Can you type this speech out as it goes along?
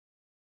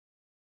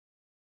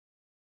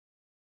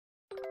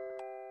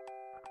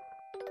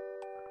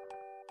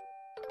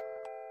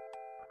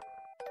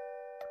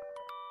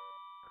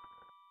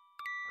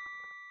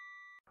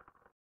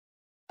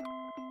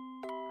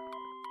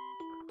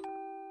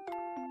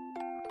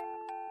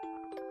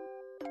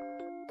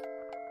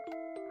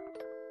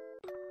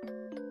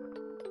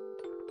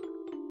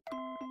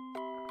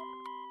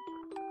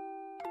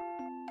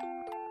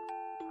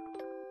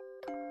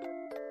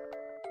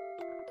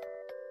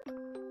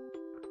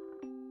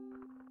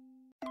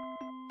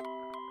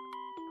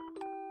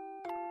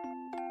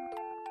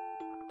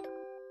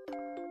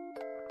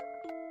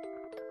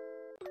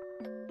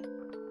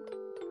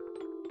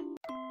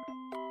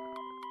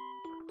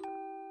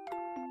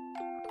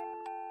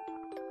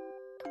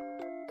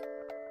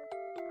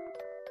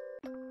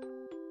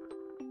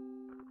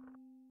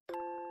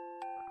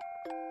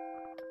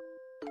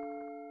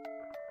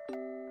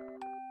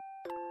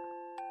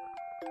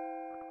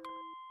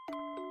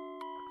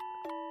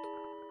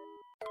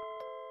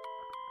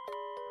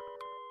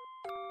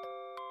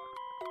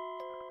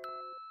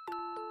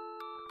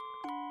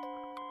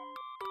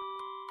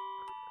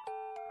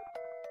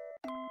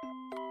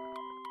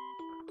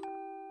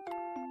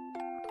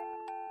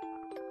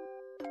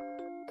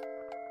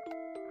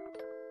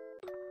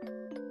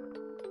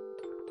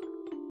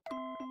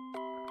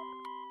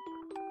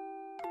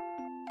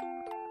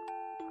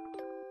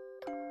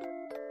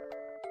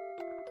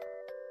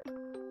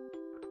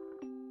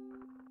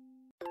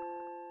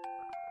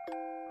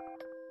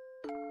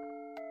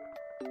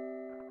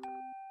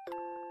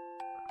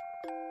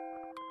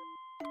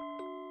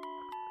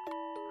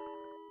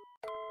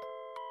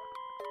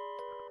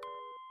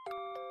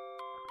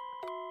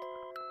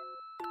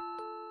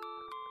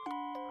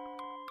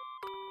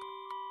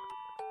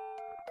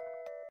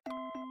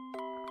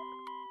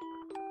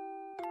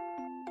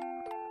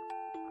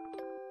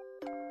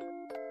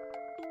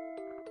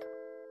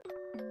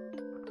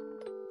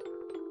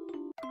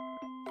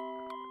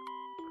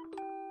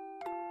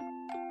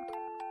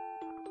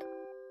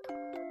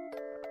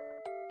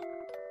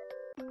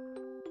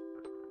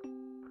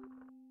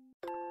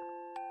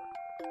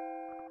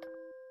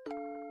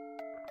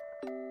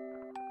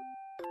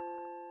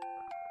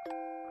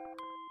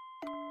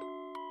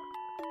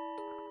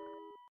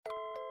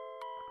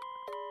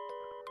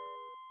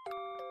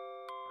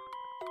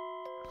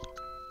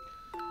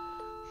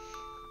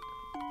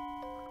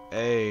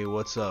Hey,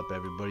 what's up,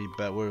 everybody?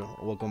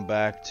 Welcome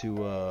back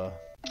to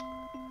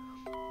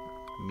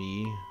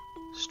me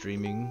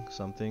streaming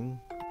something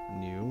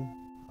new.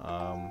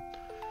 Um,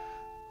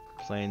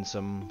 Playing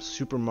some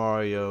Super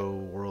Mario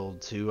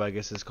World 2, I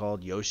guess it's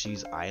called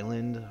Yoshi's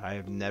Island. I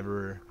have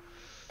never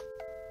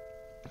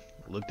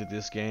looked at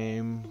this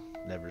game,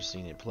 never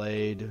seen it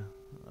played.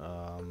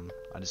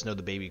 I just know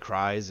the baby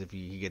cries if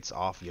he gets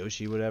off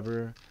Yoshi,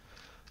 whatever.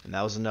 And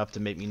that was enough to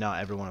make me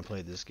not ever want to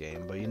play this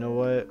game. But you know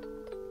what?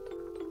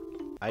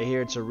 I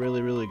hear it's a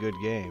really, really good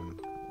game.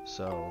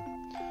 So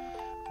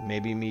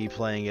maybe me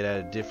playing it at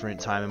a different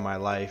time in my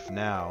life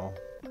now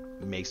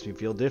makes me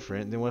feel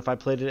different than if I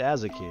played it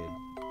as a kid.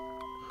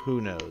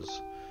 Who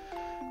knows?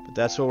 But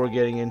that's what we're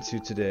getting into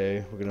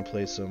today. We're gonna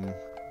play some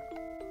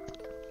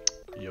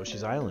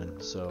Yoshi's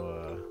Island.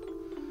 So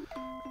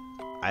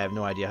I have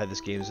no idea how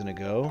this game is gonna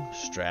go.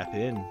 Strap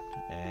in,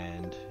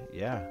 and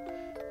yeah.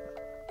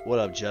 What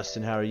up,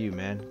 Justin? How are you,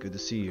 man? Good to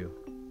see you.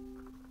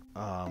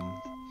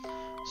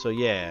 So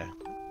yeah.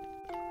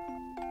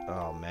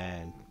 Oh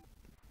man.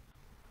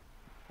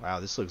 Wow,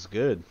 this looks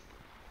good.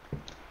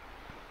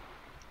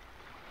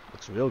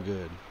 Looks real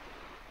good.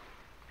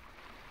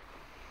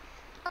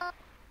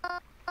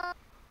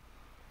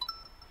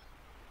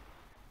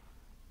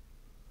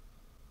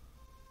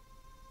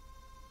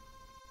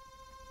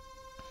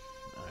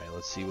 Alright,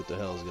 let's see what the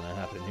hell is gonna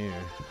happen here.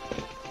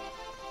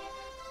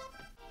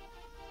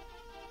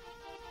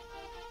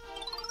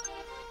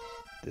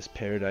 This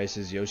paradise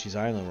is Yoshi's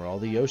Island, where all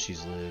the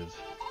Yoshis live.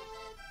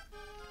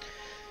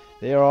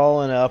 They are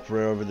all in an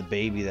uproar over the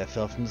baby that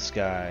fell from the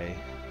sky.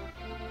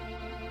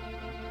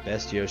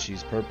 Best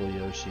Yoshi's purple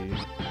Yoshi.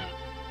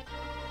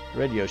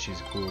 Red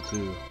Yoshi's cool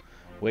too.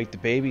 Wake the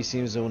baby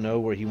seems to know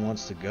where he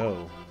wants to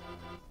go.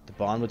 The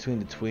bond between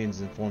the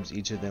twins informs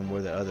each of them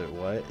where the other...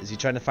 What? Is he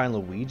trying to find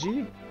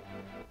Luigi?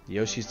 The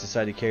Yoshis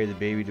decide to carry the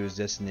baby to his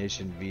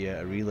destination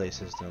via a relay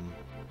system.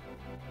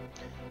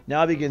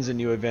 Now begins a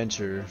new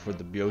adventure for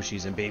the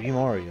Yoshis and Baby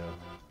Mario.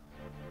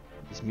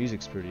 This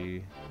music's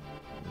pretty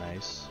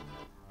nice.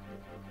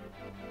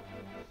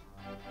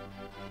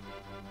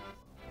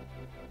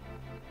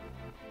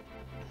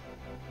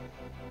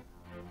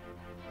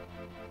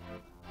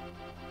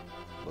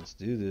 Let's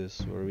do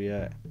this. Where are we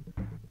at?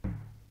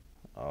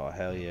 Oh,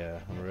 hell yeah.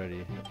 I'm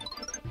ready.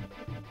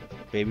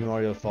 Baby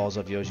Mario falls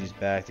off Yoshi's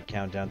back. The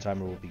countdown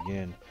timer will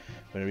begin.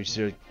 When it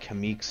reaches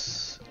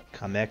Kamek's...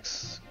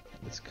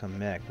 It's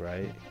Kamek,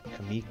 right?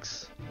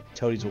 Kamek's.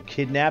 Toadies will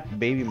kidnap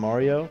Baby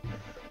Mario.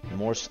 The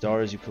more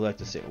stars you collect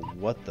to say...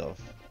 What the...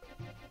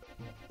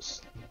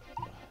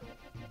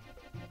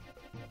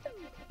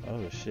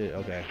 Oh, shit.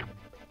 Okay.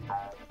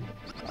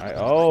 Alright.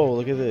 Oh,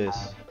 look at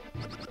this.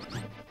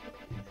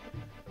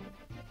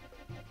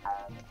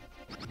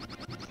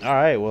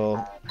 Alright,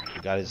 well, he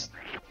got his...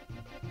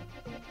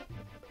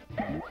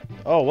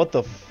 Oh, what the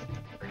f...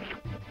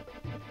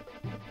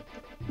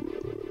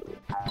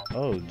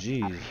 Oh,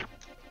 jeez.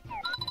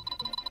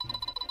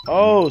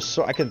 Oh,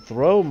 so I can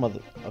throw mother...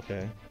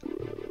 Okay.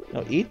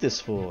 No, eat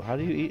this fool. How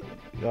do you eat...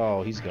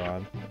 Oh, he's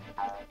gone.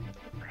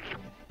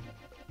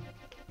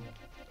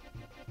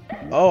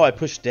 Oh, I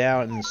push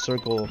down in the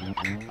circle.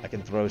 I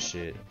can throw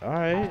shit.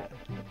 Alright.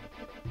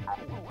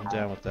 I'm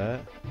down with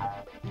that.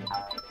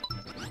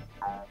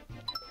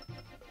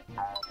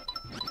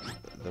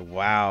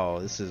 Wow,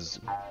 this is...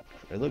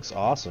 It looks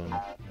awesome.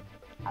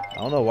 I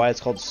don't know why it's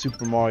called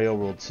Super Mario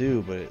World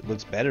 2, but it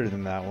looks better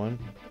than that one.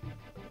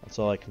 That's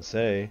all I can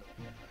say.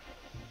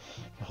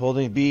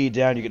 Holding B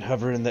down, you can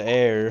hover in the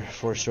air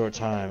for a short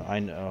time. I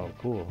know. Oh,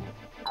 cool.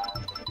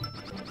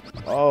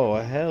 Oh,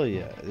 hell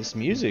yeah. This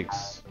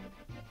music's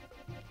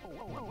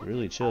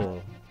really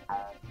chill.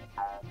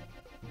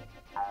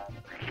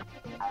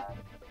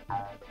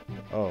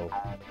 Oh.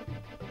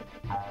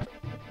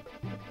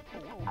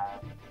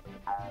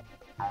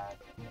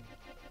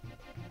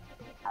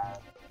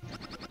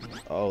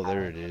 Oh,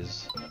 there it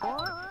is.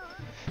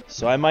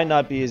 So I might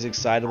not be as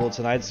excitable.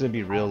 Tonight's gonna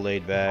be real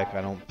laid back.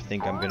 I don't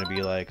think I'm gonna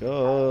be like,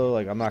 oh,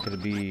 like I'm not gonna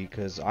be,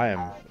 because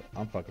I'm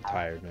fucking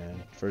tired,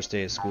 man. First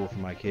day of school for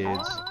my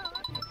kids.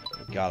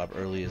 Got up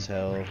early as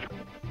hell.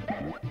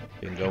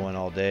 Been going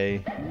all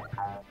day.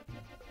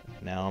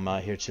 Now I'm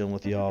out here chilling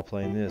with y'all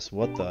playing this.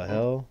 What the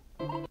hell?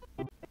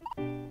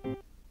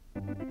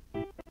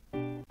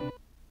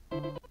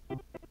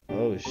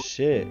 Oh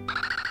shit.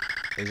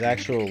 There's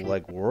actual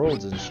like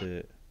worlds and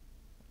shit.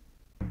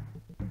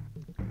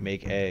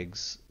 Make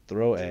eggs.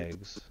 Throw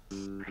eggs.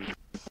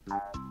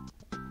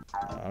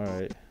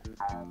 Alright.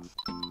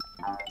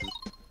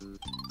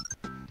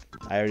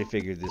 I already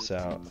figured this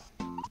out.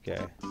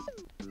 Okay.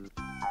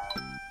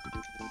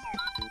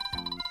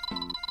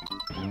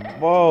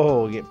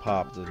 Whoa! Get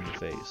popped in the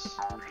face.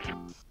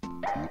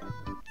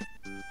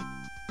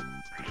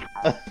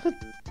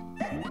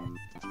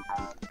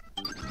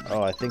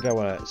 Oh, I think I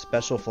want a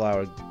special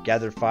flower.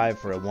 Gather 5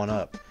 for a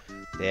 1-up.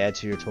 They add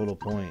to your total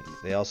point.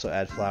 They also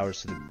add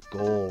flowers to the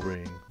goal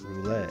ring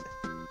roulette.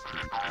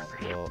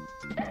 Well,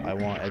 I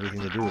want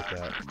everything to do with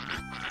that.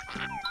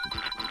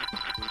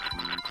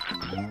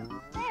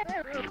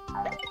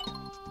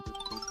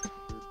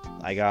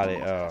 I got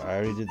it. Oh, I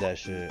already did that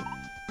shit.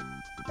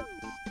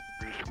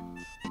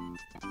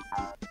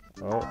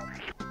 Oh.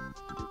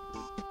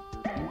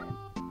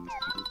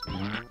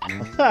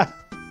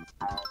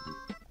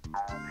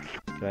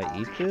 Can I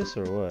eat this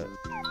or what?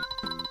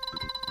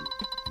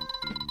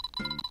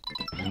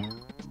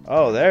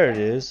 Oh, there it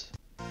is.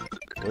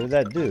 What did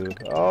that do?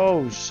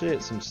 Oh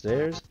shit, some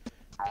stairs?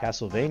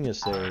 Castlevania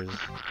stairs.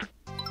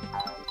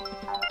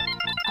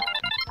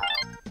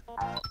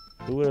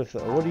 Who would have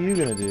thought? What are you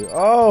gonna do?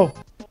 Oh!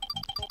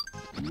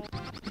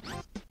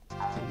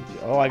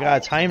 Oh, I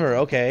got a timer,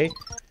 okay.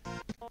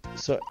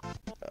 So,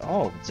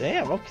 oh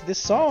damn, okay, this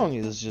song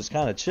is just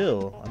kind of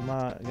chill. I'm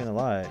not gonna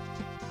lie.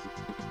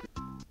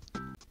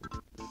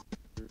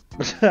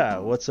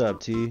 What's up,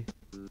 T?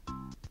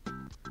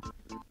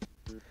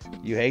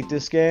 You hate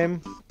this game?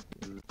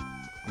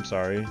 I'm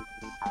sorry.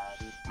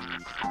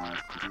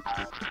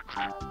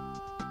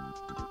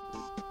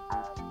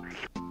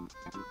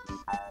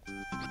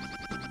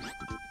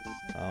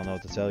 I don't know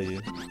what to tell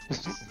you.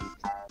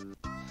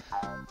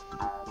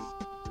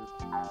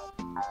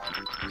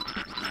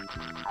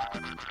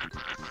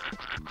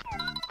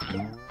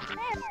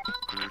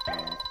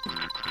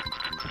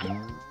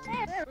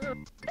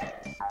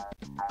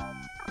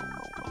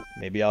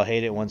 Maybe I'll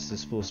hate it once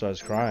this fool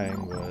starts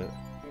crying, but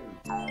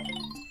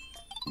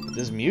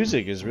this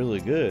music is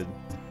really good.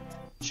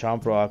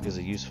 Chomp Rock is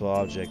a useful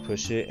object.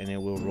 Push it and it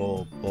will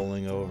roll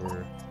bowling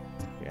over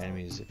your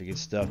enemies. If it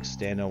gets stuck,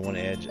 stand on one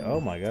edge.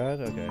 Oh my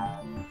god, okay.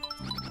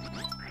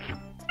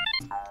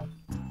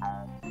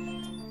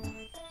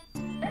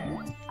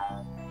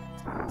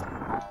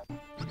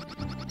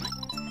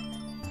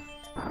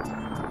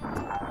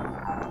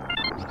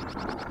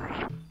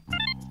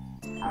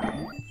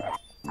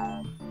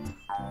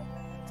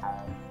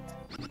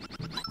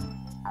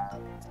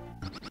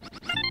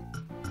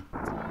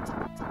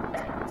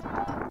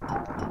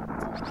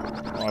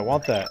 Oh, I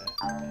want that.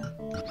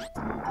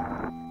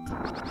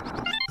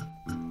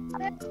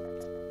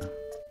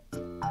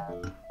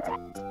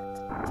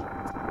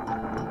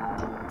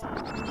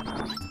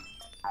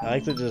 I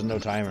like that there's no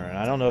timer, and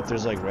I don't know if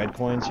there's like red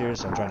coins here,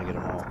 so I'm trying to get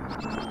them all.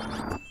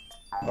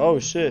 Oh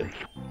shit.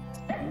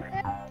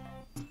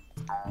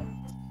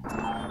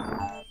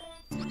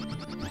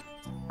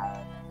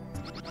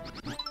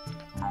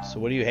 So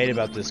what do you hate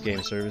about this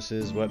game,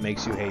 Services? What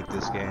makes you hate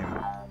this game?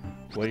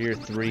 What are your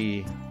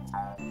 3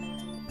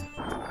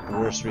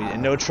 worst reasons?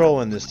 And no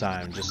trolling this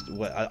time, just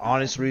what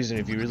honest reason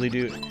if you really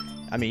do.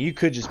 I mean, you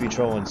could just be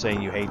trolling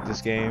saying you hate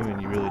this game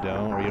and you really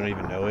don't, or you don't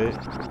even know it.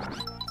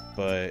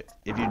 But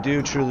if you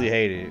do truly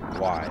hate it,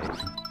 why?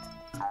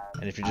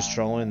 And if you're just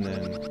trolling,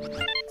 then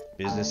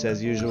business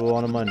as usual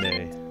on a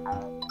Monday.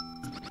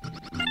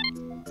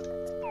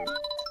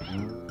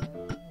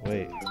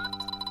 Wait.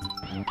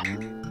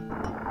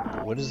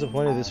 What is the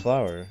point of this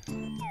flower?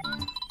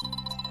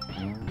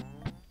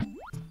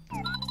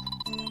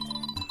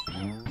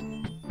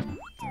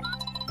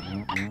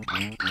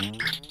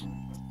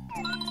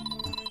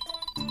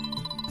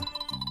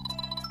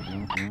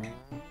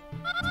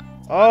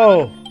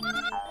 Oh!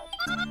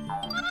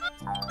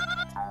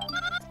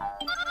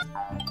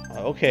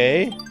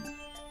 Okay.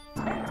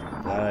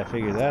 Glad I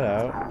figured that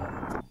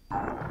out.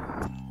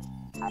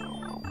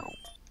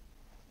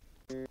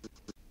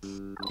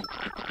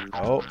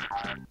 Oh.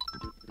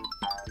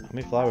 How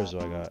many flowers do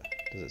I got?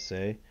 Does it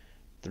say?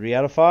 3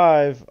 out of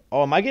 5.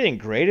 Oh, am I getting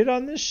graded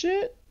on this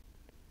shit?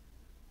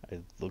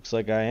 It looks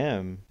like I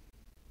am.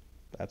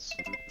 That's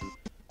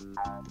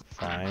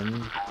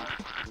fine.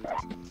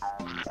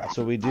 That's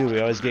what we do. We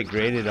always get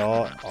graded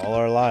all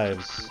our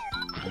lives.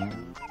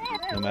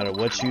 No matter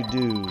what you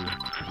do,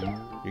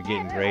 you're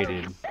getting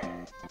graded.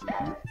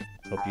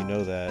 Hope you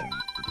know that.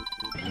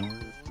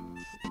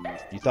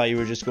 You thought you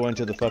were just going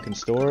to the fucking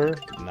store?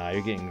 Nah,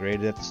 you're getting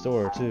graded at the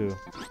store too.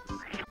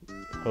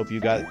 Hope you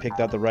picked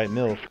out the right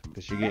milk,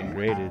 because you're getting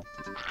graded.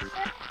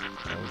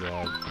 Oh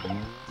god.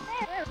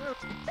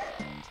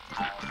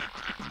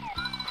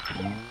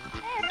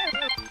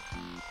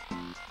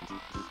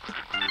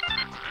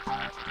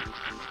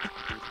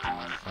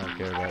 I don't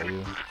care about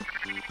you.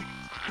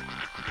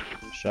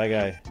 Shy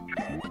guy.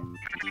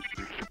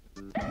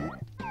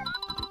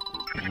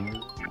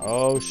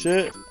 Oh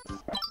shit.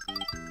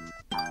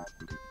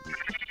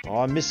 Oh,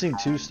 I'm missing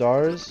 2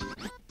 stars.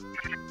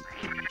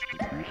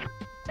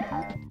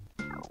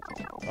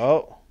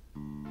 Oh.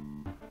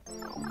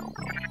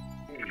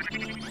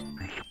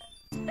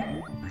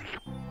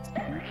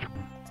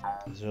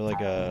 Is there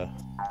like a...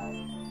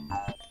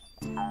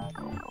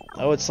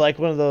 Oh, it's like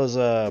one of those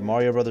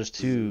Mario Brothers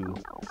 2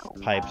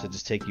 pipes that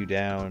just take you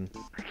down.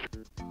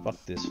 Fuck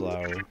this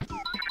flower.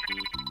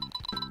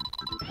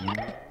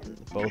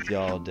 Both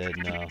y'all dead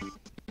now.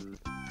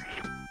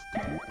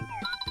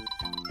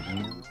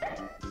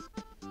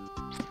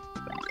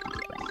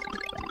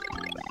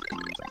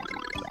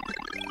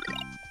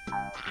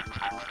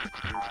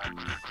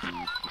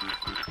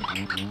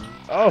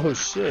 Oh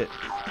shit.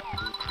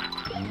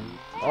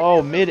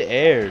 Oh,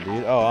 mid-air,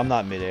 dude. Oh, I'm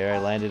not mid-air. I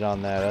landed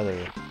on that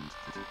other.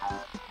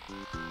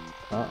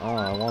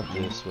 I want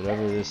this,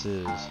 whatever this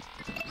is.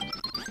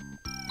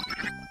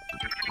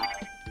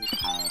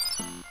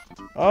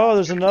 Oh,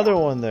 there's another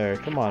one there.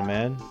 Come on,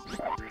 man.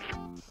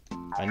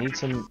 I need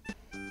some...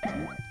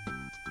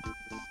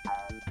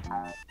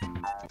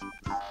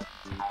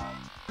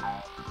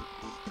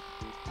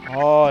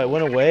 Oh, it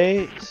went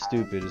away?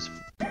 Stupid.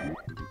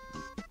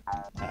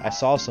 I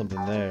saw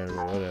something there,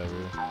 but whatever.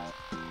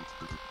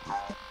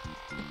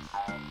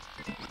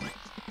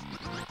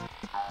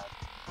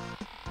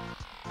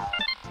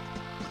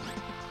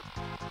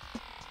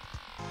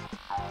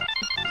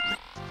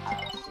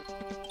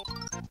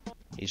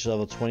 Each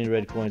level, 20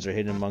 red coins are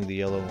hidden among the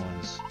yellow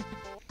ones.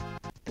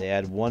 They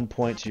add 1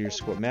 point to your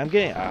score. Man, I'm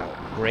getting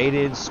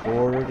graded,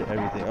 scored,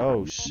 everything.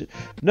 Oh, shit.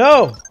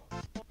 No!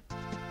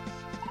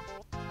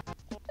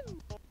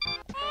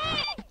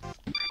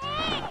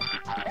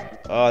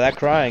 Oh, that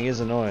crying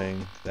is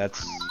annoying. I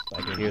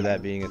can hear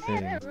that being a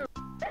thing.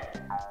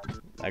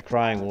 That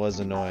crying was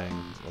annoying.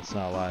 Let's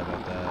not lie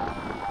about that.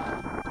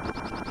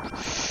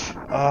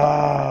 Oh,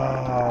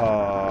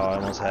 I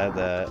almost had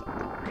that.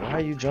 Why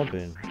are you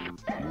jumping?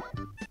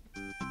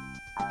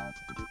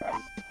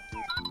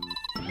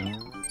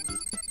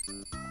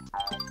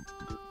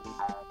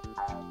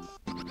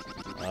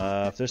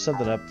 If there's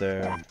something up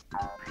there,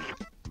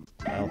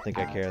 I don't think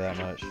I care that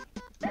much.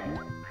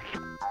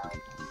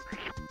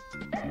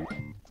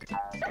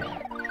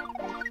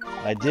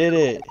 I did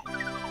it!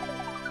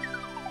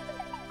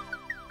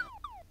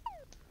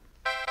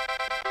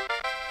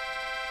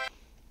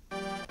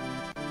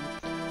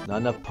 Not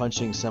enough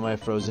punching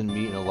semi-frozen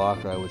meat in a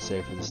locker, I would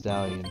say, for the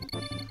stallion.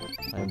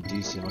 I am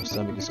decent. My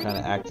stomach is kind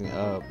of acting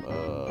up.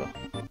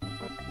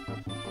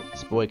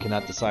 This boy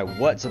cannot decide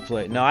what to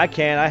play. No, I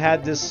can't. I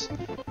had this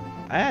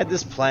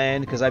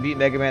planned because I beat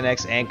Mega Man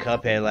X and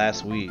Cuphead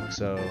last week,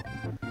 so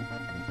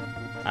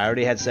I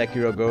already had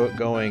Sekiro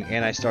going,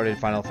 and I started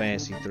Final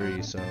Fantasy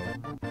 3, so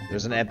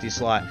there's an empty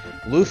slot.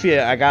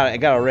 Lufia, I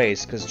got a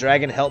race because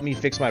Dragon helped me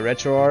fix my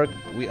RetroArch.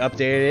 We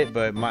updated it,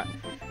 but my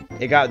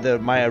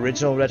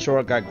original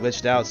RetroArch got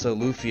glitched out, so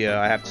Lufia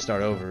I have to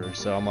start over.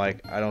 So I'm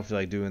like, I don't feel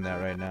like doing that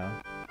right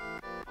now.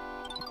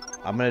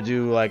 I'm gonna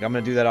do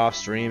that off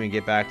stream and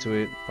get back to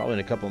it probably in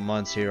a couple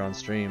months here on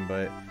stream,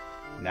 but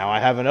now I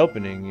have an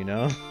opening, you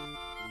know?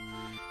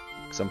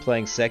 Because I'm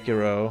playing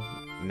Sekiro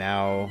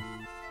now,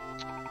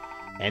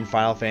 and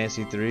Final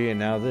Fantasy 3, and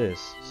now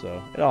this.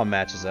 So it all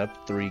matches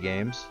up. 3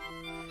 games.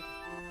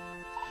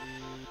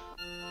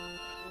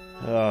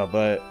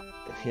 But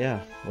yeah.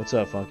 What's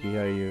up, Funky?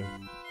 How are you?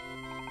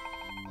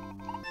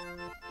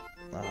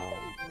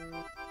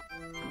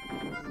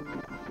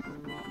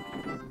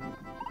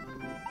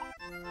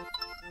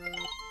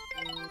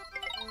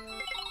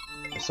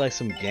 It's like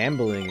some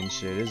gambling and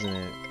shit, isn't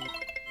it?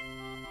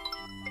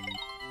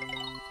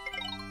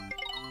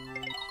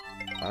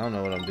 I don't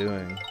know what I'm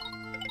doing.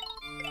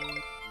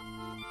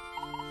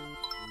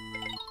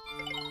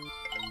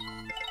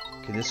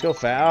 Can this go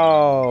fast?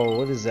 Oh,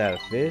 what is that? A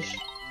fish?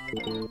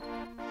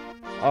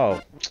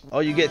 Oh,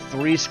 you get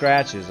 3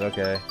 scratches.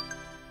 Okay.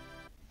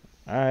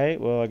 All right.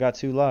 Well, I got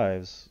 2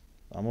 lives.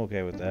 I'm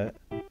okay with that.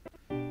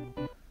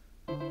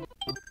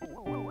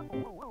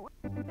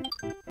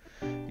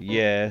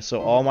 Yeah.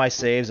 So all my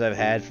saves I've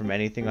had from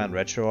anything on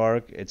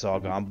RetroArch, it's all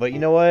gone. But you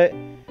know what?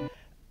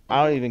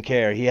 I don't even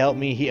care. He helped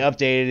me. He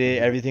updated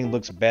it. Everything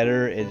looks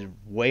better. It's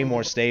way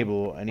more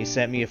stable. And he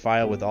sent me a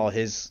file with all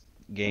his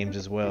games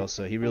as well.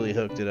 So he really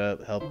hooked it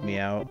up, helped me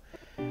out.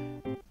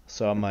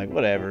 So I'm like,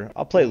 whatever.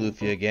 I'll play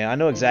Lufia again. I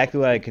know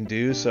exactly what I can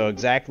do. So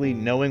exactly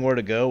knowing where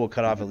to go will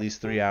cut off at least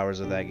 3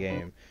 hours of that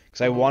game.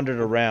 Because I wandered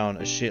around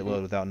a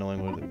shitload without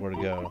knowing where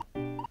to go.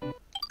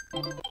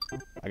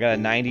 I got a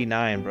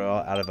 99, bro,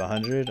 out of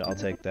 100. I'll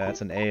take that.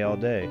 That's an A all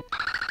day.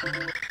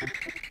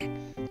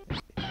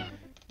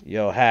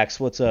 Yo, Hacks,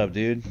 what's up,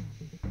 dude?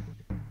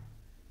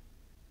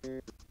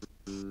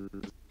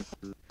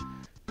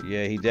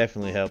 Yeah, he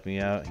definitely helped me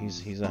out.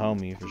 He's a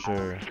homie for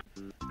sure.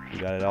 He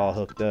got it all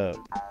hooked up.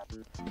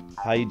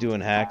 How you doing,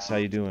 Hacks? How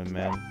you doing,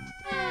 man?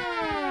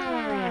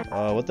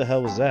 What the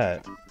hell was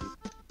that?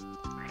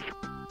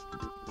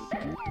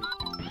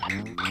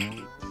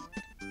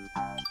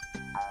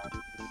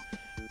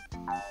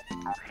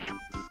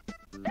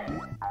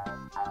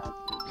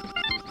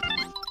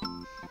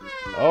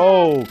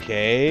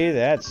 Okay,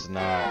 that's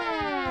not...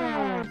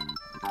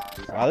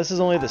 Wow, this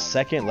is only the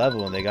 2nd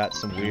level and they got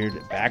some weird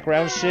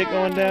background shit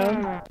going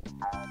down?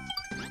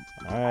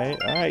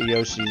 Alright,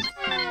 Yoshi.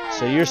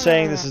 So you're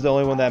saying this is the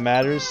only one that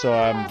matters, so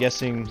I'm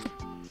guessing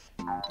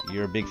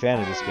you're a big fan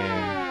of this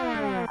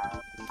game.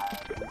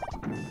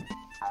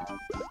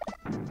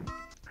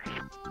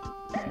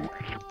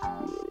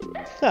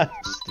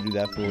 Just threw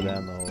that fool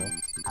down the hole.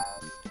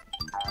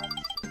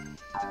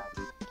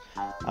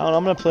 I don't know,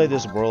 I'm gonna play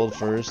this world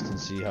first and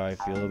see how I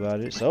feel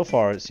about it. So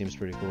far, it seems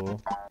pretty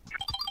cool.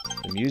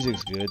 The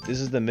music's good. This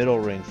is the middle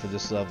ring for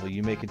this level.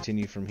 You may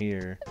continue from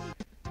here.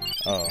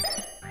 Oh.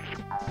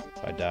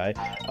 If I die.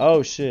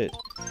 Oh, shit.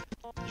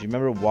 Do you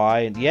remember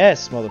why?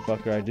 Yes,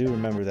 motherfucker, I do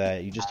remember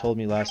that. You just told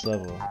me last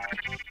level.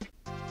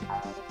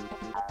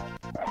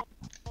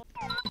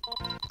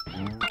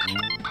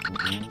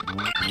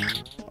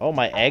 Oh,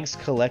 my eggs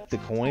collect the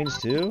coins,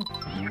 too?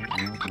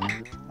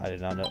 I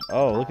did not know.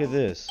 Oh, look at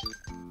this.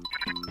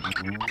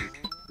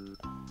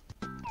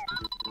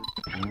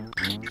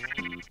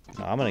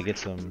 I'm gonna get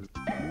some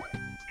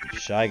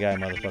Shy Guy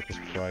motherfuckers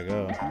before I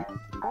go.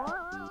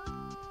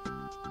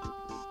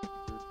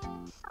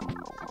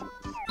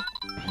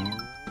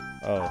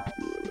 Oh.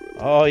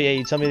 Oh yeah,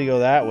 you tell me to go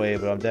that way,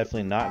 but I'm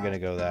definitely not gonna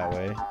go that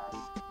way.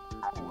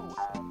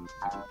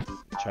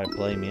 Try to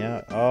play me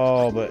out.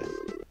 Oh, but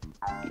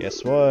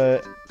guess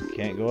what?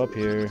 Can't go up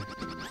here.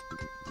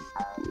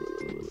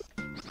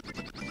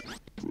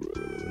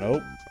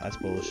 Nope, that's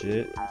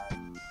bullshit.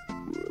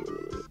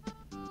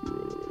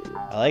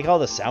 I like all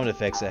the sound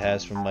effects it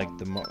has from like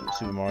the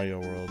Super Mario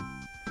World.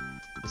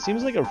 It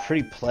seems like a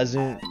pretty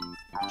pleasant,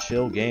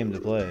 chill game to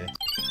play.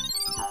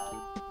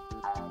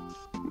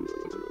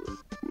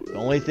 The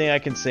only thing I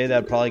can say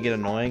that'd probably get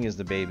annoying is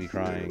the baby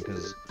crying,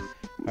 because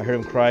I heard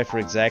him cry for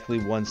exactly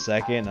 1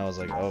 second, and I was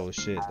like, oh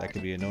shit, that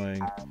could be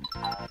annoying.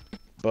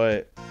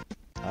 But,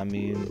 I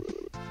mean,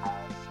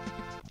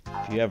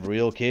 if you have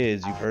real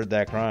kids, you've heard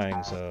that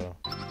crying, so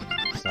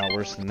it's not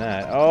worse than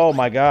that. Oh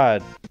my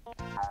god!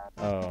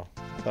 Oh,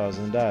 I thought I was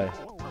gonna die.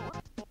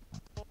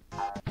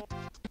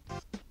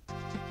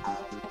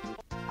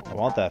 I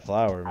want that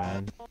flower,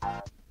 man.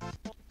 I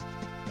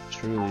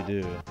truly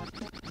do.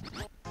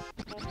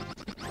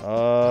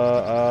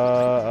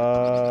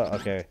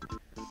 Okay.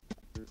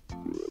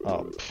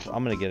 Oh, pff,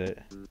 I'm gonna get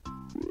it.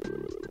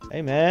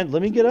 Hey, man,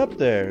 let me get up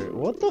there.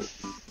 What the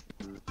f...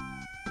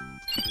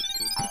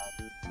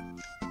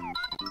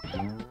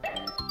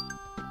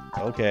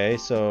 Okay,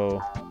 so...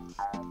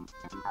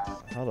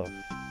 How the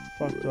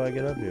fuck do I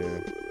get up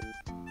here?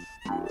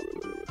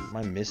 Am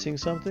I missing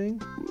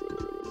something?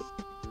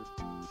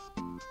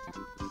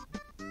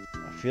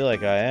 I feel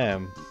like I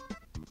am.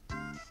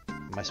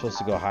 Am I supposed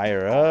to go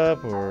higher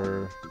up,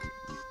 or...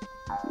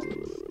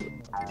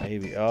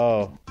 Maybe...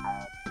 Oh.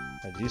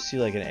 I do see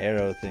like an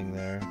arrow thing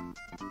there.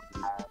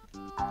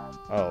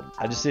 Oh,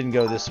 I just didn't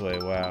go this way.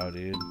 Wow,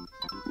 dude.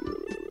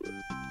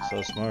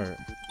 So smart.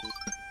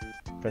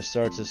 Press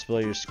start to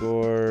display your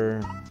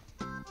score.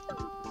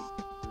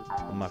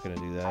 I'm not gonna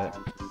do that.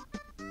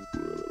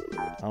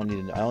 I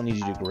don't need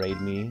you to grade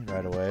me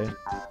right away.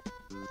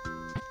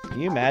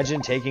 Can you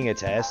imagine taking a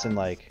test and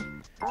like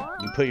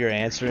you put your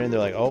answer in, they're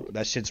like, oh,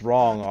 that shit's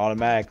wrong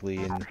automatically,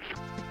 and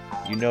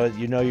you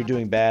know you're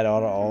doing bad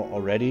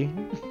already.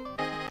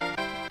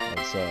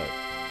 That's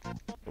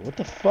what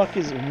the fuck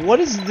is... What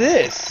is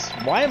this?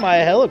 Why am I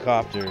a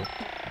helicopter?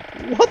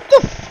 What the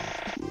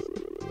f...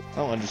 I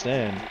don't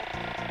understand.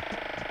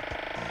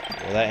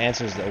 Well, that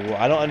answers that. Well,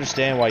 I don't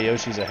understand why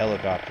Yoshi's a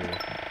helicopter.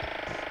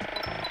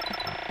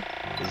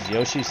 Is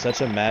Yoshi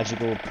such a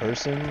magical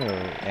person or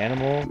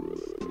animal?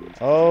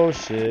 Oh,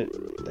 shit.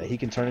 That he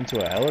can turn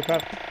into a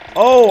helicopter?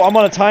 Oh, I'm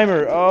on a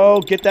timer.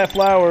 Oh, get that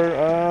flower.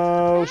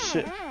 Oh,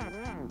 shit.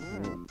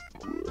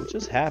 What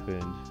just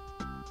happened?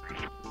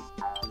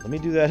 Let me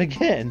do that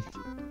again.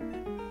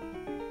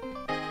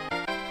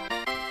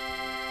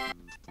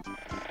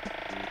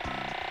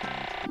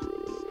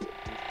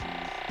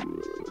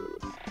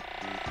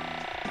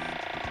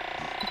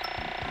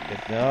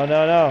 No,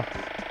 no, no.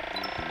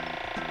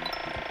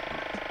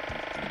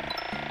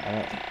 I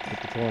don't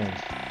get the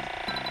coins.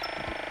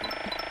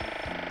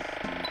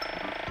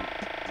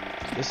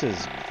 This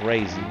is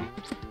crazy.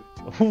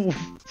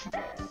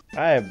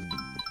 I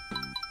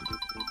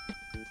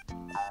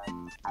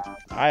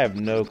have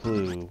no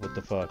clue what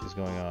the fuck is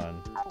going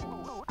on.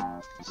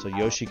 So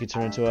Yoshi could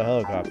turn into a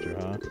helicopter,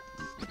 huh?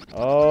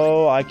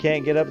 Oh, I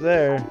can't get up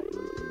there.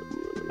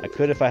 I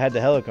could if I had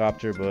the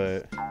helicopter,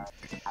 but...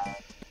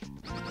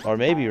 Or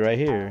maybe right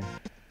here.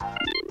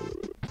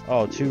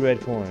 Oh, 2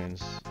 red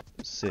coins.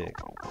 Sick.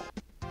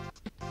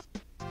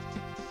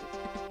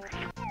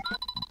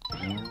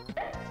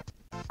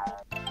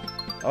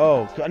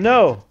 Oh,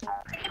 no!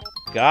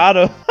 Got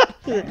him!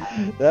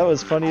 That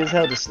was funny as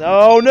hell.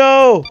 Oh,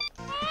 no!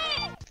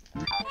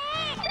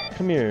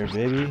 Come here,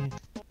 baby.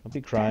 Don't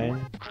be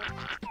crying.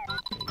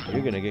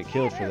 You're gonna get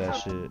killed for that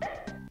shit.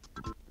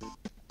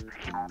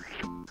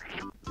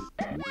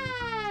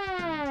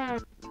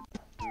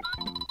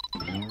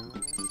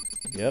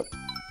 Yep.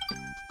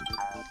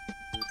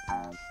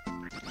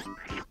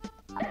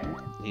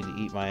 Need to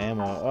eat my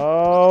ammo.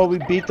 Oh, we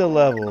beat the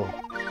level.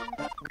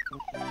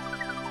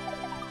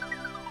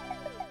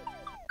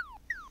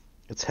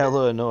 It's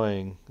hella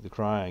annoying, the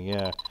crying,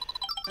 yeah.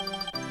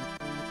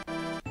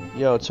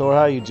 Yo, Tor,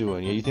 how you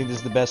doing? Yeah, you think this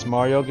is the best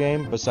Mario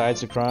game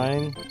besides the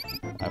crying?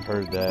 I've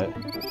heard that.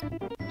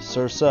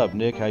 Surf's up,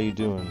 Nick. How you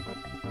doing?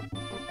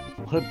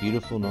 What a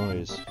beautiful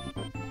noise.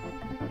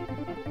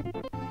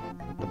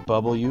 The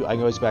bubble I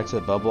can go back to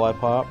the bubble I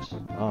popped.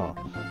 Oh.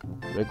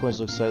 Red coins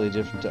look slightly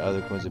different to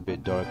other coins, a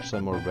bit darker,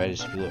 some more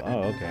reddish.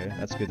 Oh, okay.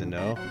 That's good to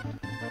know.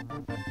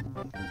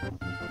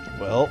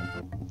 Well,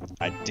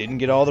 I didn't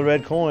get all the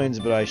red coins,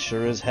 but I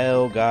sure as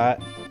hell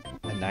got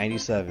a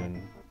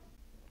 97.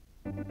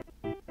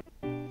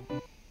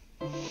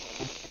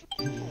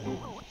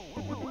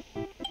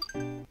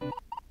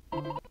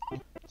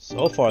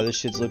 So far, this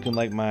shit's looking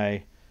like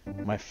my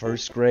my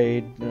first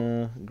grade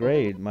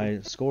my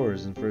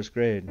scores in first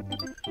grade.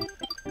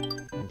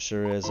 I'm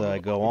sure as I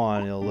go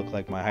on, it'll look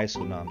like my high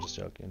school. No, I'm just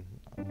joking.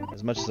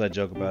 As much as I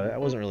joke about it, I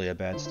wasn't really a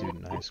bad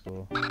student in high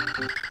school.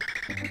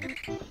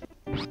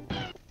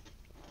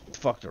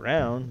 Fucked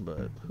around,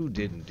 but who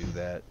didn't do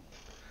that?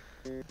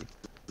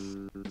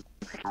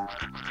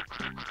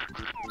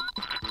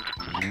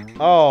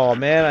 Oh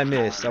man, I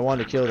missed. I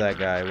wanted to kill that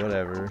guy.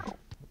 Whatever.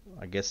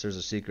 I guess there's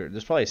a secret.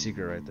 There's probably a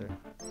secret right there.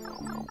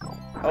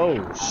 Oh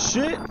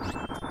shit!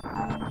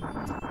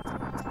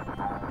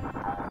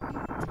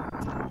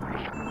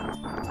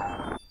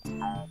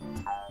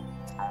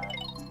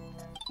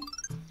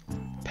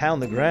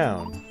 Pound the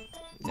ground.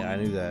 Yeah, I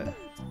knew that.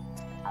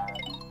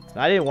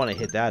 I didn't want to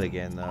hit that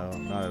again though.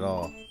 Not at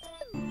all.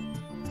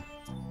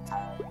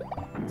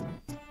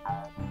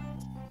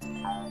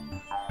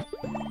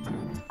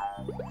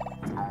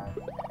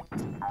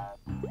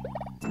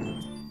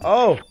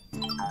 Oh!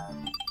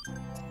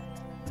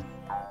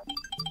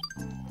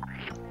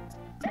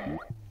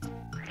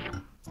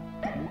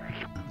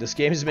 This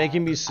game is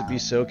making me be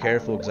so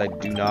careful because I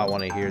do not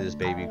want to hear this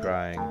baby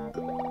crying.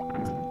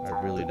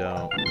 I really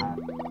don't.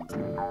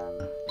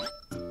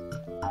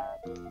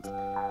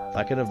 If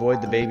I can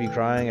avoid the baby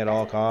crying at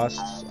all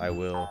costs, I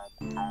will.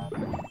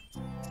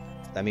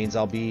 That means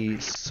I'll be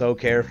so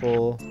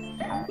careful.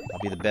 I'll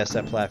be the best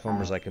at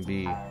platformers I can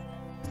be.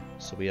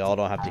 So we all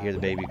don't have to hear the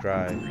baby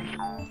cry.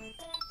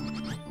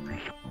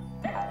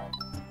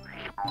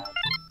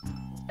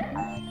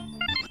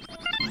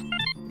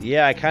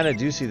 Yeah, I kind of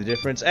do see the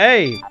difference.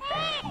 Hey!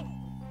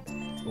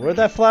 Where'd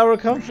that flower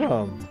come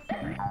from?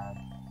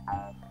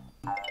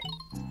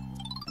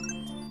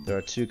 There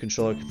are 2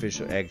 controller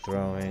official egg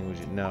throwing. Would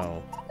you?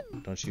 No.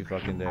 Don't you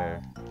fucking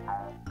dare.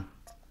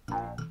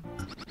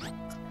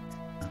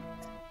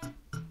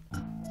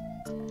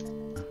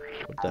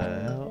 What the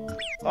hell?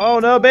 Oh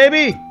no,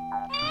 baby!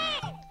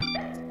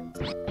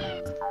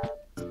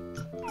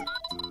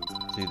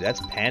 Dude, that's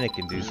panic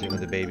inducing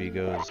when the baby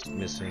goes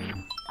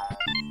missing.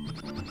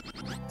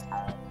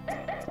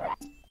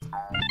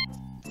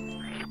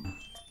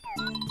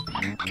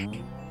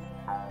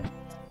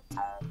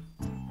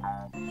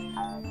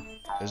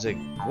 There's a...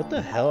 What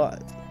the hell?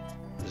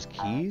 There's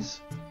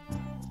keys?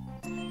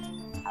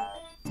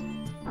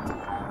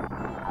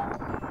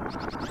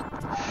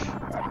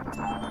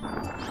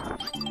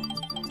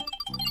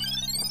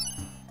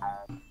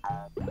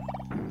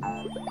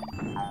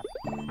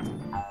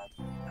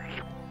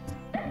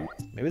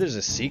 Maybe there's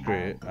a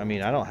secret. I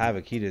mean, I don't have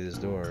a key to this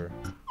door.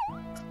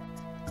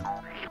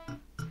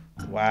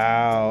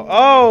 Wow.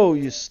 Oh,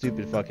 you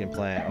stupid fucking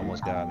plant.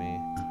 Almost got me.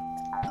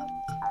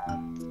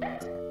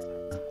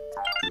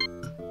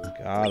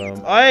 Got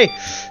him. Hey!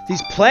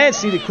 These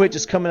plants need to quit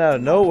just coming out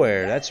of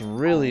nowhere. That's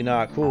really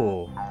not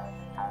cool.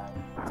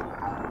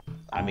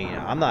 I mean,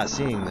 I'm not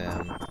seeing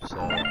them, so...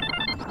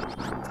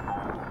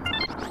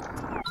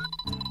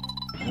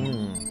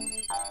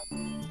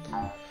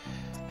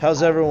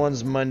 How's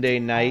everyone's Monday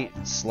night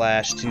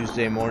 /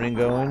 Tuesday morning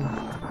going?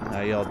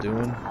 How y'all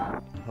doing?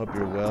 Hope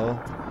you're well.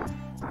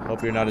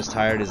 Hope you're not as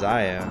tired as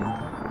I am.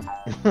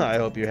 I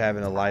hope you're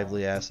having a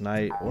lively ass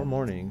night or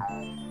morning.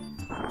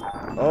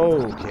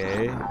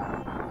 Okay.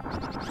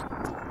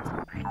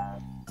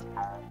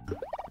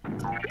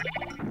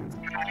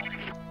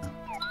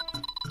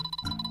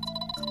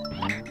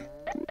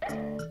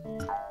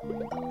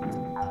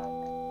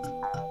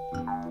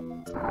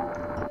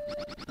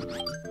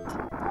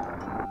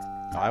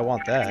 I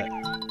want that.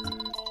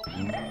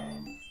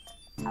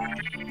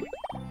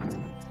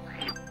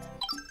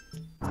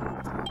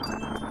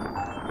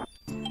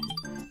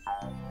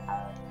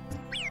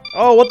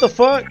 Oh, what the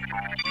fuck?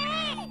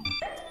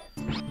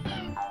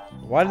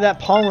 Why did that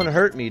pollen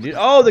hurt me, dude?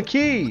 Oh, the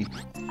key!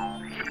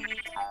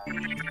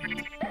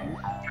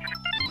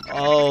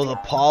 Oh, the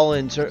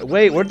pollen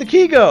wait, where'd the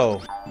key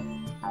go?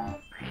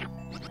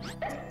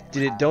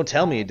 Did it? Don't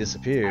tell me it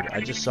disappeared.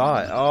 I just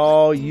saw it.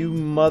 Oh, you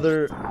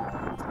mother...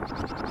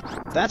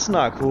 That's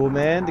not cool,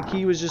 man. The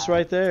key was just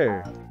right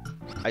there.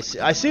 I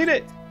seen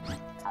it!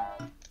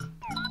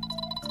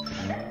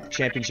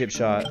 Championship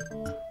shot.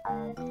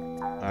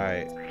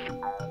 Alright.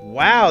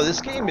 Wow, this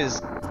game it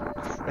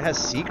has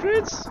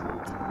secrets?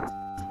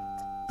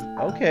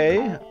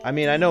 Okay. I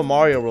mean, I know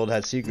Mario World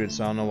had secrets,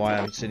 so I don't know why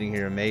I'm sitting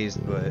here amazed,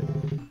 but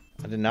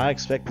I did not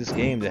expect this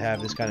game to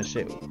have this kind of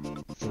shit.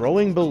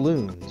 Throwing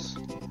balloons.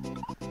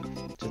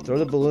 To throw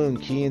the balloon,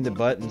 key in the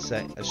button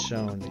set as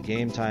shown. The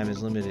game time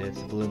is limited if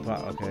the balloon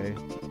pop. Okay.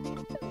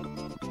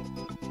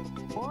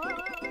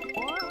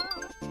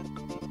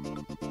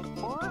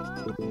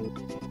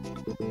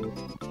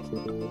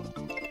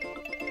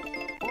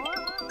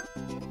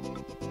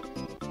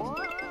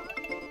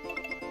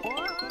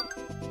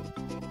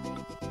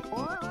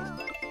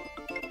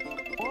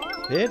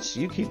 Bitch,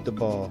 you keep the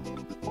ball.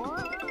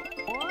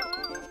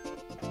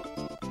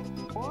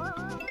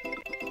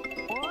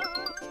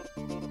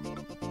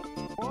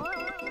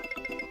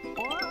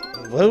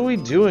 What are we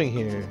doing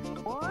here?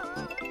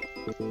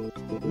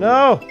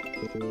 No!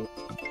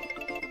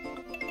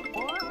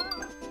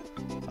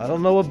 I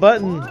don't know what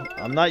button.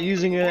 I'm not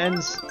using an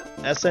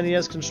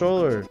SNES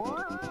controller.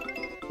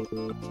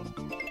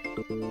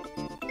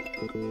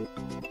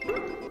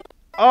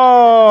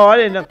 Oh, I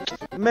didn't know.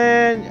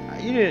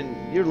 Man, you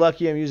didn't. You're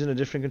lucky I'm using a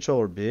different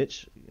controller,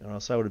 bitch. Or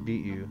else I would have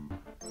beat you.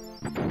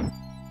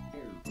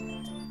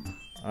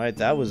 Alright,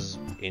 that was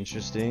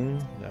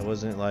interesting. That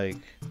wasn't like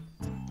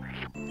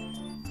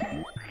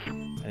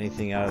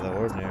anything out of the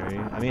ordinary.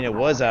 I mean, it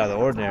was out of the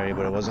ordinary,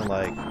 but it wasn't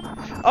like...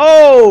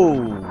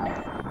 Oh!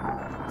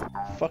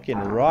 Fucking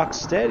rock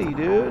steady,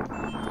 dude.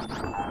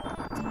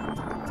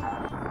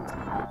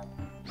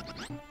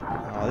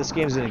 Oh, this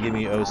game's gonna give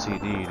me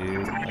OCD,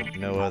 dude. Like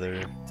no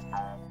other.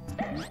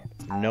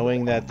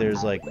 Knowing that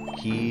there's like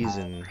keys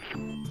and...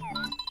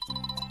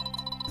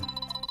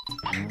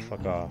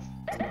 Fuck off.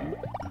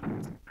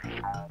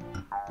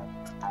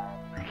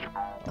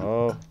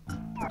 Oh.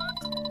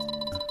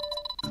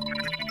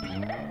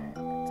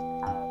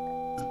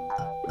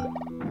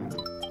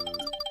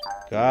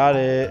 Got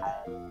it.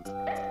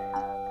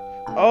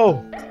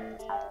 Oh!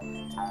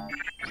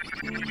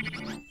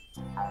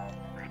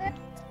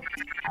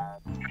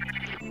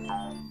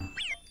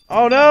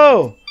 Oh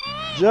no!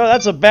 Joe,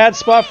 that's a bad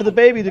spot for the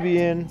baby to be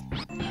in.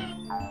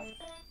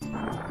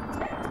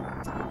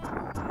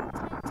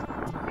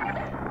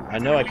 I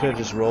know I could have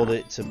just rolled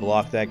it to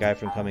block that guy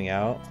from coming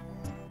out.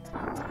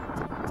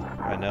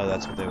 I know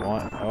that's what they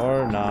want.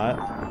 Or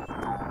not.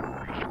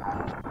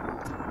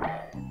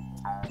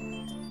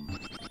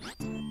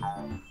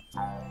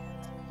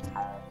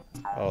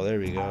 Oh, there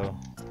we go.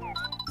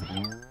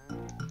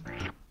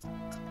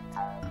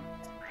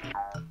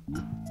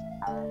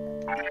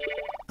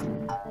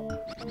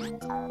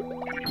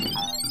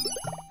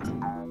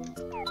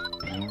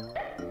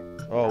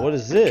 Oh, what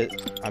is it?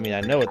 I mean,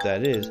 I know what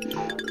that is.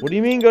 What do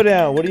you mean go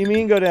down? What do you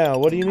mean go down?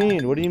 What do you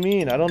mean? What do you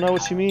mean? I don't know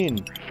what you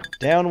mean.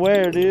 Down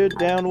where, dude?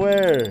 Down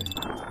where?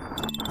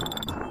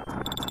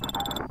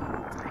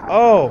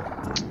 Oh!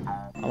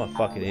 I'm a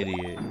fucking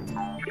idiot.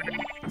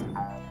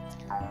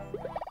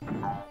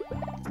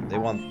 They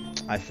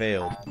want... I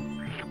failed.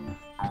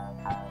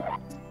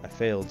 I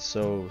failed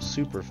so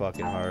super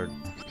fucking hard.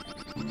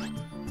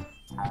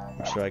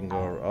 I'm sure I can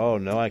go... Oh,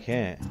 no, I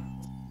can't.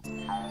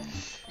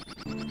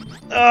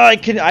 Oh, I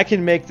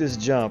can make this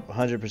jump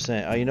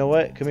 100%. Oh, you know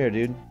what? Come here,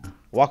 dude.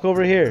 Walk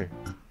over here.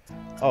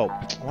 Oh,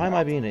 why am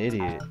I being an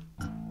idiot?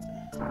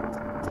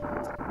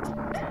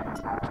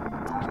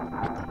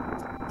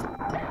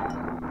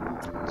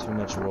 Too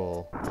much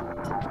roll.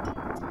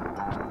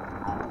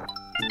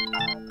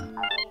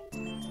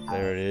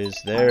 There it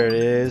is. There it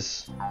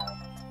is.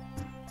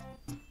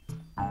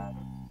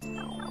 I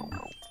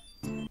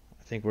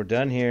think we're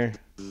done here.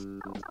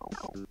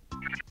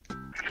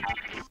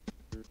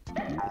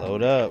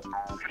 Load up.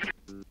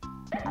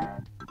 I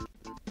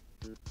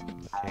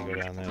can't go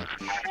down there.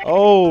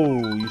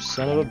 Oh, you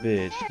son of a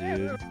bitch,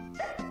 dude.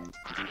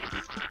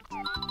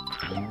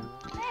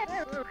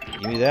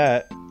 Give me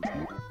that.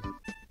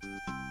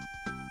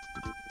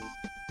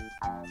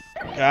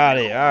 Got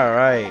it.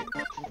 Alright.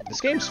 This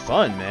game's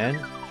fun,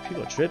 man.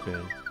 People are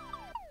tripping.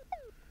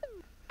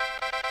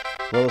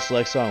 Well, the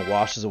select song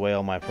washes away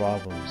all my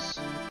problems.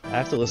 I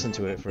have to listen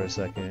to it for a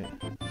second.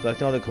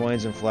 Collecting all the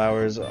coins and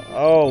flowers.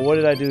 Oh, what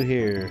did I do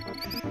here?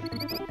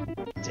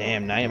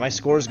 Damn, my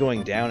score's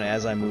going down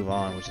as I move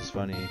on, which is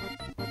funny.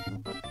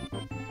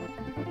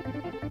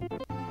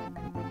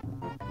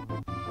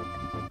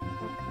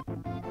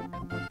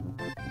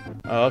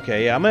 Oh,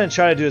 okay, yeah, I'm gonna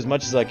try to do as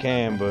much as I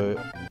can, but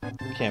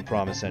can't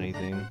promise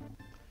anything.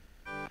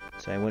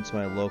 So I went to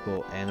my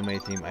local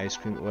anime-themed ice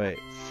cream... Wait,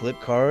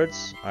 flip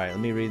cards? Alright, let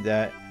me read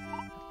that.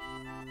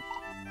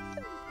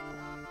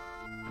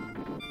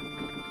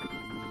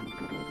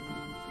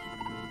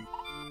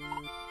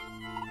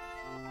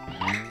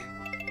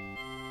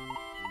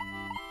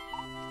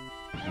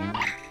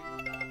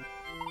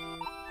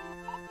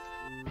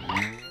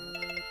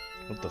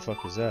 What the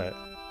fuck is that?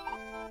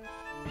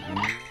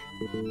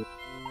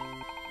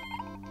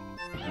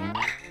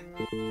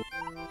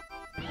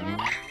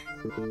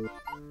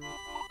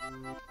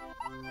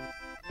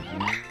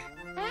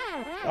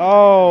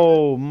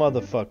 Oh,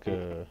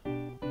 motherfucker.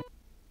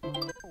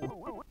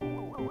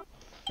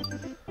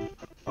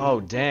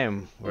 Oh,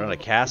 damn. We're at a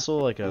castle?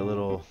 Like a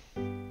little...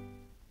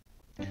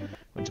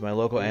 Went to my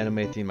local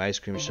anime-themed ice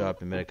cream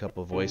shop and met a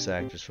couple of voice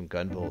actors from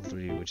Gunvolt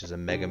 3, which is a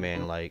Mega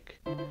Man-like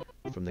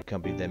from the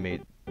company that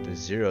made the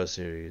Zero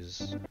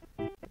series.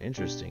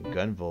 Interesting.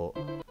 Gunvolt.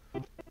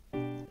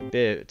 A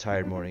bit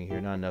tired morning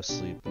here. Not enough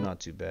sleep. Not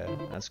too bad.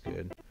 That's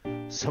good.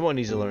 Someone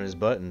needs to learn his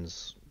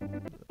buttons.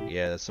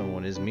 Yeah, that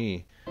someone is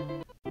me.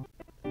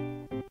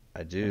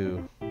 I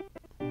do.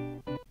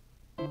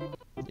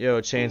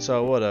 Yo,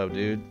 Chainsaw, what up,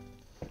 dude?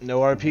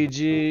 No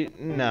RPG?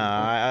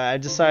 Nah, I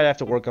decided I have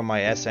to work on my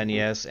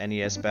SNES,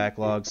 NES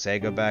backlog,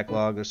 Sega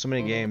backlog. There's so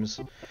many games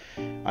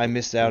I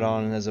missed out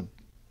on as a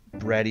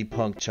bratty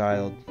punk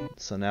child.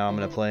 So now I'm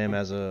gonna play him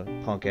as a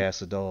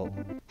punk-ass adult.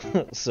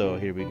 So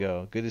here we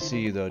go. Good to see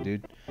you, though,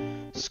 dude.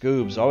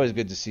 Scoobs, always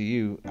good to see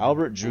you.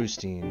 Albert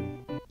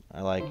Drewstein.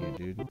 I like you,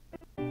 dude.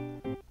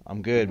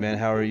 I'm good, man.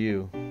 How are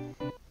you?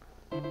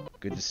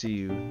 Good to see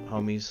you,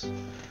 homies.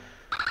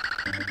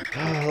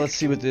 Let's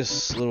see what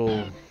this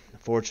little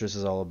fortress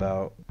is all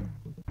about.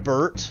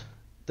 Bert,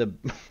 the...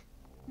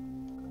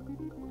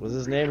 Was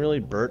his name really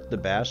Bert the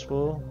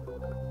Bashful?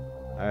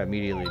 I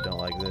immediately don't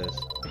like this.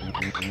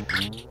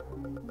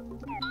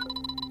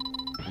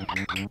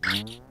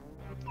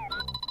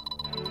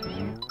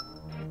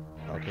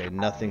 Okay,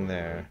 nothing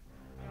there.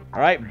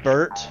 Alright,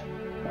 Bert.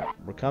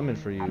 We're coming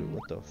for you.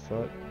 What the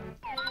fuck?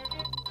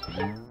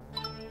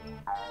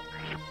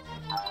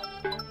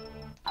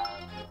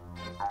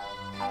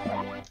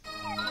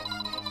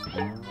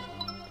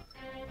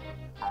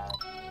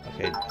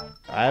 Okay,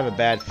 I have a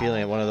bad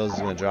feeling that one of those is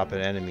going to drop an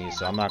enemy,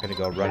 so I'm not going to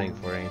go running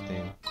for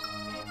anything.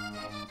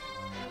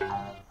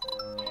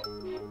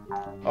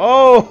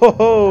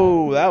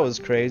 Oh, that was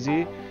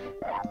crazy.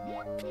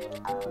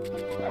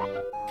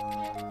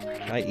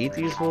 Can I eat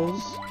these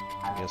fools?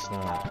 I guess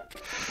not.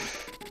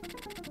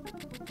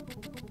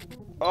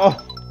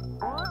 Oh!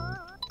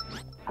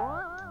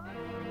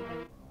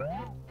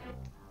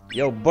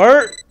 Yo,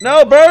 Bert!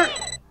 No, Bert!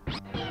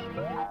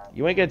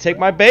 You ain't gonna take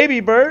my baby,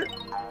 Bert!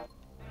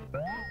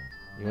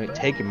 You ain't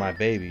taking my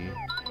baby.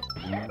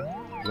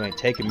 You ain't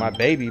taking my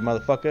baby,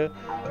 motherfucker.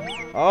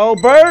 Oh,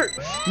 Bert!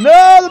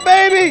 No, the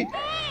baby!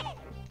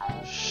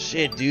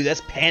 Shit, dude,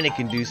 that's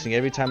panic-inducing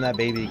every time that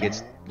baby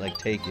gets, like,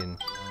 taken.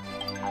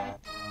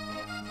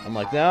 I'm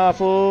like, nah,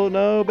 fool,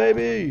 no,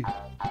 baby!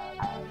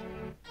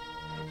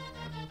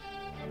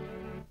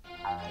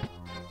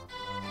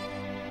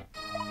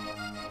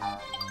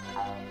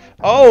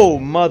 Oh,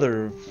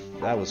 mother...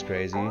 That was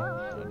crazy.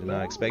 I did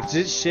not expect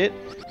this shit.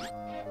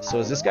 So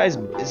is this guy's...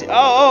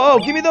 Oh,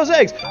 give me those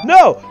eggs!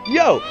 No!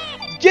 Yo!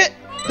 Get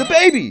the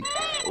baby!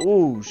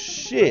 Oh,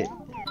 shit.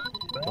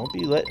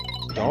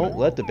 Don't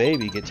let the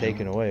baby get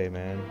taken away,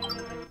 man.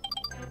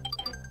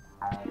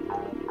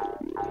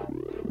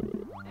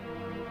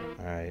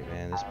 Alright,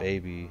 man, this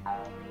baby...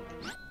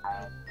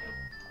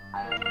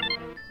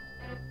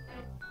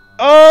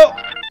 Oh!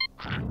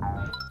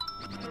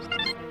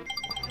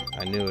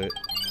 I knew it.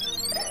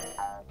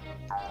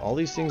 All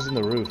these things in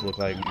the roof look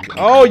like...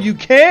 Oh, you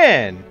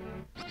can!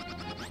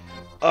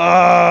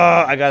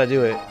 I gotta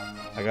do it.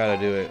 I gotta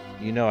do it.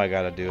 You know I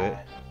gotta do it.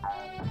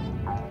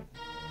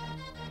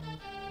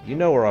 You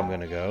know where I'm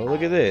gonna go.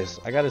 Look at this.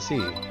 I gotta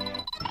see.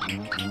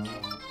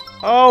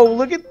 Oh,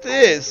 look at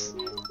this!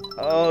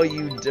 Oh,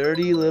 you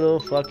dirty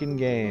little fucking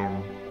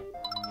game.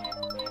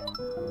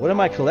 What am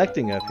I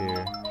collecting up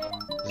here?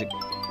 Is it...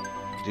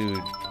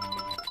 Dude.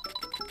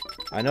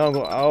 I know I'm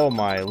going... Oh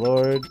my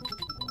lord.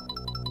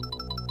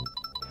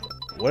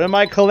 What am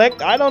I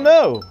I don't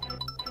know.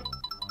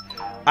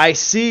 I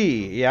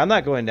see. Yeah, I'm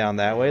not going down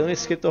that way. Let me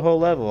skip the whole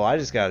level. I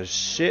just got a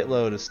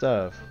shitload of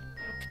stuff.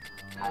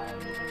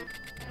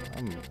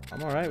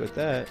 I'm alright with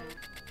that.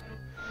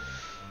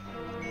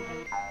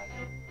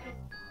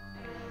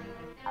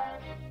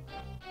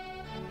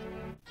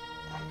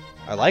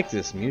 I like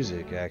this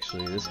music,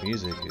 actually. This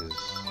music is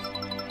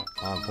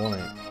on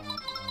point.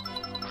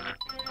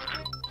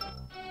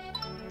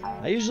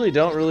 I usually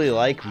don't really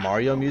like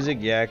Mario music.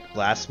 Yeah,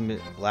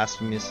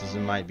 blasphemous as it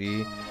might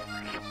be.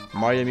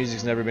 Mario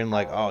music's never been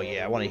like, oh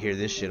yeah, I want to hear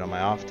this shit on my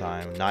off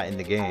time. Not in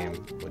the game,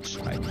 which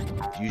I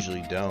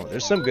usually don't.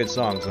 There's some good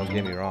songs, don't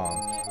get me wrong.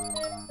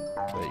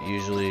 But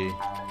usually,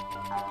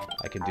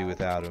 I can do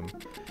without them.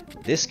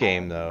 This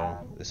game, though,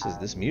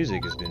 this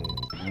music has been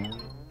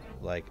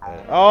like,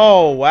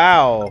 oh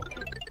wow,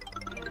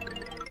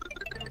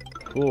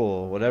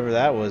 cool. Whatever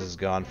that was is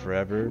gone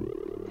forever.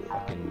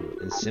 Fucking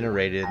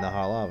incinerated in the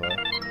hot lava.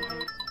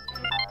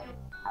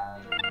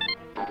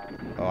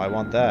 Oh, I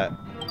want that.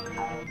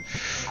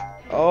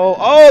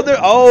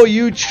 Oh,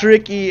 you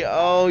tricky.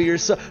 Oh, you're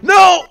so...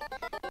 No!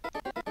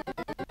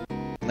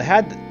 It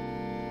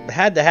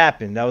had to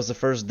happen. That was the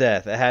first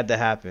death. It had to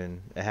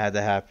happen. It had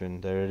to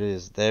happen. There it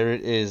is. There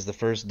it is. The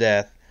first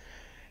death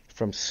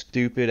from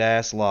stupid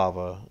ass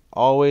lava.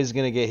 Always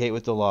gonna get hit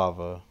with the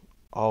lava.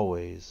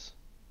 Always.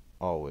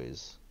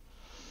 Always.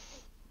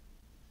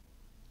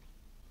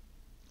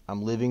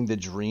 I'm living the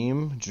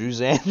dream. Drew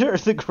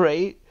Xander the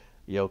Great.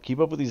 Yo, keep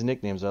up with these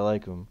nicknames. I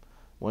like them.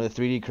 One of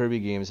the 3D Kirby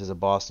games has a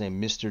boss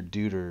named Mr.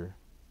 Duter.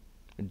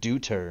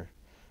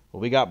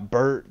 Well, we got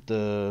Bert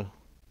the...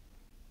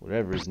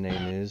 whatever his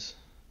name is.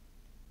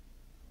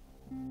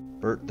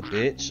 Bert the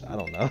bitch? I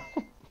don't know.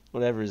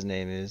 Whatever his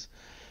name is.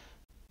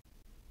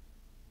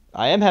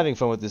 I am having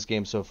fun with this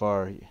game so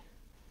far.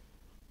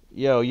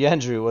 Yo,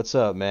 Yandrew, what's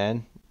up,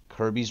 man?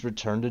 Kirby's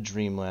Return to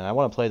Dreamland. I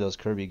want to play those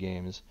Kirby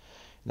games.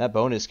 In that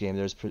bonus game,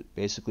 there's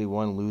basically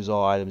one lose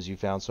all items you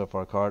found so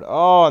far card.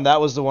 Oh, and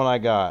that was the one I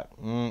got.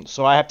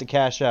 So I have to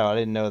cash out. I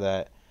didn't know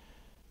that.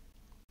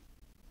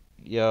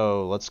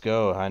 Yo, let's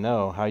go. I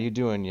know. How you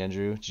doing,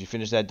 Yandrew? Did you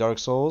finish that Dark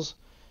Souls?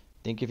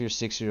 Think if you're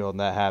 6-year-old and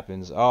that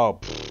happens. Oh,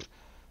 pfft.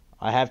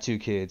 I have 2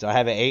 kids. I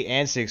have an 8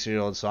 and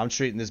 6-year-old, so I'm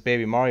treating this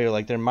baby Mario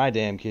like they're my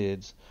damn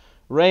kids.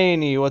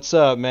 Rainy, what's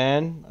up,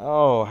 man?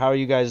 Oh, how are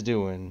you guys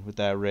doing with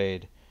that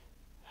raid?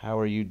 How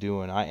are you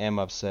doing? I am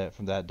upset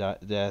from that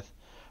death.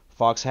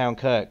 Foxhound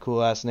Cut,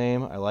 cool ass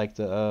name. I like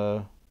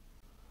the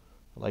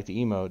I like the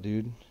emote,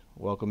 dude.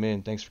 Welcome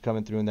in. Thanks for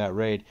coming through in that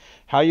raid.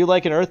 How you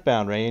liking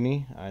Earthbound,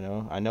 Rainy? I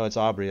know it's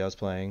Aubrey I was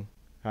playing.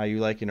 How you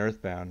liking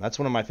Earthbound? That's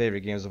one of my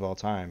favorite games of all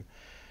time.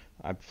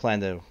 I plan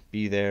to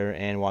be there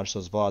and watch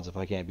those VODs if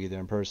I can't be there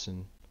in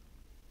person.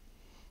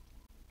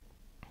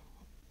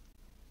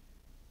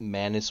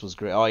 Manus was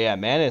great. Oh yeah,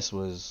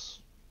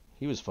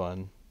 he was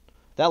fun.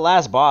 That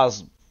last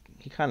boss,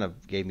 he kind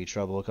of gave me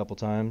trouble a couple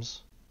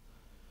times.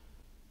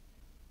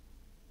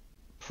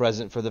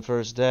 Present for the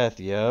first death.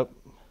 Yep.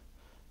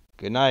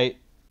 Good night.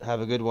 Have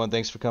a good one.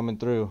 Thanks for coming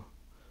through.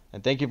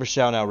 And thank you for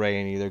shouting out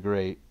Rainy. They're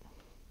great.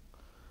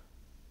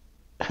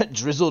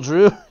 Drizzle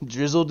Drew?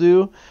 Drizzle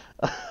Do?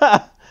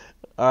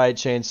 Alright,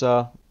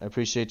 Chainsaw. I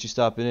appreciate you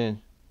stopping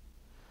in.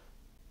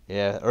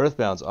 Yeah,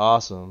 Earthbound's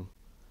awesome.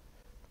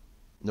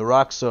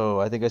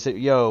 Naroxo, I think I said,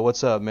 yo,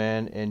 what's up,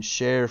 man? And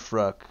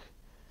Sharefruck.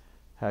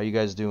 How you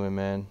guys doing,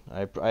 man?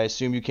 I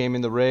assume you came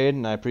in the raid,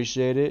 and I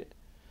appreciate it.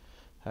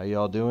 How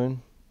y'all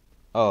doing?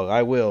 Oh,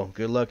 I will.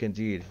 Good luck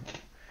indeed.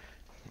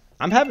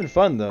 I'm having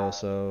fun, though,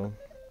 so...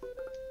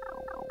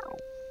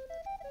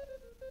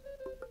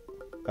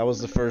 That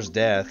was the first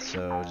death,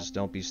 so just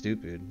don't be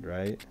stupid,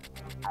 right?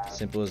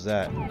 Simple as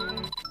that.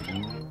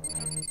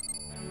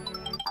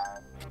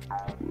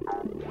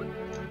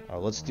 Oh,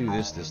 let's do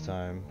this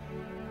time.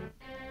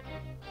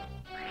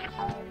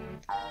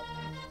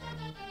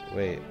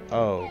 Wait,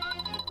 oh.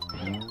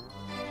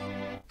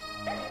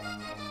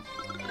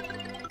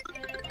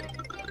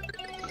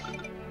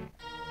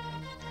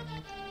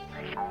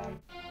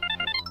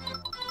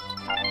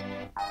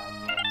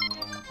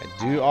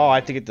 Oh, I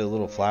have to get the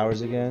little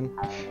flowers again.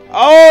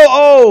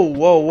 Oh!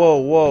 Whoa, whoa,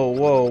 whoa,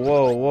 whoa,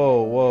 whoa,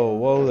 whoa, whoa,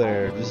 whoa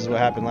there. This is what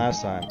happened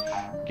last time.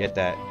 Get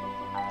that.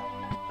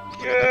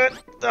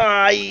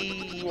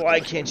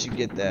 Why can't you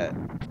get that?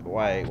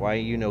 Why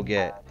you no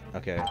get?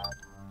 Okay.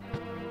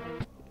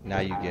 Now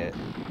you get.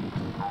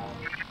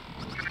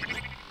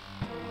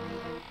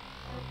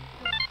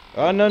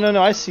 Oh,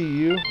 no, I see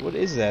you. What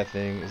is that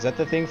thing? Is that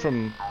the thing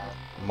from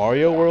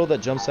Mario World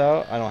that jumps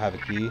out? I don't have a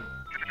key.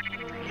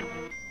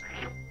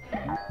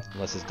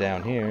 Unless it's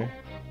down here.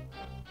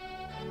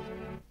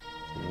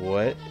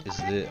 What is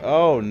this?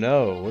 Oh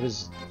no, what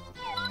is...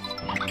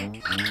 I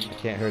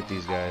can't hurt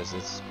these guys,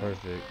 that's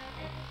perfect.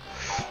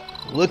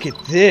 Look at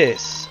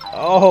this!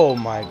 Oh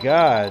my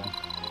god.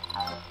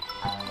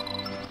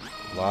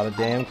 A lot of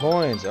damn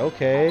coins,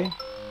 okay.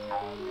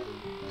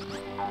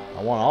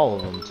 I want all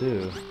of them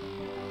too.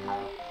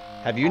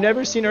 Have you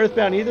never seen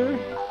Earthbound either,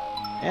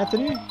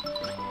 Anthony?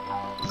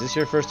 Is this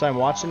your first time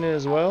watching it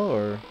as well,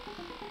 or...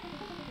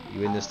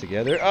 You in this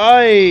together?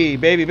 Ay,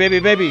 baby, baby,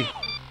 baby!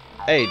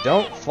 Hey,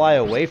 don't fly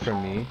away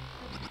from me.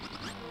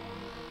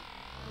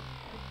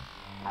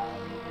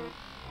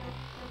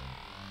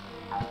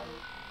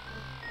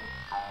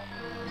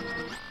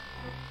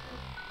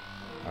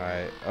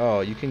 Alright.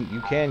 Oh, you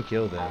can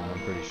kill them, I'm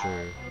pretty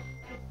sure.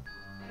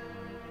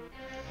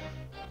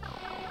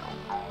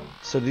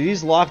 So do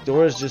these locked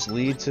doors just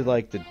lead to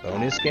like the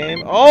bonus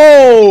game?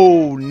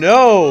 Oh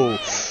no!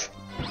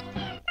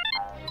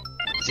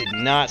 Did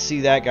not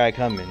see that guy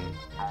coming.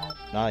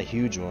 Not a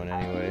huge one,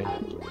 anyway.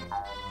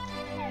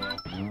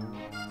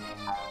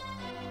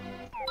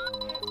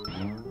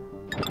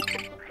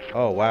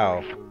 Oh,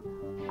 wow.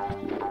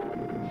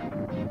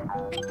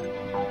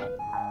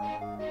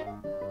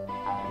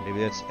 Maybe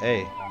that's...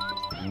 Hey.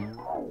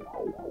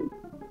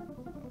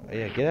 Oh,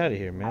 yeah, get out of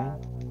here, man.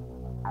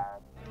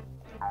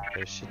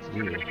 There's shit to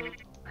do.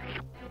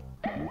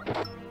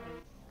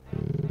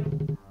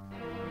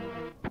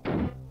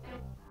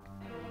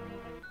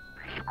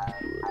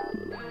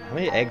 How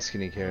many eggs can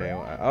he carry?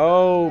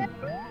 Oh!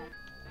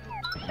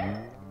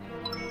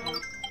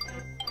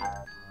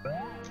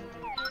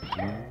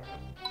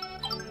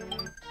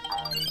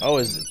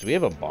 Oh, do we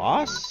have a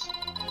boss?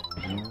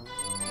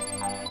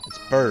 It's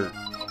Bert.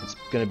 It's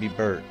gonna be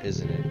Bert,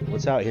 isn't it?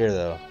 What's out here,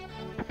 though?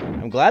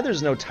 I'm glad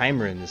there's no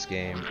timer in this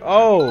game.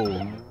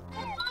 Oh!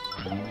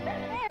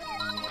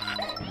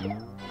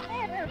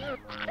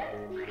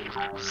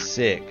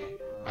 Sick.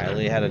 I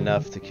only had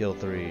enough to kill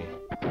 3.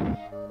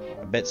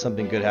 I bet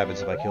something good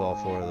happens if I kill all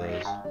 4 of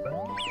those.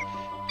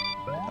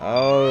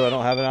 Oh, I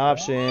don't have an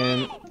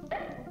option.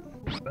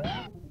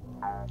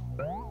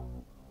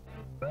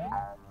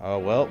 Oh,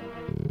 well.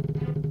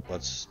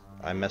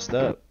 I messed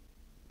up.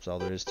 That's all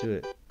there is to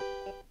it.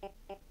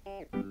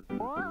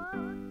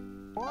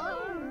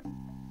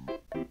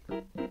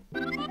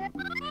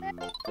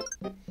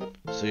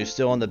 So you're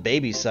still on the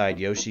baby side,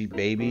 Yoshi,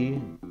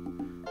 baby.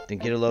 Then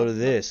get a load of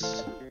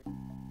this.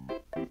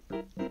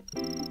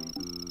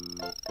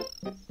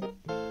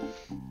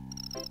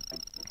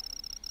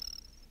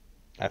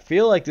 I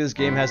feel like this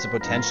game has the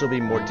potential to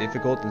be more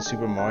difficult than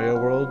Super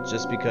Mario World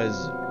just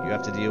because you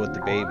have to deal with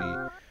the baby.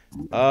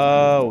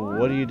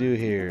 What do you do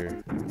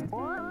here?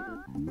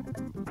 Oh,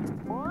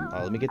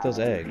 let me get those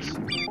eggs.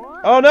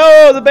 Oh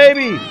no, the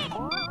baby!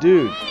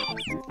 Dude,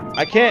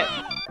 I can't.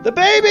 The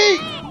baby!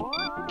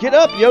 Get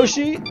up,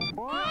 Yoshi!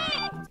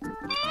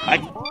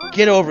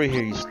 Get over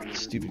here, you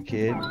stupid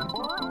kid.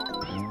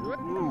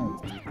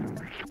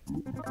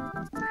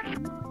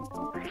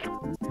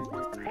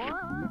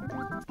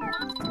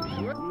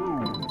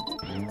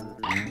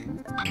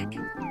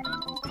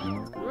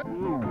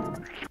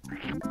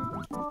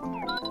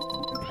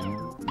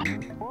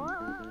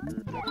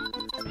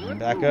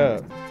 Back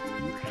up.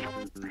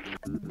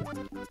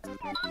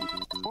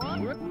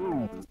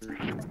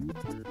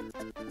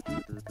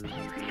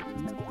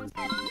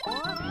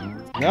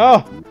 No!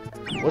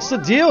 What's the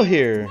deal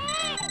here?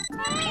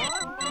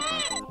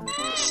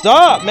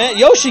 Stop, man!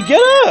 Yoshi,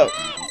 get up!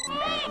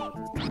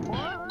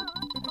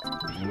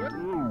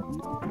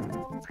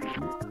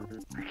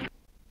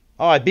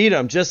 Oh, I beat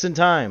him just in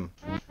time.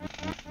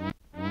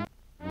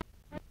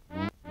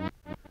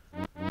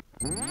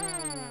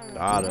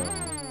 Got him.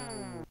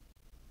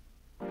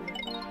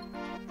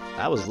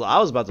 I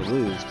was about to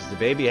lose because the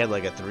baby had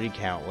like a 3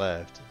 count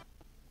left.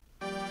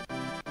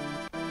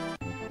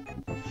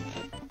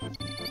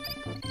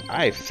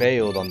 I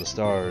failed on the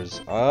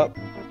stars. Up.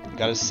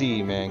 Gotta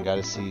see, man.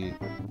 Gotta see.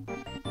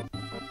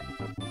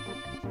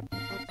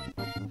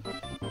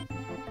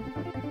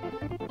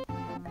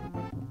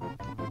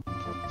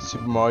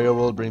 Super Mario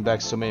World bring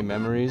back so many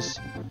memories.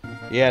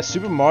 Yeah,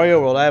 Super Mario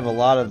World, I have a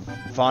lot of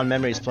fond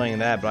memories playing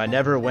that, but I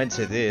never went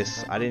to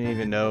this. I didn't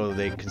even know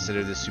they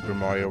considered this Super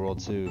Mario World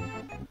 2.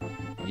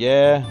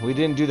 Yeah, we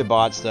didn't do the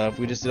bot stuff.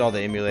 We just did all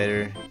the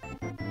emulator.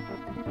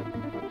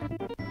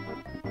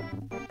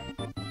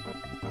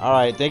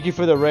 Alright, thank you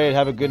for the raid.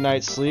 Have a good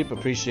night's sleep.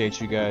 Appreciate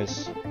you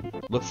guys.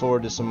 Look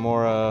forward to some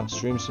more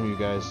streams from you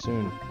guys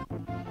soon.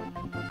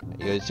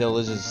 Yo, tell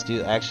Liz is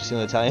actually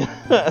stealing Italian.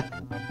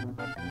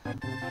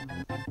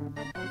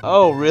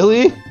 Oh,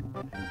 really?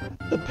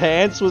 The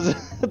pants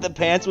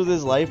was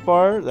his life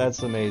bar?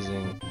 That's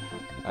amazing.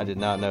 I did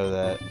not know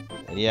that.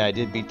 And yeah, I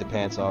did beat the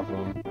pants off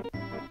him.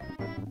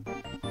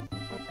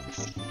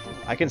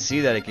 I can see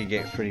that it could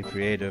get pretty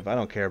creative. I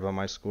don't care about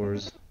my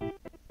scores.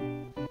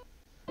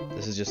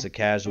 This is just a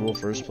casual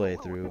first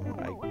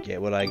playthrough. I get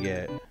what I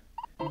get.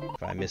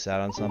 If I miss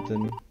out on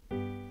something,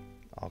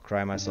 I'll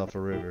cry myself a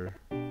river.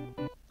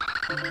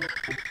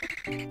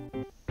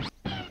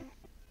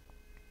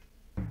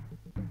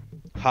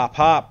 Hop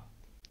hop.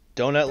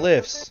 Donut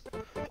lifts.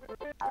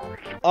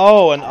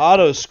 Oh, an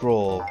auto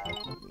scroll.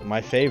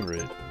 My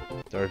favorite.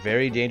 There are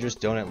very dangerous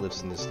donut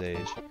lifts in this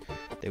stage.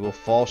 They will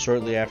fall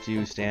shortly after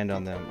you stand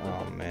on them.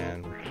 Oh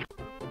man.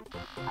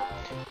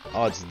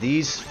 Oh, it's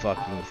these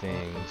fucking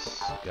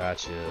things.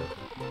 Gotcha.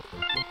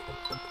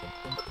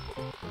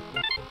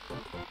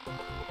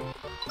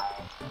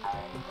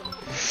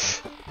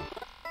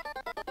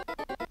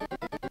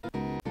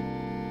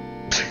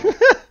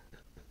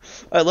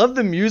 I love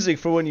the music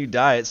for when you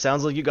die. It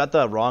sounds like you got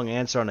the wrong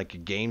answer on like a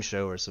game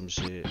show or some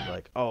shit.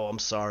 Like, oh, I'm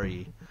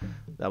sorry.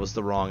 That was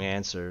the wrong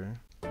answer.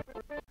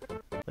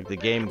 Like the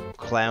game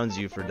clowns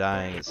you for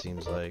dying, it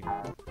seems like.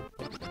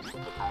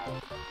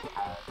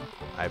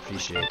 I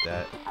appreciate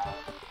that.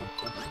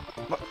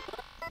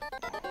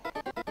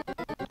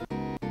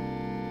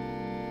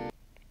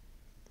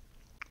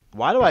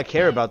 Why do I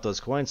care about those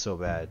coins so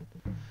bad?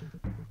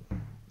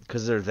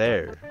 Because they're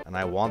there, and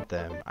I want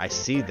them. I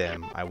see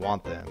them, I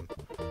want them.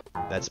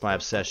 That's my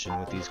obsession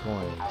with these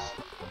coins.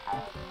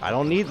 I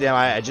don't need them.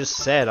 I just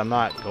said I'm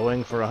not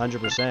going for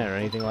 100% or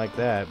anything like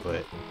that,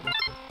 but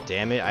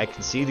damn it, I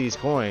can see these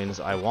coins.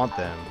 I want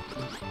them.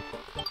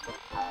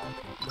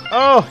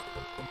 Oh!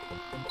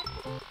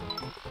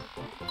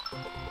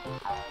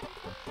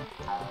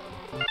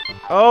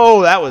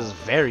 Oh, that was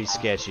very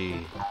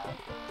sketchy.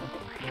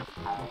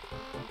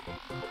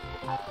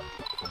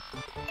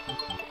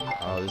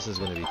 Oh, this is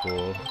gonna be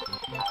cool.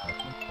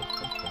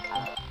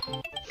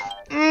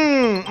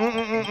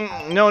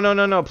 No, no,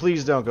 no, no,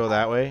 please don't go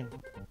that way.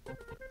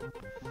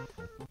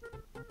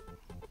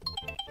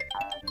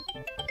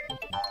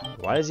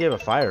 Why does he have a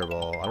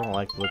fireball? I don't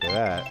like the look of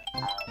that.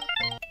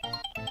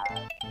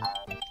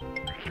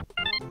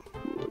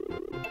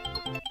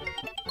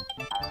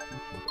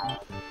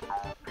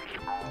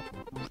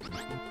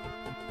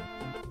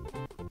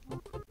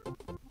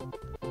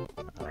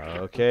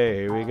 Okay,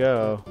 here we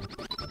go.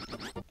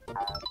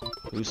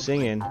 Who's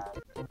singing?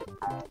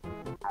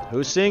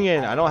 Who's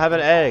singing? I don't have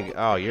an egg.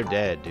 Oh, you're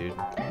dead, dude.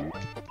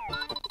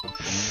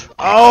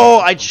 Oh,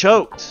 I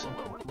choked.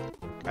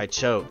 I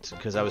choked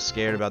because I was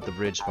scared about the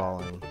bridge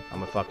falling.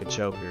 I'm a fucking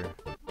choker.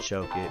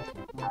 Choke it.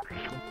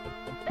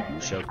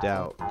 Choked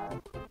out.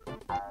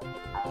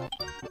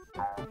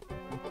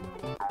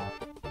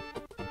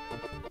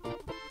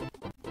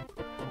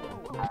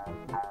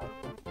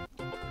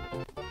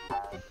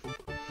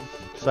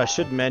 So I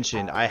should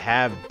mention, I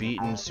have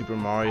beaten Super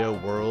Mario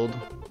World,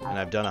 and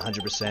I've done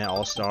 100%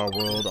 All-Star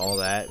World, all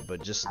that,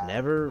 but just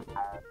never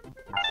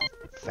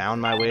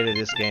found my way to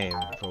this game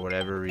for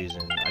whatever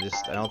reason.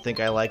 I don't think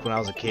I like when I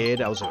was a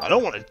kid. I was like, I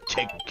don't want to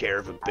take care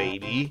of a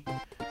baby.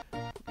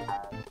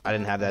 I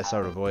didn't have that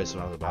sort of voice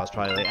when I was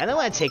probably like, I don't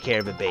want to take care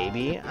of a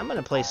baby. I'm going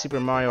to play Super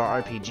Mario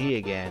RPG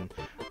again,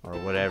 or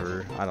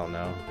whatever. I don't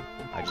know.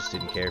 I just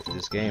didn't care for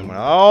this game.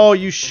 Oh,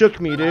 you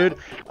shook me, dude.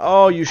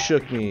 Oh, you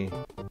shook me.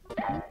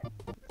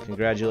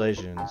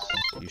 Congratulations,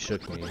 you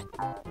shook me.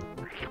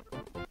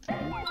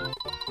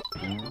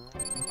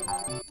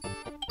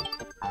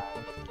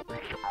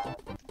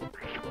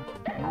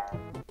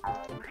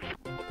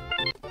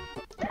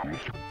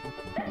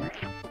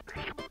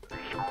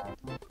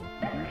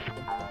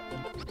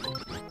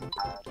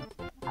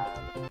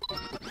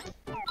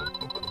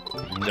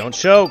 Don't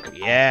choke.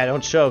 Yeah,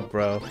 don't choke,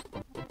 bro.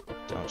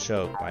 Don't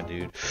choke, my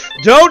dude.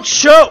 Don't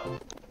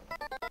choke!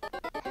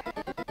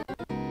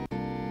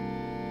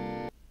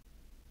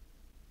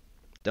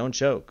 Don't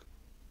choke.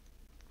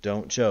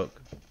 Don't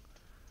choke.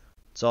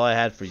 That's all I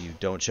had for you.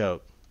 Don't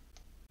choke.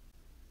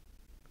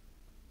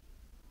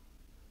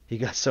 He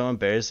got so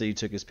embarrassed that you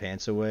took his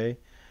pants away.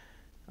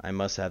 I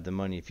must have the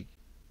money if you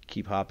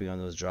keep hopping on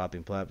those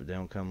dropping platforms. They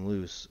don't come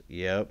loose.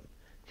 Yep.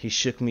 He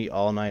shook me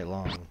all night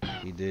long.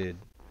 He did.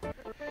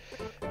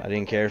 I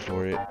didn't care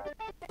for it.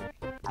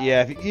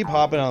 Yeah, if you keep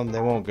hopping on them,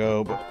 they won't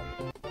go. But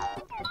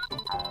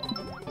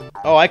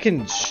oh, I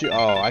can shoot.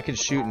 Oh, I can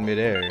shoot in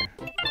midair.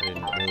 I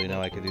didn't really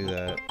know I could do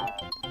that.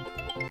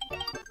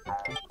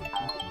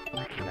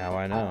 Now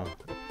I know.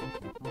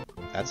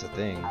 That's a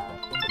thing.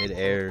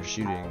 Mid-air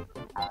shooting.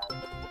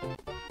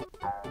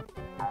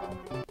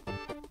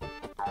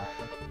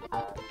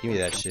 Give me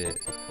that shit.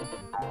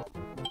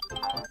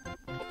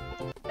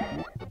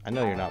 I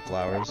know you're not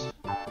flowers.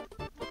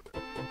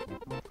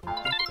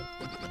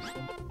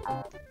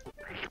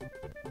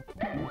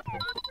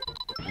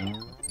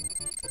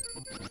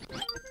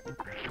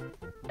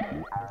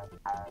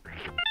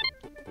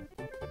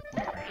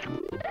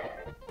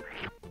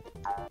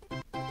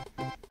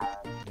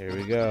 Here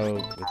we go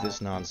with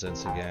this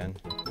nonsense again.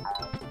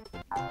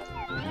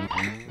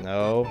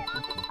 No.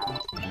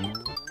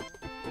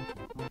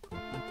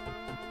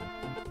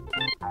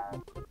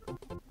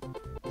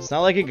 It's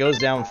not like it goes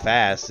down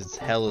fast, it's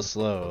hella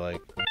slow.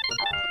 Like,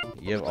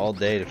 you have all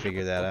day to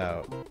figure that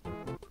out.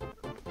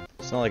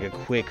 It's not like a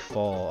quick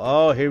fall.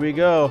 Oh, here we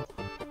go.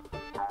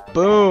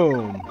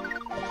 Boom.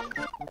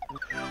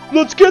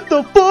 Let's get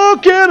the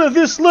fuck out of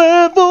this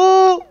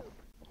level.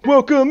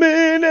 Welcome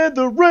in at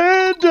the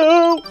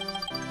rando.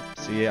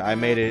 See, I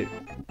made it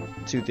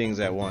two things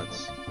at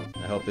once.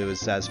 I hope it was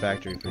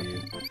satisfactory for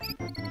you.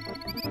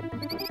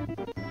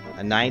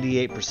 A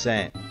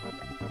 98%.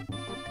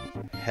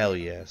 Hell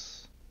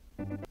yes.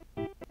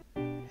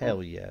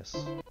 Hell yes.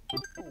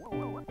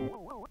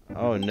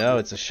 Oh no,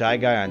 it's a shy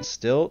guy on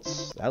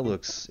stilts? That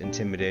looks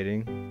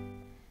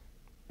intimidating.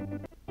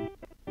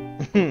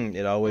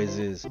 It always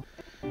is.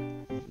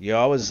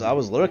 I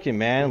was lurking,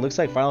 man. Looks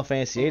like Final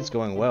Fantasy VIII is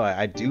going well.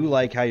 I do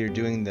like how you're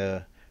doing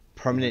the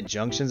permanent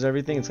junctions and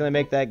everything. It's gonna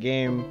make that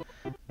game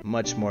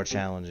much more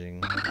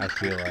challenging, I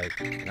feel like.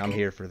 And I'm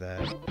here for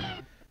that.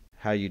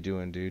 How you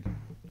doing, dude?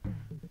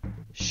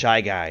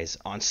 Shy guys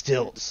on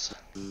stilts.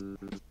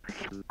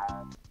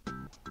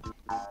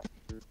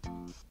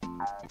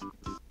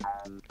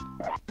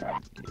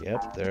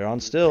 Yep, they're on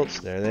stilts.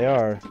 There they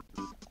are.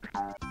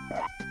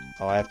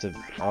 Oh, I have to.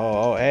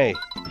 Oh, hey.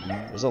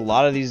 There's a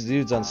lot of these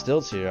dudes on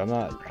stilts here. I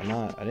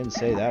didn't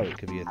say that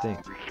could be a thing.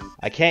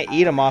 I can't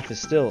eat them off his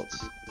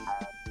stilts.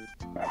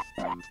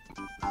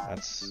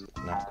 That's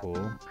not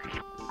cool.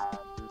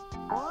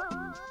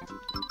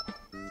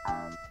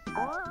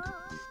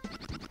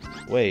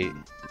 Wait.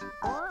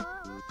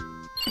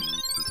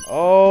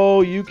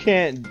 Oh, you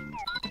can't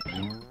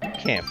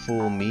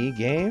fool me,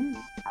 game.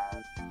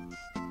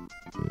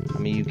 I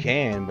mean, you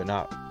can, but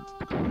not.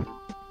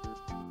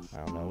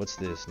 I don't know. What's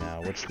this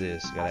now? What's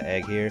this? Got an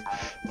egg here.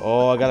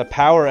 Oh, I got a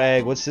power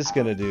egg. What's this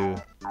gonna do?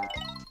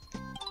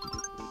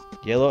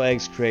 Yellow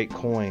eggs create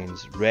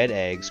coins. Red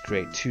eggs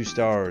create 2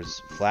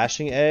 stars.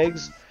 Flashing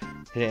eggs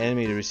hit an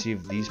enemy to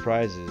receive these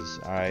prizes.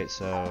 Alright,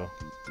 so.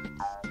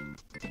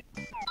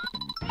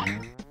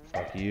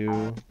 Fuck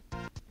you.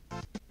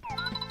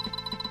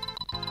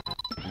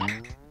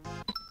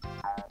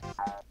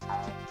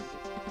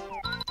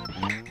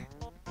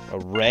 A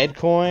red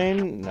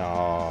coin?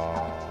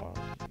 No.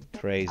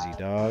 Crazy,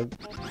 dog.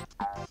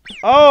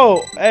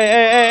 Oh!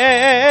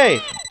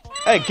 Hey!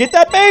 Hey, get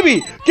that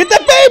baby! Get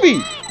that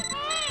baby!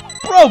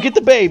 Bro, get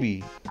the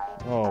baby!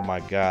 Oh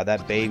my god,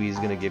 that baby is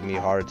gonna give me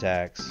heart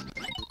attacks.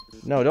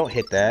 No, don't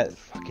hit that.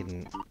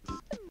 Fucking.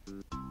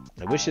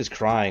 I wish his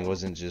crying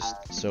wasn't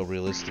just so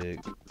realistic.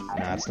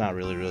 Nah, it's not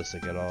really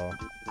realistic at all.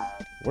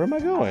 Where am I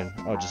going?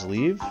 Oh, just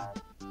leave?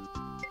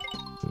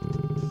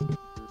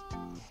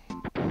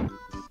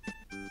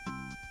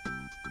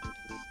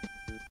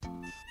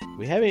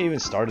 We haven't even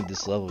started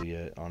this level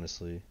yet,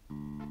 honestly.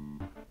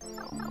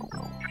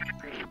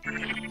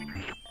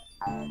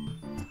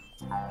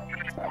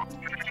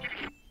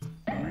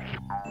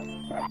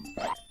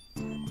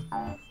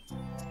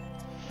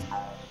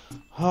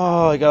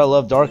 Oh, I gotta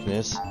love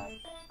darkness.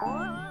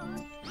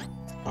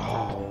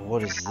 Oh,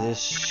 what is this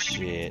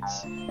shit?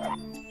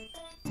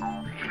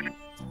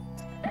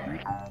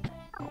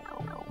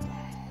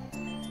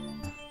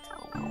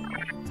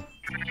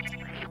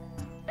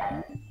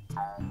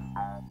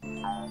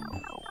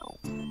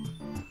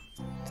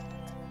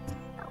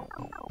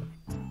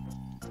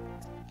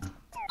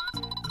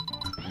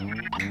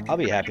 I'll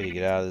be happy to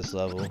get out of this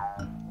level.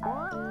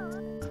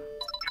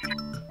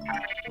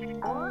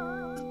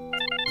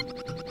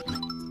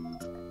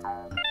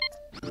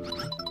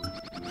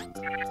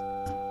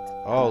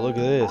 Oh, look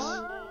at this.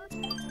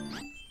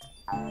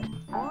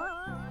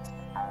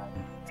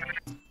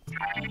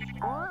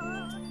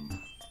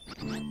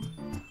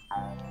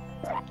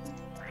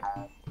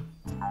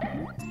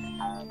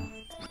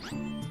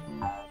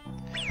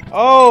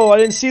 Oh, I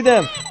didn't see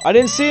them. I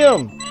didn't see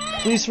them.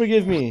 Please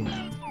forgive me.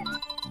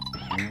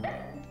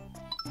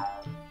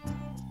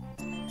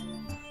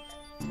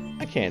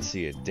 I can't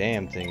see a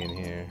damn thing in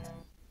here.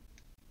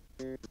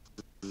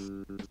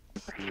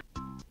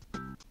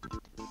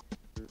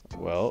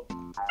 Well,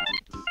 I'm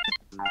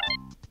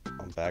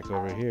back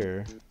over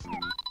here.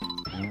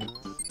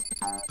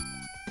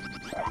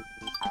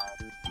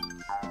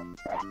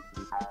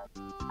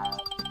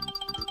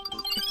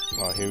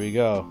 Oh, here we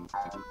go.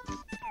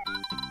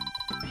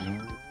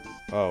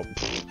 Oh,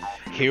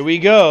 here we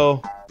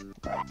go.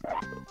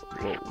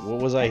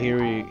 What was I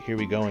here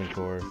we going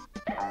for?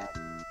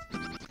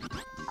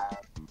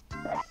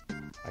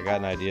 I got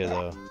an idea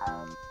though.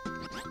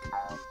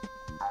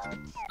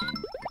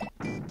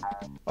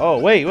 Oh,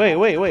 wait.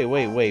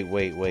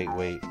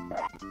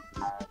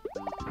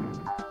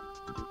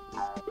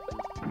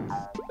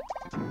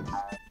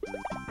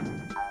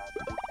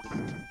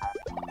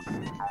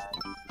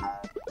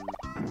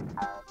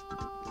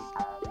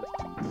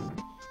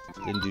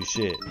 Didn't do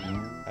shit.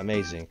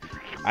 Amazing.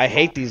 I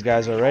hate these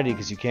guys already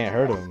because you can't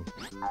hurt them.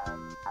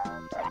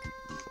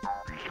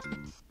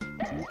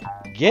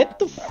 Get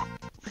the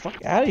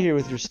fuck out of here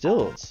with your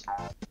stilts.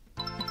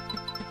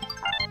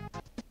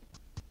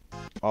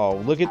 Oh,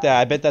 look at that.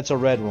 I bet that's a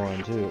red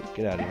one, too.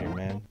 Get out of here,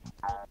 man.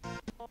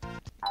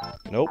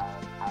 Nope.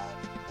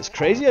 It's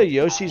crazy how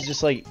Yoshi's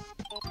just, like,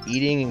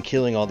 eating and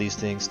killing all these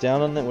things.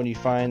 Down on that when you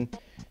find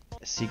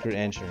a secret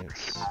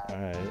entrance.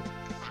 Alright.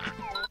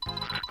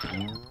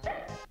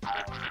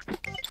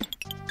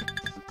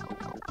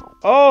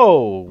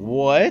 Oh,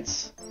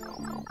 what?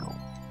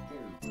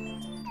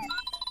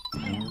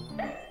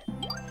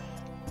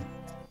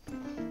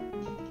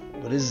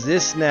 What is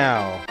this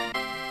now?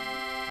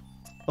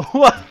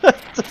 What?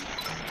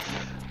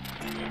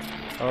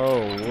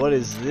 Oh, what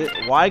is this?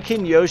 Why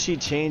can Yoshi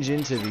change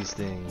into these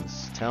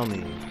things? Tell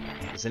me.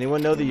 Does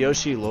anyone know the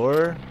Yoshi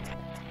lore?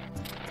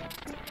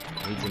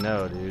 I need to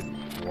know,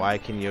 dude. Why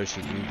can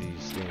Yoshi do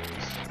these things?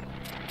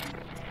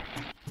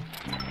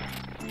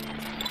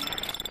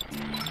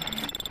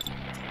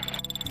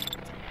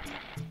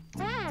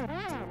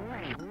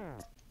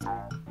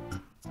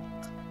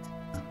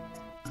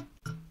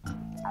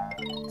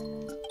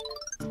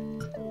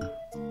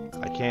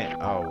 I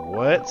can't. Oh,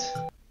 what?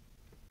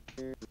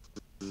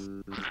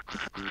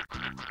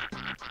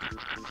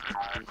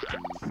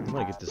 I'm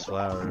gonna get this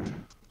flower.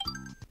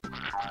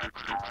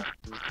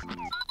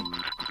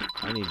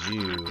 I need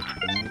you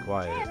to be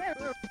quiet.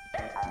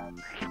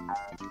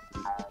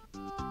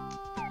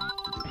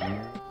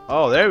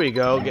 Oh, there we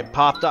go. Get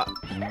popped up.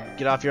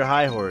 Get off your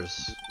high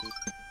horse.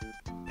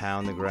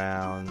 Pound the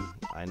ground.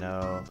 I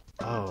know.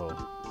 Oh.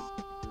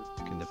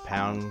 Can the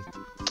pound...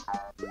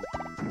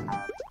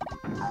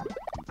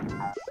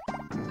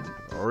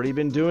 I've already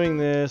been doing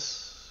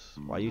this.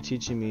 Why are you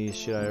teaching me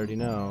shit I already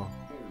know?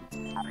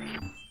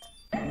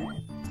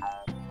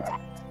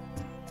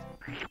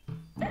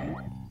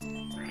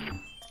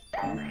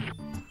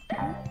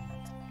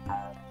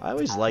 I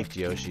always liked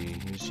Yoshi.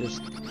 He's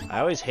just... I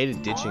always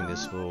hated ditching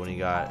this fool when he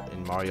got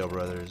in Mario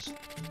Brothers.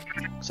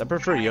 Cause I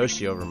prefer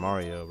Yoshi over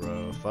Mario,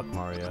 bro. Fuck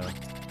Mario.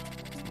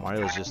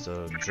 Mario's just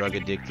a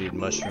drug-addicted,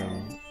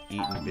 mushroom-eating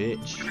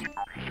bitch.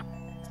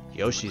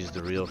 Yoshi's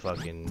the real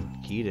fucking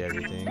key to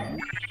everything.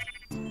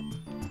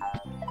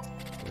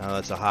 I know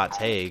that's a hot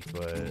take,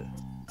 but...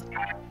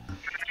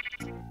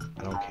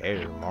 I don't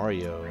care.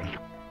 Mario...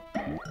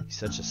 He's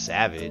such a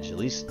savage. At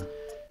least...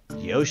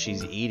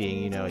 Yoshi's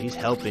eating, you know, he's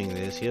helping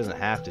this. He doesn't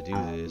have to do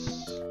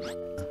this.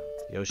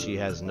 Yoshi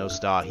has no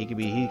stock. He can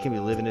be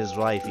living his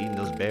life eating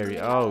those berries.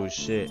 Oh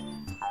shit.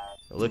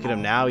 Look at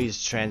him now, he's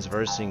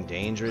transversing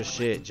dangerous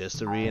shit just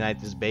to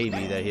reunite this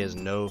baby that he has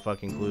no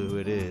fucking clue who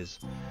it is.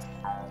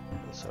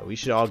 So we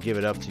should all give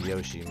it up to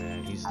Yoshi,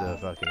 man. He's the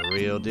fucking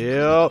real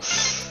deal.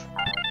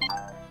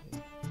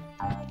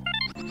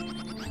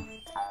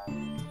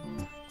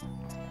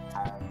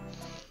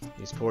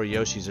 These poor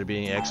Yoshis are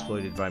being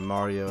exploited by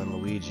Mario and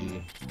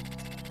Luigi.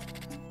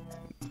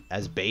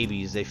 As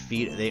babies,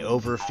 they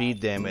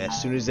overfeed them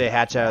as soon as they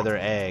hatch out of their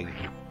egg,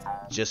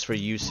 just for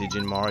usage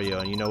in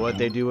Mario. And you know what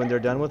they do when they're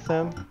done with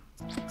them?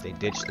 They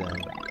ditch them.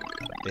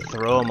 They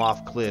throw them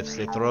off cliffs.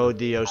 They throw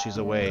the Yoshis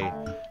away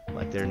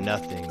like they're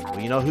nothing. Well,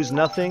 you know who's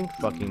nothing?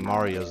 Fucking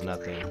Mario's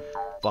nothing.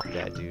 Fuck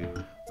that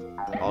dude.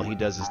 All he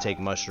does is take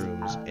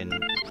mushrooms and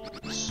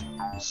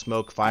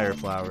smoke fire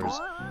flowers.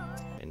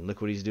 And look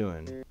what he's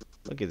doing.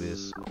 Look at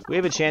this. We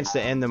have a chance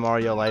to end the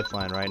Mario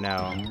lifeline right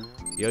now.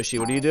 Yoshi,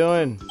 what are you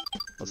doing?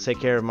 Let's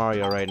take care of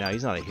Mario right now.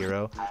 He's not a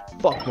hero.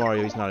 Fuck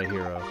Mario, he's not a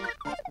hero.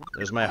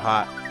 There's my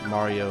hot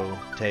Mario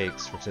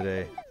takes for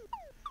today.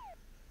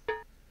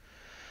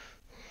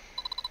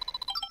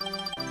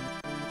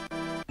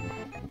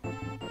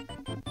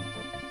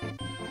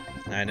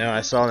 I know, I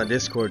saw in the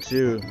Discord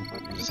too.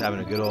 You're just having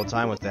a good old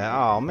time with that.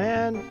 Oh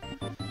man.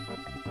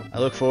 I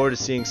look forward to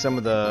seeing some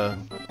of the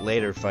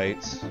later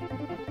fights.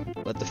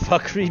 Let the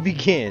fuckery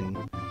begin.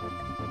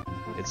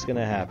 It's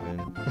gonna happen.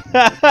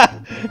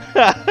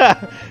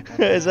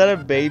 Is that a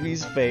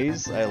baby's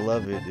face? I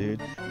love it, dude.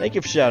 Thank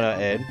you for shouting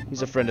out Ed.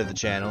 He's a friend of the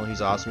channel.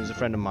 He's awesome. He's a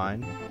friend of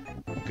mine.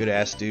 Good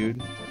ass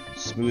dude.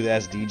 Smooth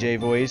ass DJ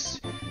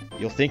voice.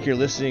 You'll think you're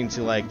listening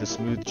to like the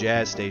smooth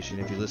jazz station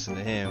if you listen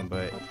to him,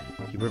 but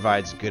he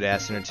provides good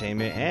ass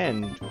entertainment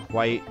and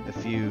quite a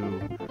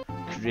few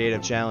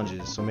creative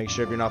challenges. So make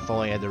sure if you're not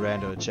following Ed the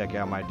Rando to check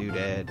out my dude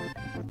Ed.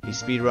 He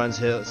speedruns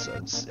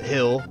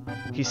Hill.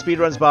 He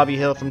speedruns Bobby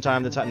Hill from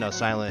time to time. No,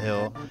 Silent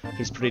Hill.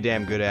 He's pretty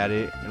damn good at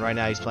it. And right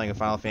now he's playing a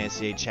Final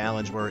Fantasy VIII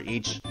challenge where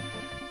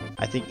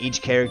I think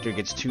each character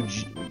gets 2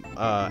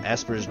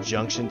 Esper's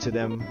junction to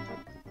them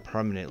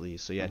permanently.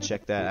 So yeah,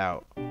 check that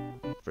out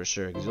for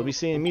sure, because you'll be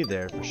seeing me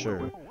there for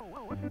sure.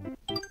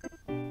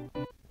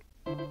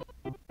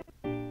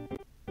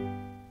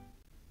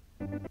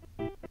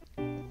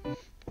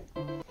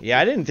 Yeah,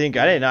 I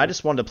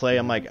just wanted to play.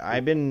 I'm like,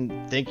 I've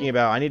been thinking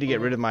about, I need to get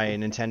rid of my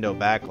Nintendo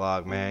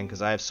backlog, man,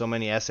 because I have so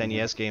many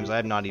SNES games I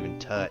have not even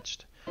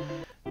touched.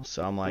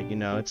 So I'm like, you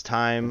know, it's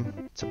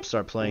time to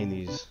start playing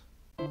these.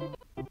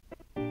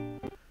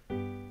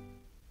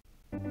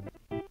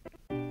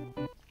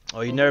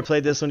 Oh, you never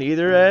played this one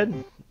either,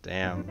 Ed?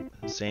 Damn,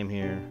 same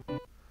here.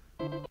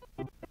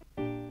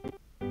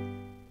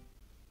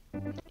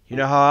 You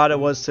know how hot it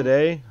was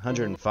today?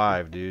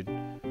 105, dude.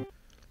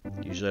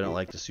 Usually I don't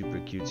like the super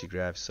cutesy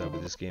graphics stuff,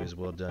 but this game is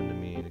well done to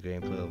me. The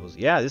gameplay levels.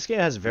 Yeah, this game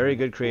has very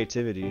good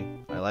creativity.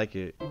 I like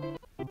it.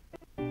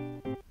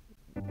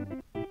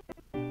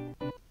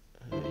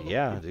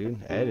 Yeah, dude.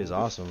 Ed is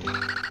awesome.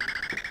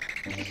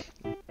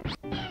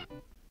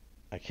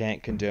 I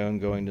can't condone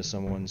going to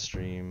someone's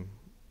stream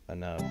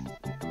enough.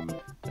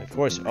 And of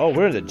course, oh,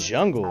 we're in the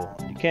jungle.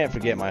 You can't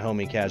forget my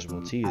homie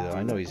Casual T, though.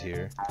 I know he's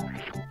here.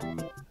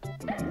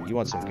 You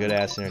want some good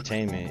ass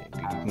entertainment,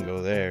 you can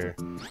go there.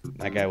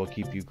 That guy will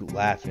keep you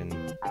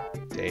laughing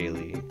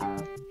daily.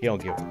 He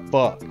don't give a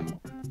fuck.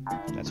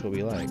 That's what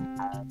we like.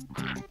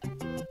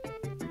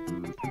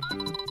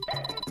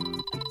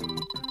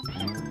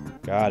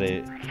 Got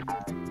it.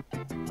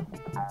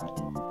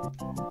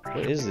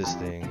 What is this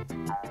thing?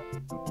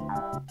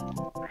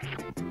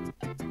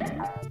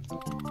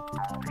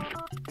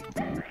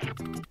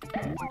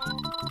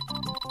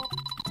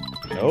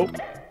 Nope.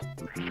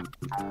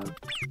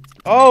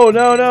 Oh,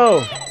 no,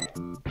 no!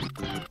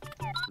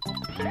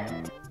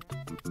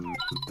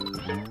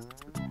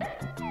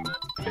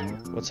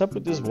 What's up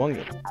with this one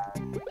guy?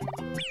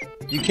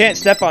 You can't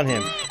step on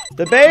him.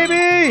 The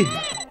baby!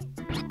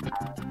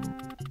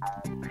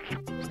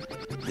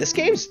 This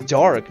game's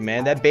dark,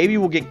 man. That baby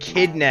will get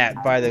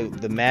kidnapped by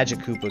the Magic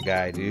Koopa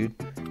guy, dude.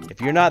 If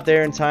you're not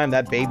there in time,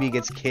 that baby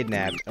gets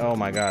kidnapped. Oh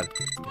my god.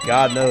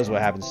 God knows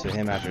what happens to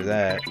him after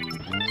that.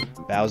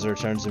 Bowser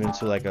turns him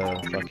into like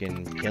a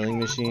fucking killing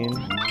machine.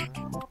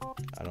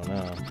 I don't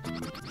know.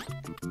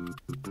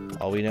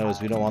 All we know is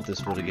we don't want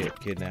this fool to get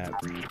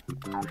kidnapped.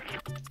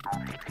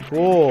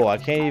 Cool, I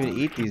can't even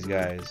eat these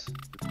guys.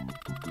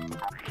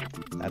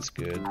 That's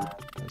good.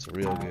 That's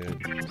real good.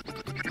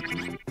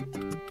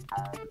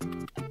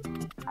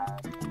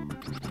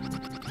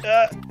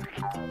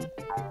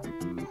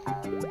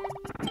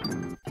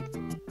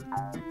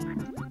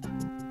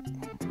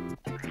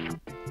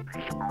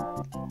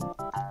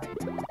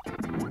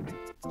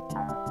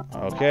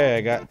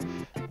 Okay,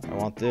 I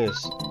want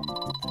this.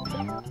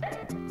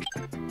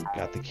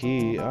 Got the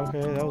key.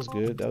 Okay, that was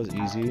good. That was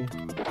easy.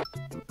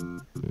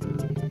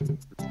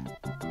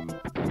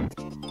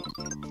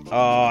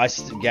 Oh, I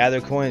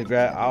gather coins.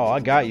 Oh, I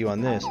got you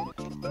on this.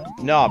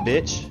 Nah,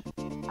 bitch.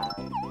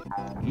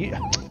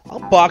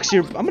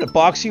 I'm gonna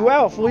box you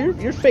out, fool.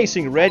 You're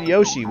facing Red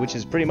Yoshi, which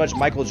is pretty much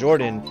Michael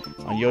Jordan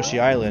on Yoshi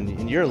Island,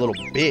 and you're a little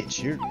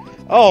bitch.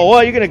 Oh,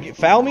 what? You're gonna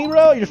foul me,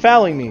 bro? You're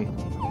fouling me.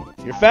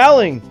 You're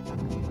fouling.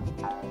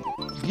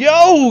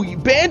 Yo, you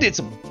bandit's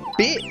a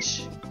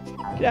bitch.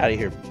 Get out of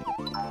here.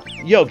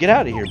 Yo, get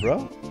out of here,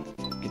 bro.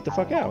 Get the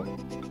fuck out.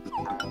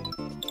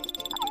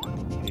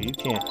 You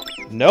can't.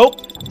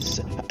 Nope.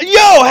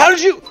 Yo, how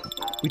did you?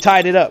 We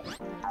tied it up.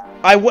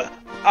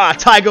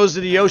 Tie goes to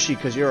the Yoshi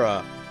because you're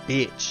a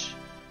bitch.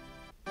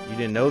 You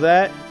didn't know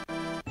that?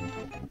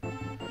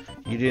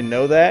 You didn't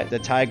know that? The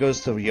tie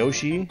goes to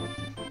Yoshi?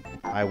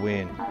 I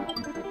win.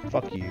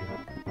 Fuck you.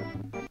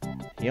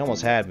 He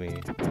almost had me.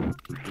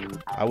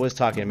 I was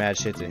talking mad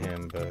shit to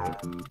him,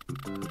 but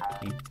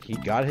he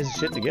got his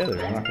shit together,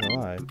 I'm not gonna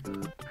lie.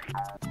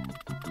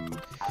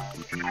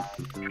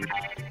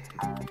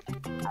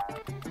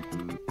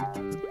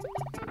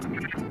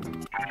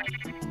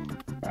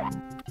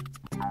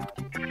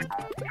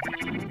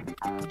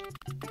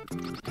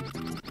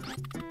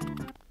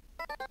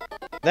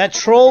 That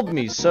trolled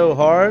me so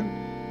hard.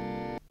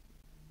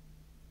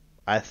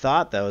 I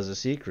thought that was a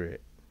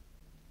secret.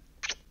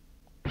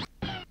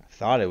 I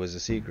thought it was a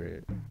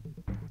secret.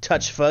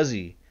 Touch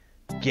fuzzy.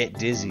 Get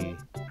dizzy.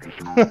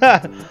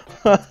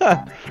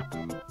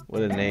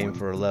 What a name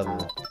for a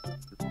level.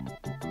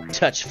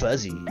 Touch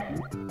fuzzy.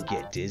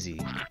 Get dizzy.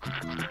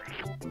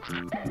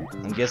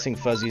 I'm guessing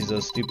fuzzy's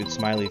those stupid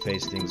smiley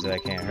face things that I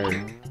can't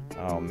hurt.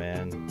 Oh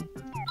man.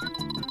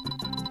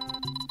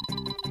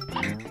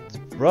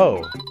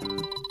 Bro.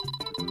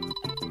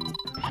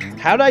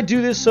 How did I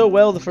do this so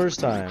well the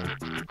first time?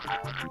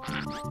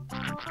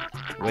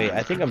 Wait,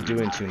 I think I'm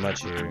doing too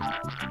much here.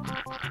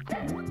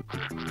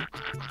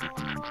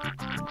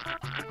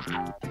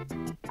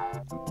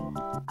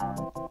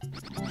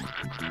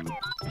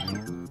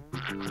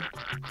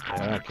 Yeah,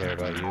 I don't care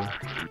about you.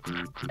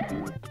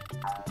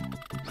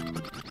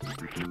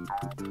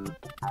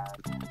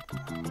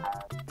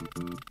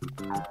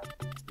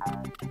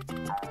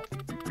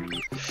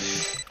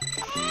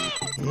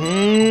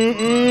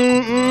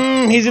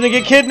 He's gonna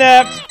get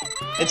kidnapped.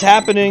 It's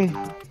happening.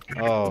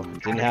 Oh,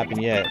 it didn't happen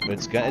yet, but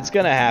it's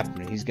gonna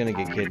happen. He's gonna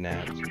get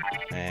kidnapped,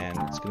 and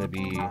it's gonna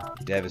be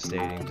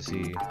devastating to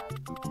see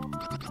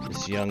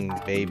this young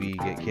baby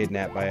get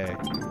kidnapped by a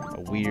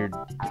weird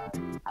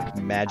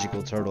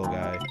magical turtle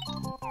guy.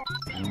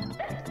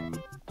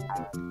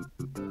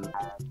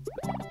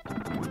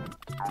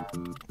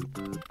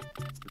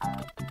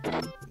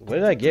 What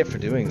did I get for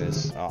doing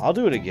this? I'll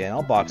do it again.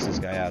 I'll box this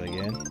guy out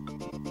again.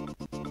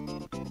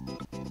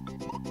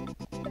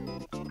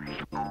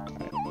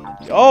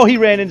 Oh, he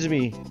ran into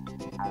me.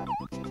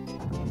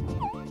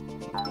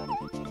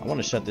 I want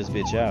to shut this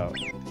bitch out.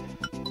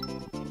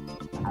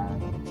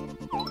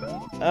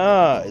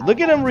 Look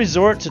at him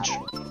resort to...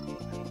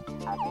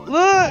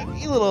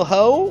 Look, you little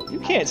hoe. You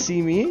can't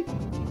see me.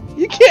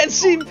 You can't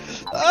see me.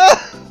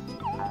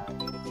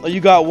 Oh,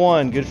 you got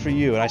one. Good for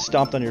you. And I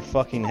stomped on your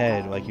fucking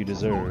head like you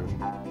deserve.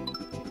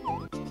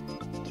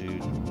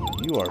 Dude,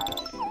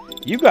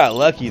 you got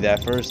lucky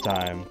that first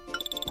time.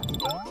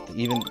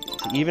 To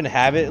even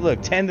have it. Look,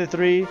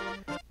 10-3.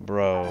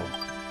 Bro.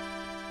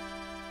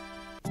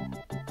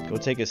 Go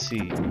take a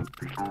seat.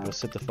 Go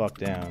sit the fuck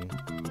down.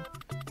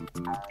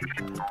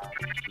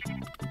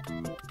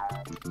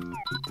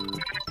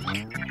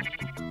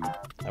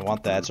 I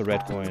want that. It's a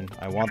red coin.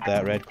 I want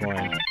that red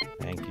coin.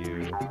 Thank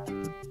you.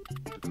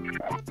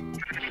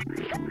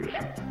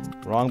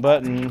 Wrong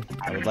button.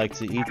 I would like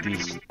to eat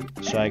these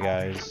Shy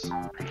Guys.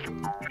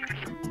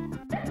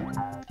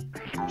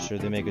 I'm sure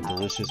they make a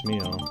delicious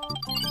meal.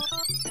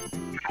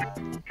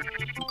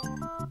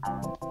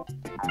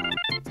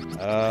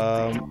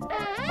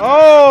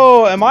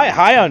 Oh, am I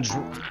high on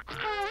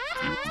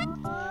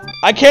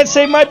I can't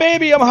save my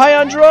baby. I'm high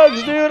on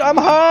drugs, dude. I'm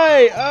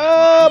high.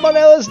 I'm on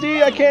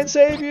LSD. I can't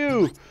save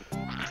you.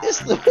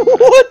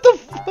 What the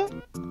fuck?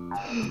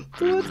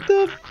 What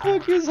the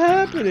fuck is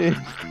happening?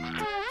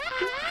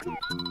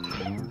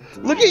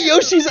 Look at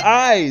Yoshi's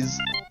eyes.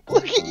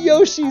 Look at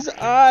Yoshi's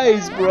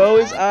eyes, bro.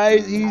 His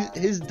eyes.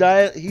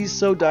 He's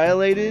so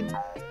dilated.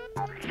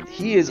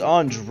 He is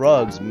on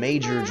drugs,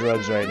 major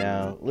drugs right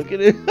now. Look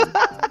at it.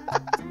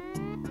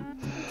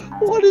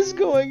 What is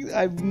going?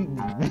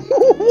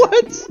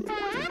 What?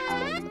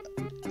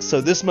 So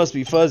this must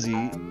be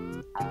fuzzy.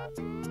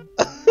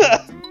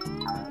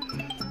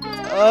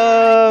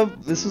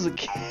 This is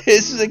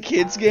a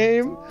kid's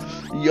game.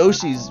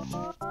 Yoshi's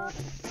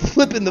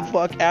flipping the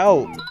fuck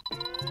out.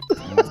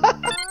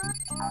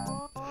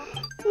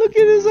 Look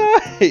at his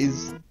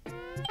eyes.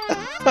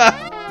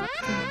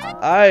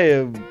 I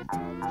am.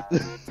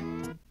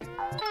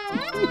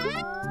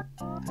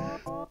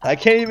 I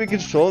can't even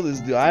control this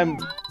dude.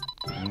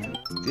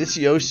 This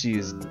Yoshi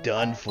is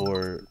done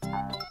for.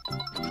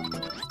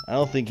 I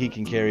don't think he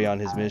can carry on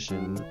his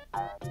mission.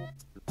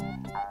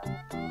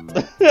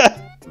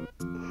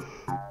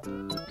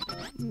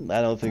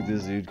 I don't think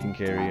this dude can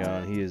carry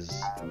on. He is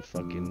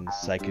fucking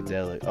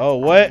psychedelic. Oh,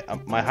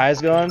 what? My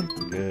high's gone?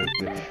 Good,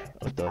 good.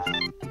 What the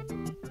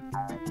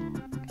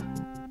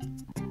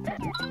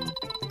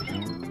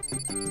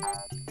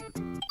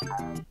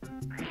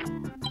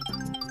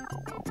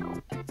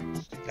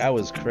That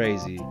was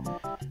crazy.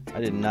 I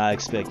did not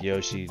expect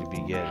Yoshi to be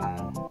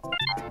getting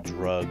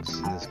drugs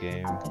in this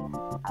game.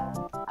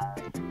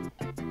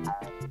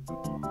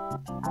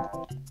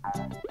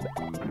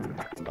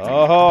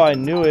 Oh, I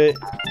knew it.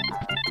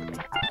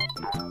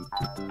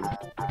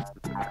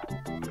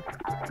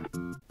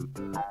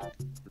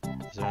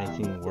 Is there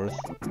anything worth?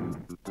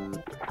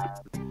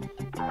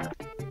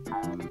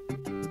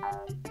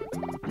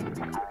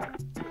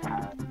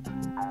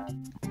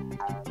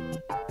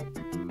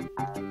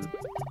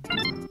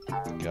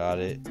 Got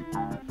it.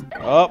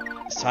 Oh,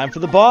 it's time for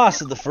the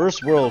boss of the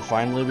first world.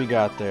 Finally, we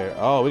got there.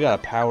 Oh, we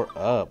got to power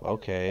up.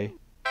 Okay.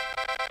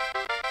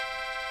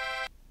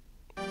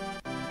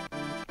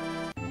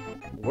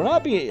 We're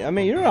not being. I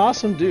mean, you're an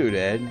awesome dude,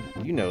 Ed.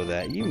 You know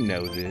that. You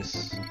know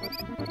this.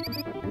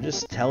 We're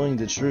just telling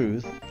the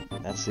truth.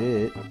 That's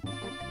it.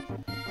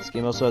 This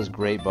game also has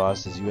great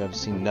bosses. You have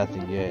seen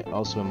nothing yet.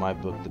 Also, in my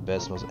book, the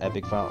best, most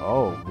epic final.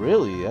 Oh,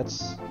 really?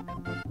 That's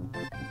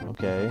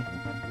okay.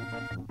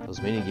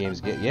 Those mini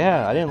games get.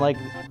 Yeah, I didn't like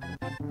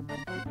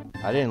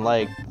I didn't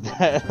like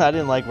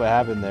what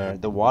happened there.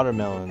 The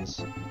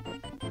watermelons.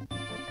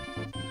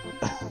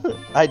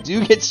 I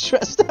do get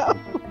stressed out.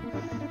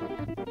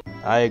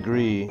 I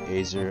agree,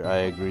 Azer. I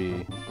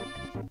agree.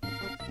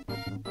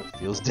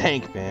 Feels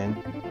dank, man.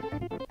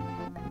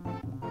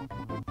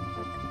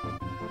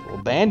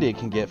 Well, Bandit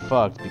can get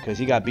fucked because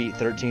he got beat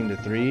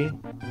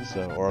 13-3.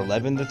 So, or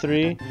 11 to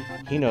 3.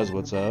 He knows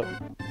what's up.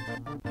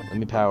 Let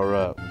me power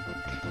up.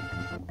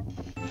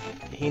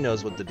 He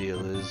knows what the deal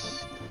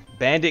is.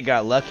 Bandit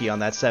got lucky on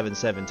that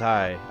 7-7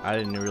 tie. I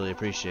didn't really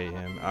appreciate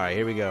him. Alright,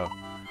 here we go.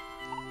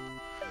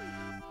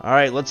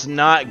 Alright, let's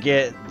not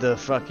get the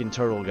fucking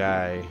turtle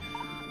guy.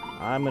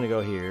 I'm gonna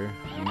go here.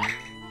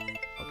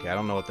 Okay, I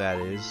don't know what that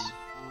is.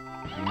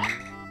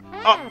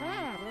 Oh!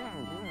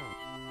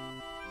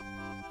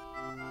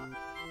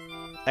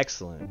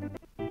 Excellent.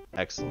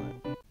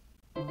 Excellent.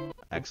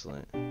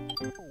 Excellent.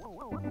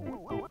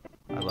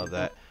 I love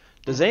that.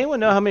 Does anyone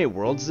know how many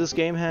worlds this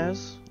game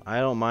has? I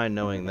don't mind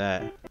knowing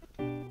that.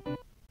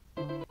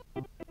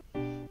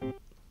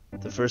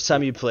 The first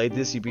time you played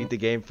this, you beat the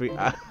game free.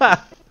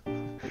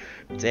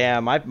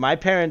 Damn, my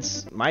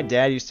parents, my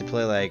dad used to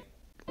play like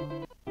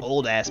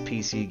old ass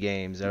PC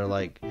games that are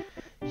like,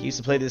 he used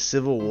to play this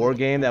Civil War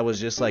game that was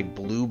just like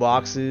blue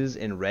boxes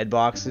and red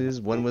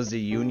boxes. One was the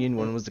Union,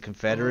 one was the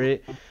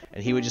Confederate,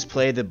 and he would just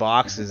play the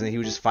boxes and he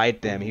would just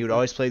fight them. He would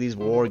always play these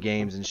war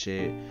games and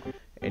shit.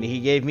 And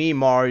he gave me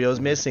Mario's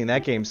Missing.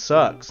 That game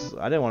sucks.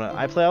 I didn't want to.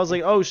 I was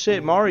like, oh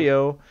shit,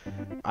 Mario.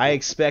 I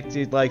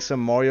expected like some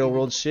Mario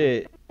World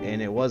shit,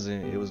 and it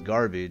wasn't. It was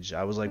garbage.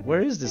 I was like,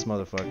 where is this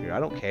motherfucker? I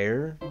don't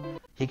care.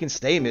 He can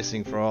stay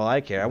missing for all I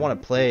care. I want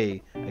to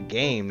play a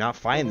game, not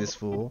find this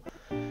fool.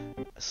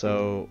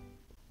 So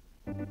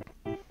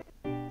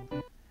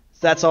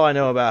that's all I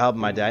know about helping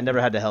my dad. I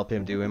never had to help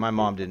him do it. My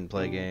mom didn't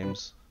play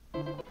games.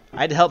 I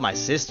had to help my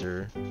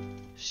sister.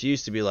 She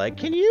used to be like,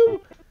 Can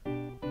you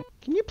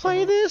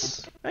play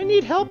this? I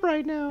need help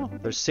right now.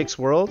 There's 6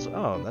 worlds?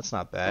 Oh, that's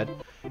not bad.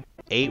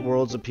 8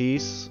 worlds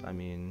apiece. I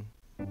mean,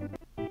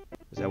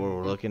 is that what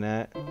we're looking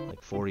at?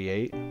 Like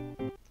 48?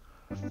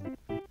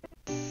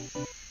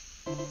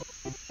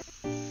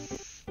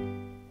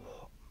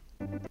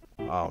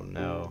 Oh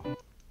no.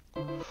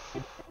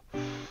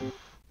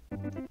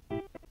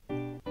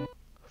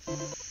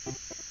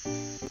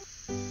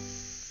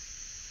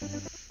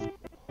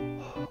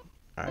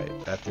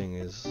 Alright, that thing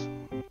is...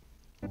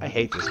 I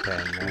hate this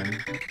pen, man.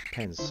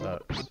 Pen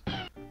sucks.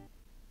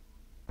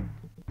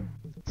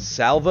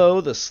 Salvo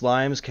the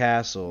Slime's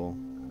Castle.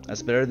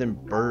 That's better than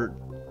Bert,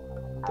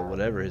 the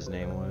whatever his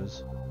name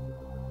was.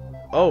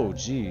 Oh,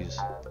 jeez.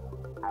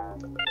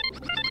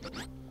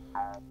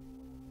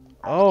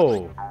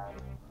 Oh.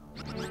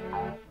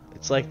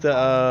 It's like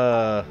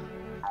the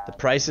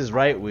Price is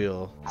Right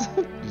wheel.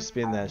 You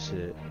spin that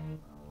shit.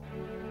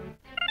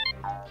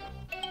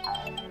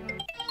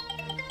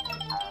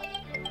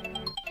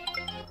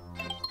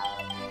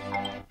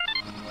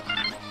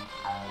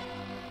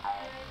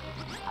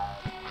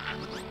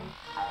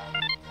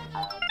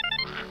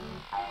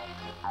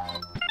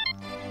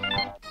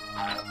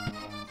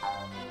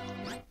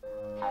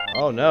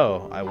 Oh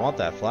no, I want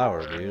that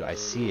flower, dude. I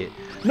see it.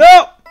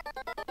 No!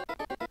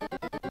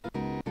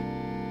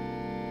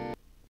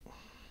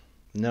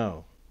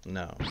 No.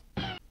 No.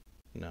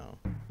 No.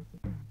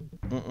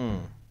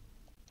 Mm-mm.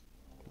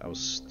 That was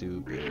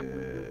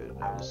stupid.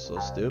 That was so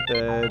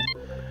stupid.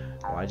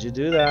 Why'd you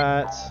do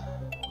that?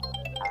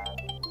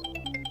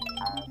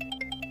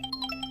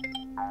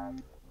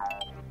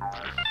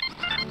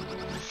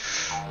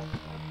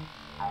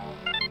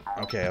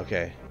 Okay,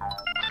 okay.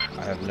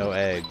 I have no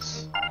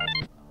eggs.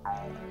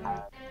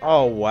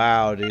 Oh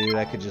wow, dude,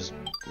 I could just...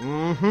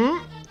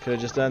 Could have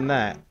just done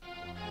that.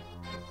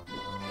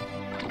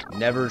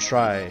 Never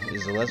try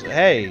is the lesson.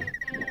 Hey!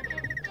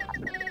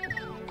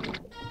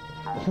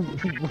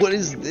 What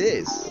is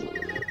this?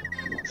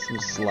 Some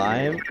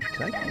slime?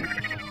 Can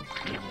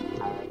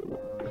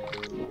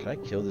I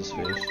kill this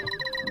fish?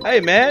 Hey,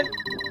 man!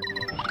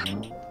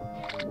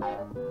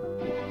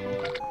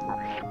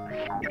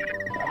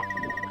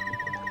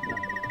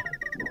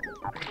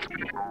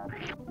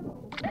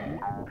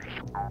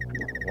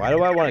 Why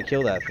do I want to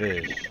kill that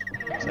fish?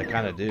 Because I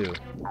kind of do.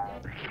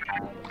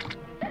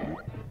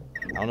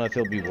 I don't know if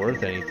he'll be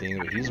worth anything,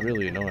 but he's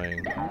really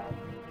annoying.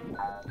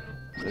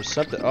 There's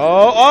something.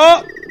 Oh!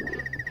 Oh!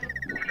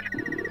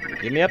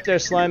 Get me up there,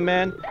 slime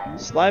man.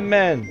 Slime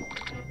man.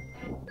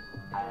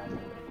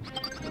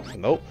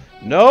 Nope.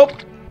 Nope!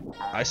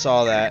 I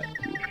saw that.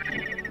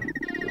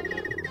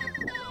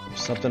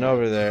 There's something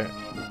over there.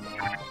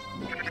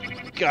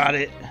 Got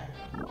it.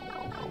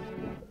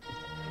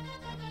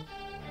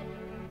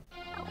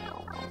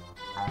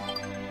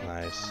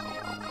 Nice.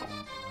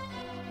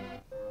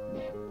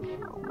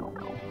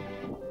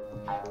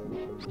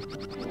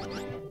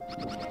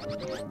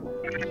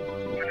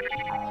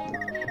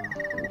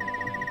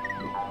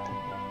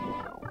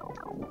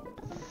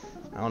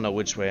 I don't know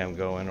which way I'm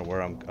going or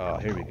where I'm... Oh,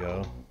 here we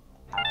go.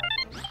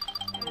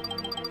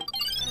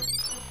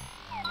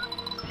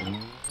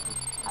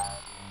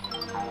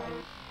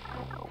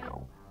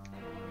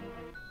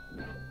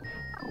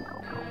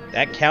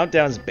 That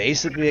countdown's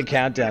basically a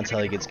countdown until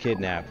he gets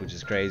kidnapped, which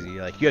is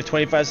crazy. Like, you have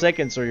 25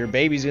 seconds or your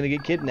baby's gonna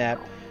get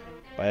kidnapped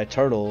by a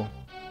turtle.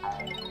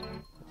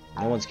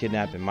 No one's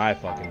kidnapping my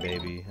fucking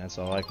baby. That's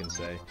all I can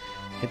say.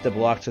 Hit the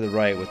block to the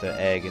right with an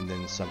egg and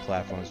then some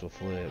platforms will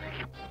flip.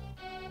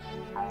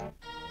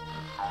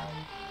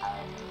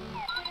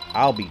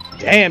 I'll be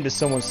damned if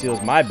someone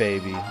steals my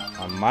baby.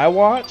 On my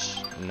watch?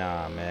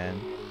 Nah, man.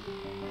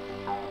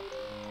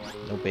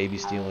 No baby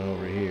stealing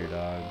over here,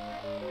 dog.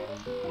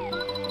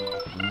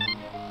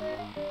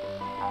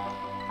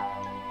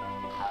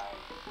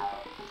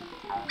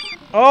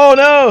 Oh,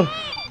 no!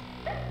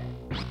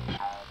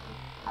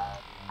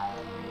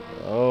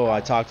 Oh, I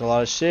talked a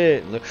lot of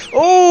shit. Look.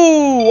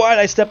 Oh, why'd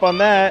I step on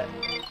that?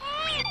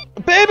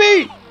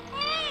 Baby!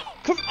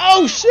 Come.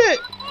 Oh, shit!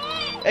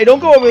 Hey, don't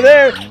go over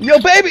there. Yo,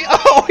 baby!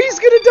 Oh, he's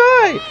gonna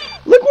die!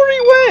 Look where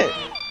he went!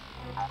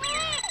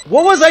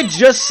 What was I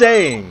just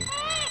saying?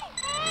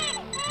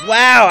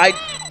 Wow,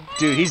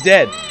 Dude, he's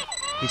dead.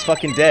 He's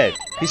fucking dead.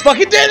 He's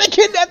fucking dead! They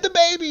kidnapped the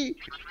baby!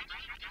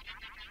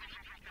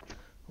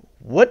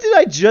 What did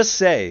I just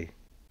say?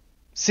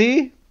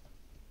 See?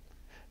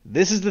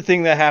 This is the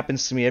thing that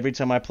happens to me every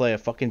time I play a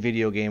fucking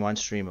video game on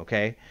stream,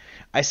 okay?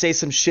 I say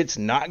some shit's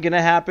not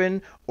gonna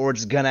happen, or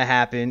it's gonna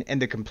happen,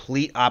 and the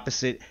complete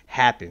opposite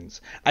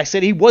happens. I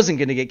said he wasn't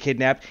gonna get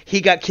kidnapped. He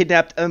got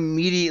kidnapped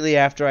immediately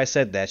after I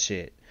said that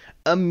shit.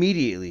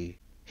 Immediately,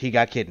 he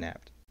got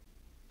kidnapped.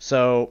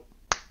 So,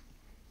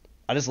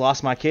 I just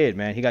lost my kid,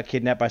 man. He got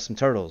kidnapped by some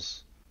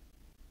turtles.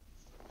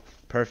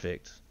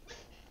 Perfect.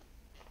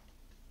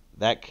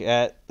 That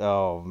cat,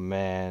 oh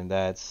man,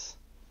 that's...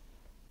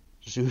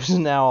 Shoes are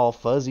now all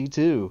fuzzy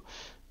too.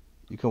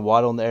 You can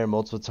waddle in the air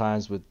multiple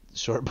times with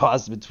short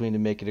pauses between to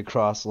make it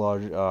across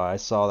large. Oh, I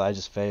saw that. I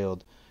just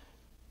failed.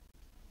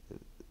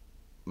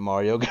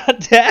 Mario got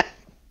that.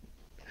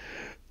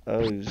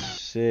 Oh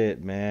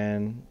shit,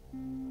 man.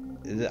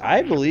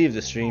 I believe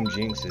the stream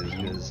jinxes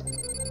because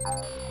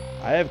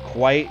I have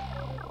quite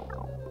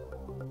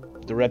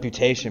the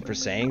reputation for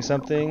saying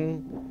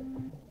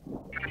something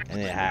and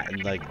it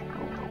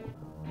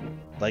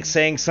like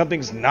saying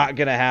something's not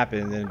gonna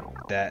happen and then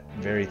that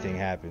very thing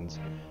happens.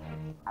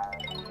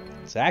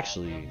 It's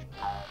actually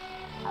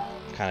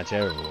kind of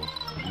terrible.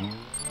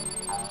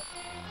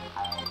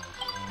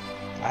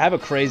 I have a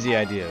crazy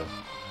idea.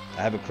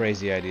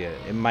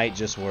 It might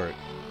just work.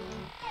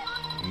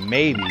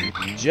 Maybe,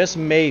 just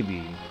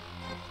maybe,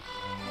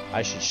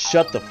 I should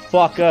shut the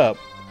fuck up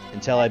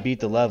until I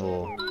beat the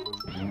level,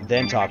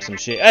 then talk some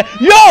shit.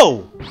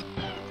 Yo!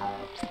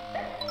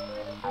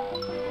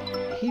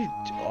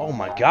 Oh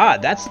my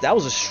god, that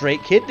was a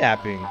straight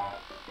kidnapping.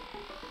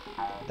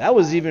 That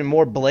was even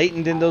more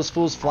blatant than those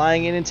fools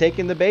flying in and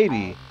taking the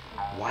baby.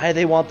 Why do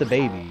they want the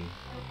baby?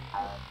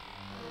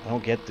 I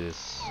don't get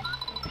this.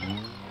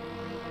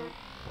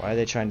 Why are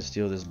they trying to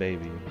steal this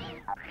baby?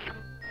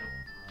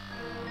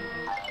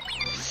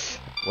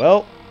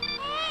 Well,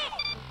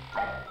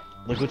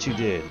 look what you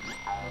did.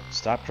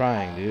 Stop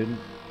crying, dude.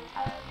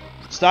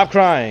 Stop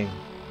crying.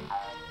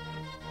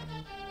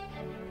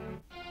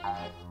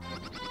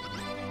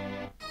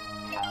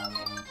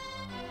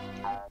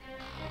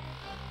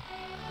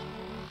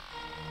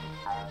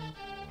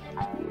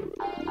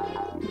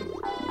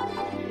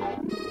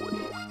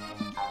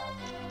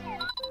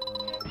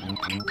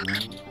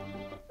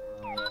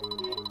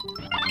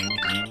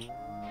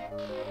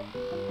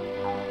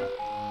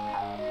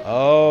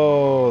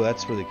 Oh,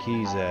 that's where the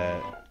key's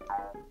at.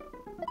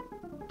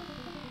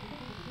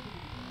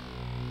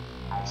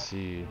 I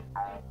see.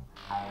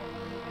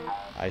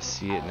 I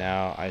see it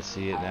now. I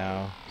see it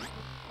now.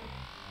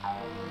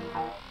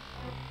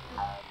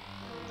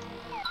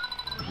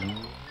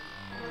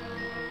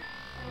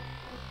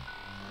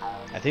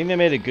 I think they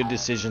made a good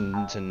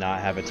decision to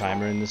not have a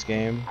timer in this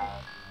game.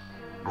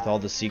 With all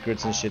the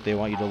secrets and shit they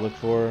want you to look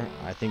for,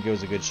 I think it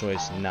was a good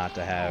choice not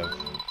to have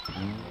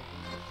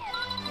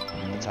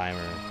a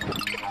timer.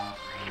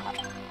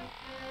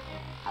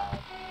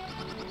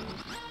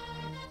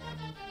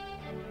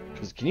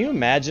 Because can you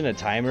imagine a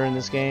timer in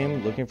this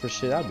game looking for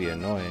shit? That'd be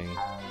annoying.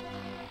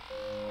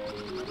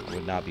 I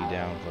would not be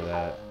down for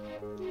that.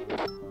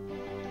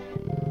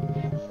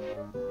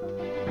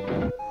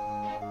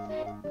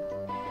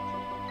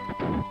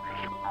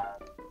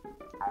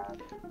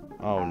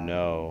 Oh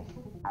no.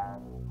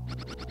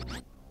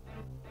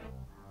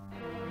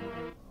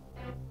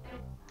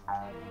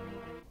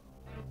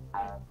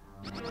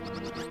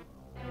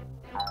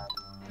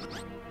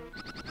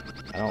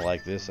 I don't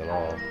like this at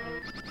all.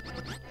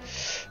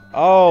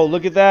 Oh,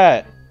 look at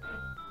that.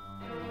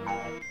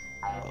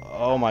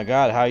 Oh my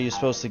god, how are you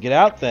supposed to get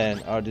out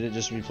then? Oh, did it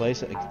just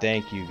replace it?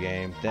 Thank you,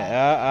 game. Okay,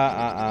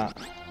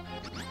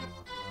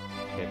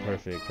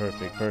 perfect,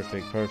 perfect,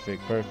 perfect,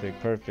 perfect,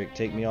 perfect, perfect.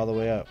 Take me all the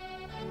way up.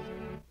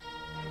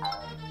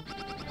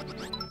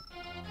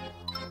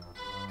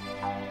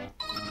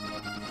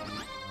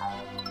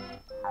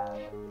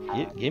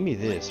 Give me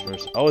this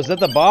first. Oh, is that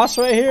the boss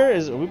right here?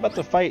 Are we about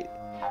to fight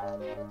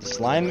the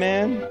slime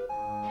man?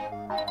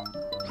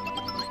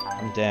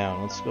 I'm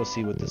down. Let's go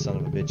see what this son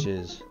of a bitch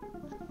is.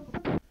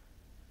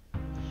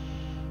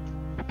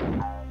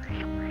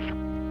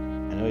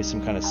 I know he's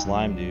some kind of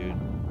slime dude.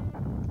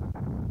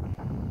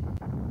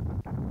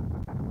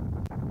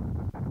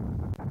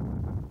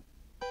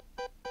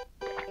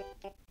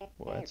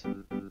 What?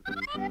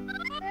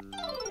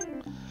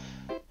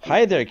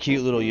 Hi there,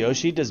 cute little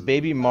Yoshi. Does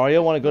baby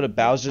Mario want to go to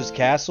Bowser's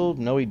castle?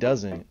 No, he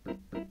doesn't.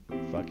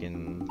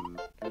 Fucking...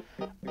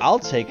 I'll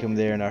take him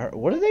there in a hurry.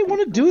 What do they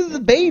want to do to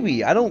the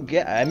baby? I don't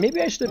get... Maybe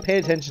I should have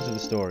paid attention to the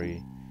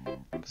story.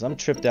 Because I'm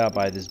tripped out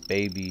by this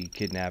baby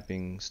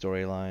kidnapping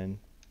storyline.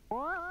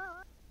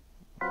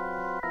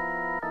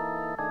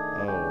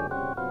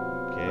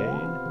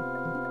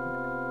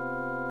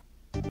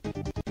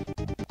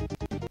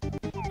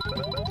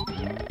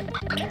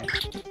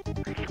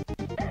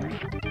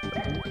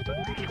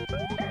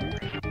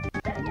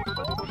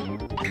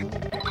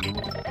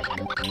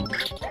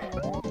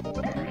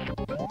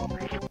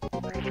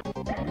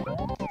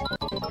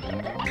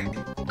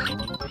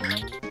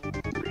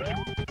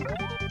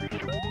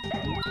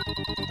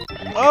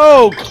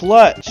 Oh,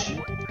 clutch!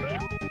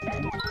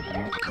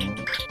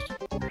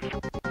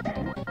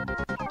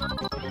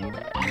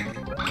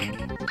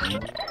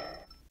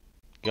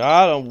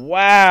 Got him!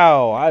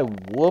 Wow! I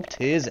whooped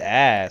his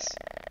ass.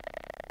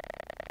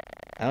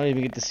 I don't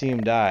even get to see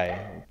him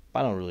die.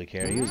 I don't really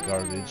care. He was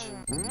garbage.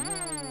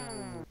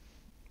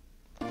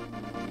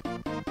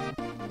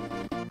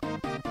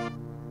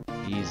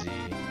 Easy.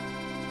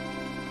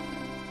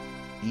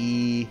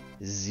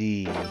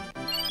 Easy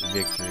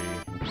victory.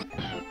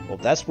 Well,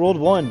 that's World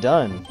 1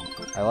 done.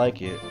 I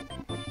like it.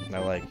 I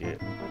like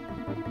it.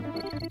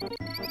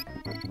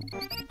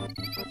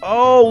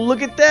 Oh,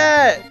 look at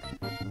that!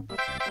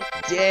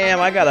 Damn,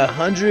 I got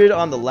 100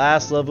 on the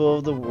last level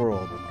of the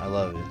world. I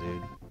love it,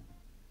 dude.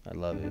 I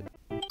love it.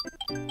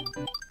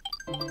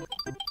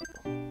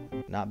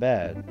 Not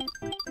bad.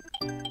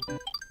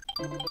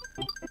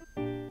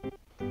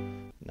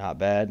 Not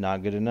bad,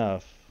 not good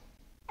enough.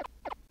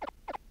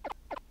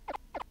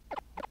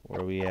 Where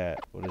are we at?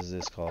 What is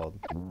this called?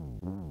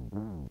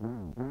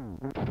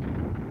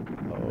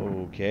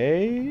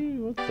 Okay,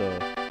 what the?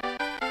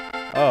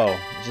 Oh,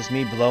 it's just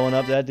me blowing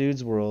up that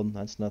dude's world.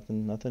 That's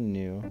nothing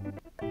new.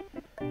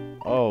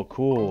 Oh,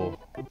 cool.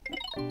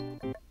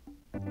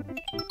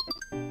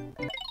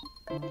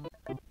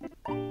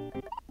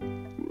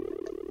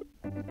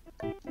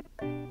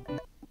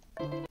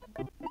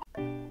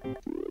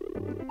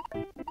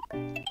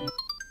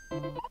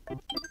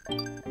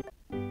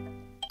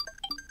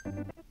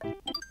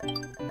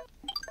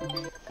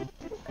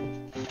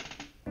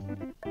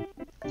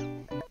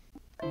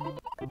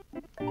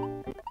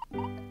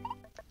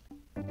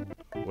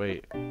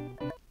 Wait.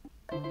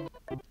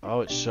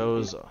 Oh, it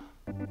shows.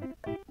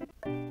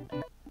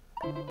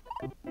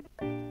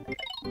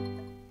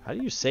 How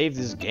do you save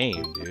this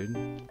game,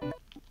 dude?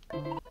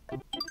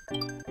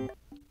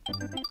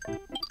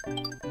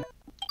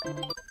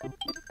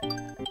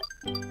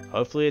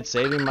 Hopefully it's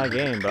saving my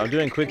game, but I'm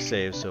doing quick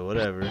save, so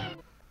whatever.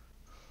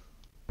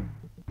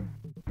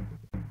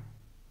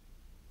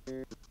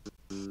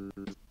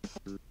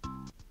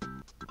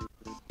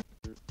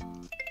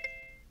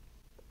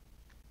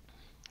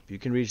 If you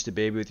can reach the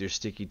baby with your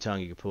sticky tongue,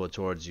 you can pull it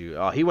towards you.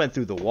 Oh, he went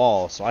through the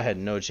wall, so I had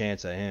no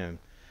chance at him.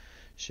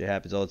 Shit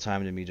happens all the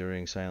time to me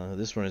during Silent Hill.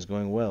 This one is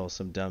going well.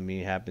 Some dumb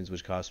me happens,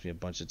 which cost me a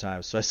bunch of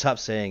time. So I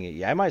stopped saying it.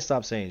 Yeah, I might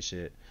stop saying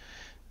shit.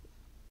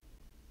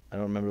 I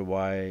don't remember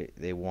why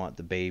they want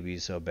the baby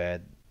so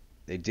bad.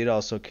 They did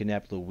also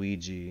kidnap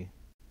Luigi.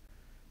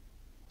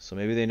 So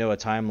maybe they know a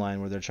timeline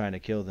where they're trying to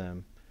kill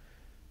them.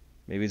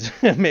 Maybe it's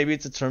maybe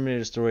it's a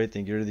Terminator story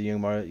thing. You're the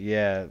young Mario.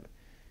 Yeah.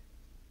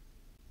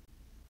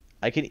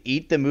 I can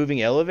eat the moving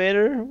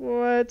elevator?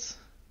 What?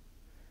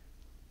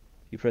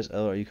 You press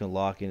L or you can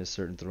lock in a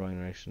certain throwing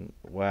direction.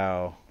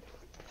 Wow.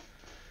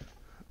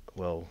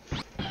 Well,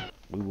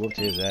 we whooped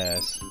his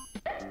ass.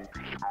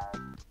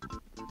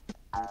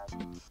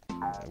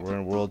 We're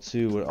in World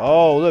 2.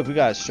 Oh, look, we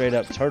got a straight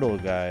up turtle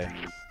guy.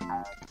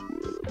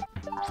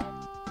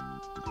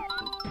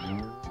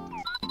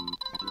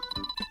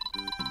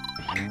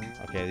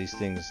 Okay, these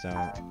things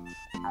don't.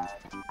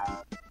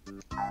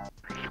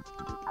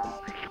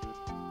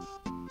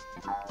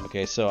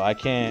 Okay, so I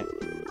can't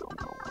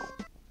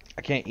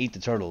eat the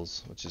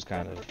turtles, which is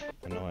kind of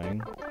annoying.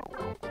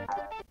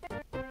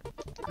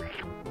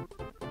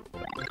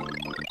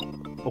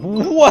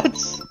 What?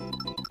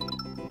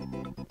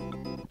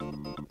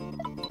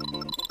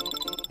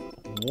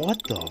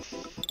 What the f...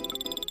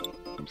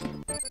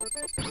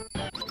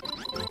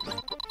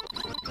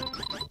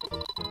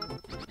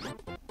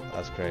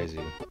 That's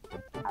crazy.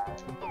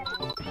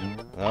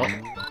 Oh.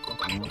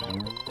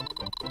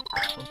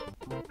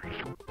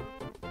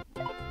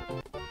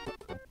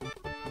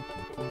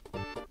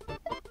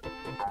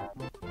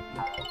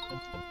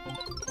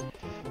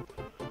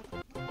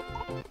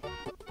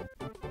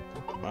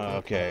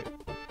 Okay.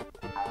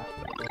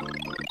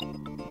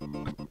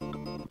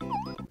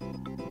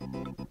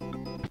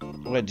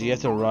 Wait, do you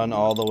have to run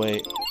all the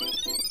way?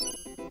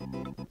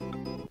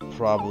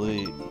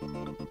 Probably.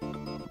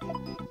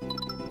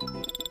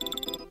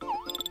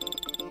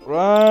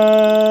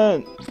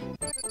 Run!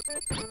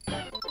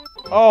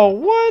 Oh,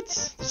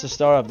 what? There's a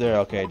star up there.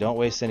 Okay, don't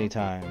waste any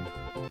time.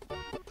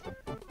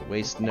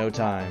 Waste no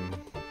time.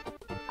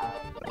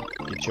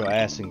 Get your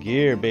ass in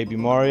gear, baby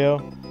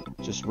Mario.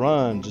 Just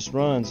run,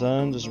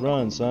 son. Just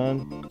run,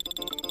 son.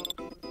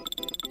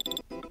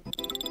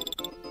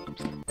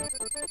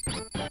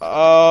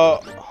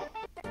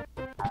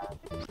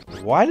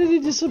 Why did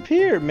it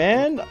disappear,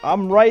 man?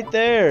 I'm right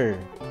there.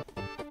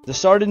 The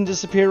star didn't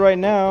disappear right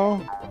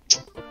now.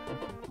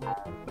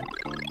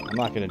 I'm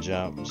not gonna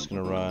jump. I'm just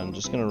gonna run.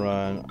 Just gonna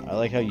run. I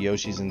like how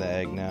Yoshi's in the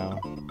egg now.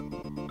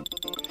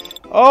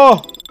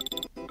 Oh!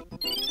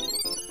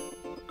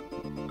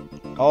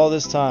 All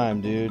this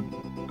time, dude.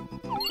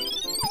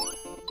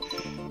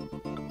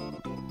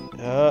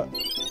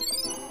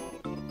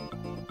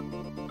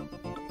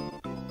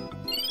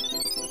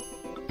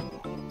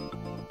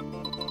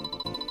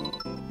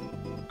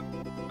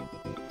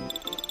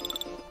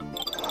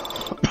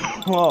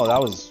 Oh,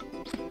 that was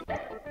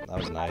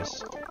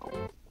nice.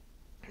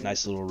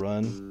 Nice little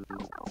run.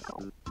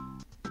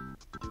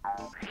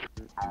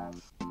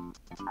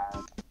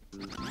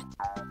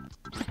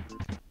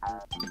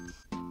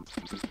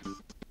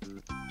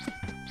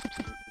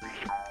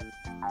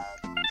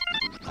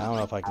 I don't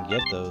know if I can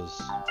get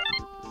those.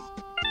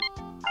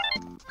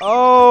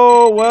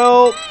 Oh,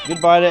 well,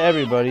 goodbye to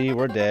everybody.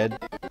 We're dead.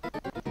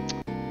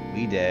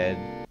 We dead.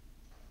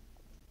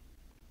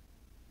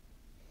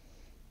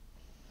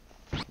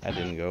 That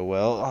didn't go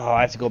well. Oh,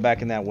 I have to go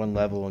back in that one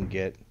level and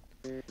get...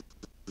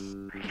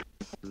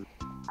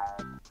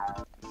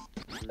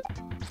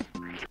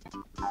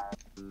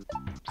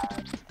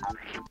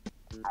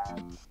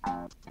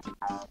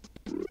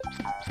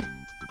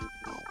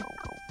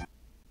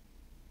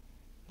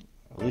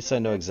 At least I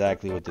know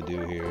exactly what to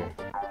do here.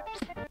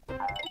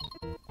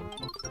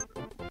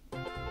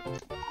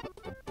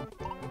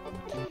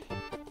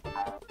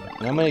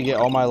 And I'm gonna get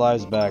all my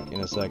lives back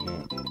in a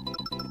second.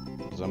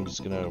 Because I'm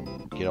just gonna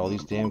get all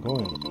these damn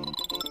coins.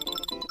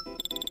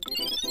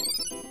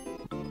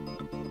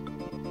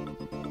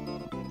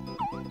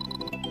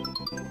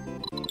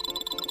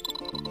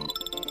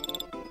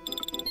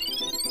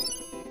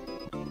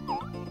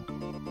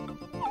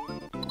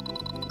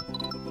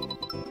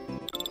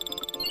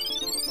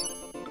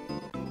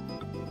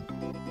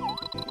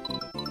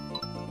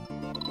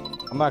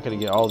 I'm not gonna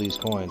get all these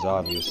coins,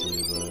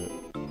 obviously,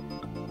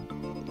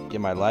 but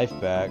get my life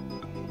back.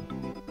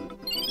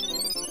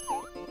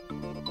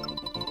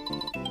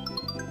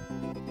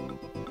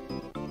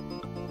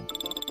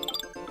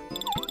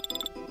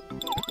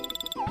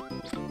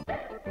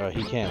 Oh,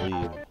 he can't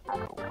leave.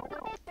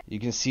 You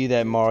can see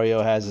that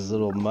Mario has his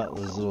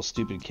little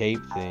stupid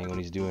cape thing when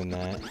he's doing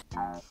that.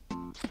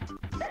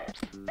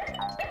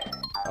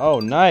 Oh,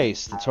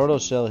 nice! The turtle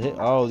shell hit.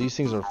 Oh, these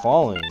things are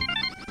falling.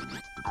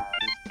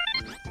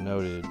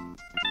 Noted.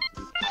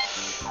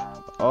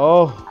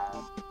 Oh.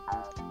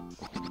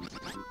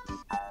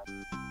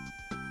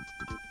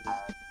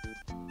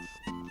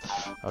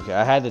 Okay,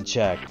 I had to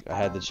check. I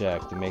had to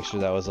check to make sure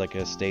that was like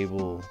a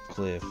stable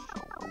cliff.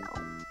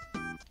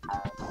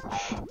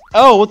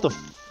 Oh, what the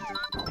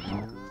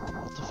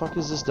fuck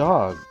is this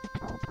dog?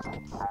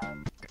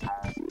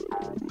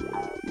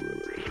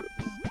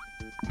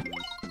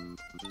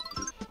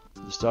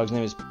 This dog's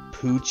name is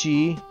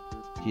Poochie.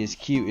 He is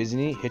cute, isn't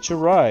he? Hitch a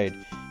ride.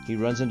 He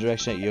runs in the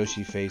direction that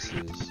Yoshi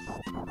faces.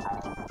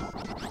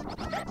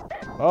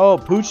 Oh,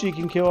 Poochie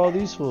can kill all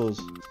these fools.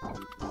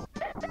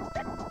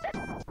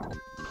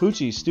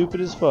 Poochie, stupid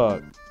as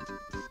fuck.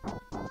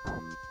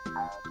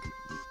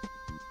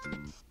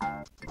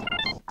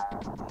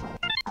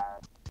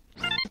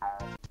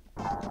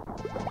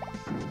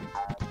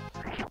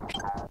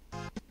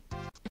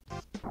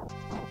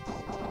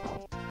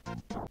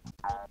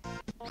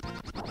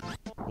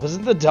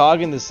 Wasn't the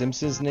dog in The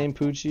Simpsons named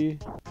Poochie?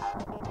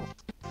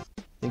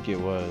 I think it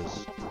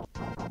was.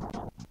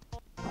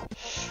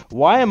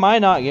 Why am I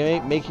not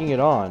making it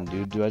on,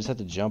 dude? Do I just have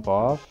to jump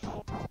off?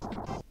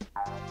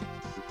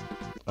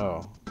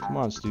 Oh, come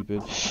on,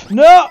 stupid.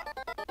 No!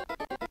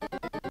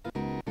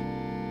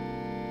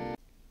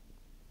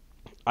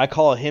 I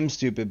call him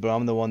stupid, but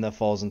I'm the one that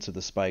falls into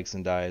the spikes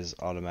and dies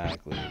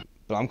automatically.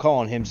 But I'm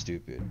calling him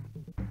stupid.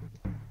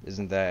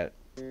 Isn't that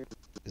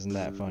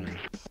funny?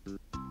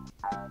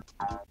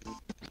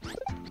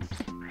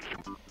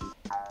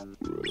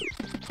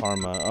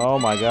 Karma. Oh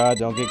my god,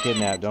 don't get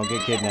kidnapped, don't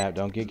get kidnapped,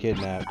 don't get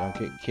kidnapped, don't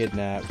get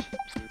kidnapped.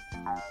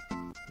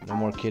 No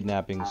more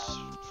kidnappings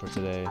for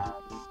today.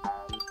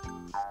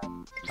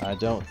 I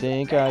don't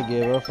think I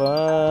give a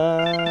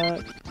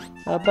fuck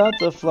about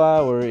the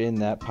flower in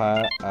that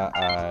pipe.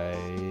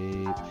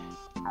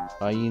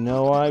 You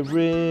know I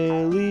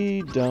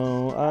really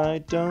don't. I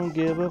don't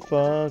give a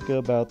fuck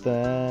about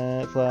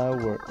that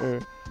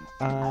flower.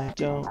 I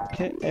don't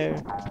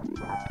care.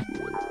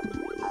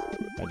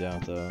 I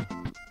don't though.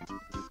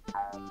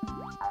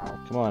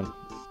 Come on,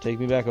 take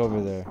me back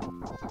over there.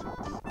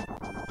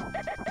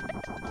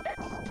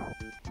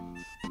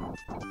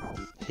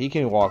 He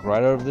can walk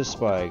right over the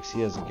spikes.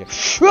 He doesn't care.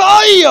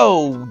 Oh,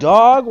 yo,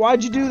 dog!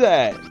 Why'd you do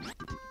that?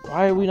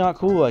 Why are we not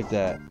cool like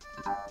that?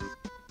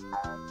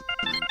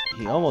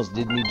 He almost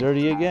did me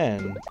dirty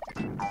again.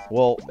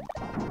 Well,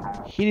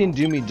 he didn't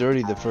do me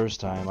dirty the first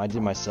time. I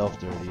did myself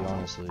dirty,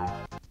 honestly.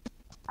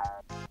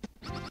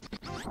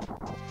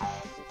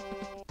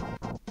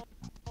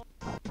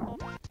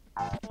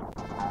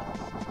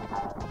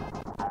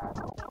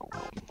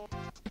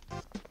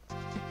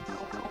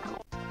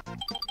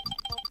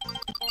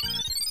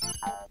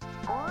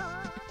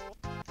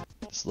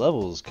 This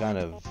level is kind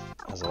of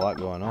has a lot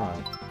going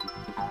on.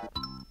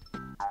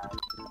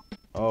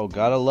 Oh,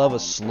 gotta love a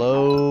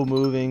slow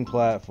moving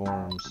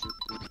platforms.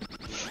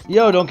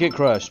 Yo, don't get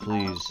crushed,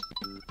 please.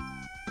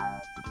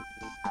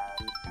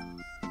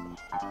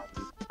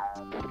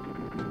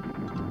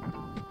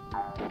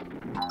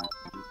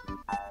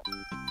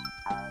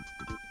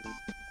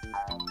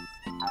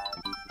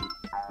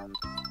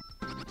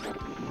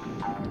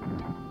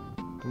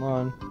 Come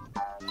on.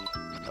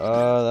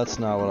 That's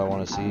not what I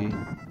want to see.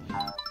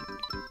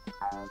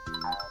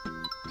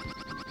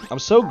 I'm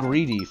so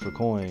greedy for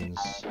coins.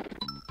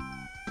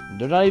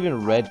 They're not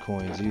even red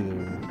coins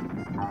either.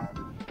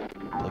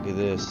 Look at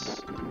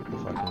this.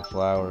 Fucking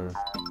flower.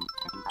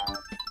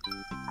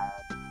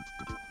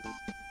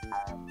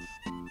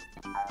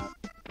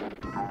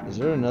 Is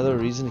there another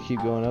reason to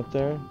keep going up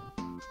there?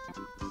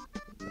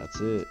 That's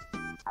it.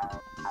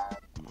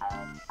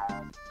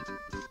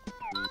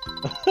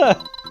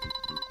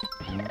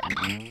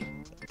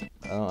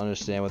 I don't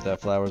understand what that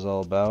flower's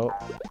all about.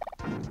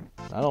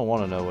 I don't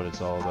want to know what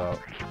it's all about.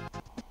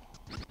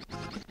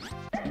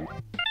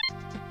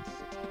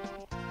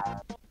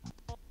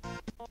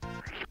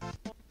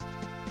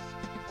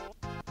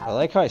 I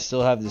like how I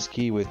still have this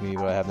key with me,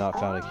 but I have not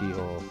found a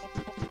keyhole.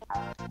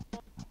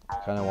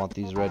 Kind of want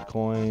these red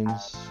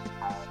coins.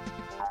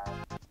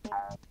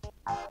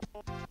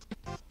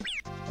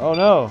 Oh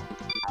no!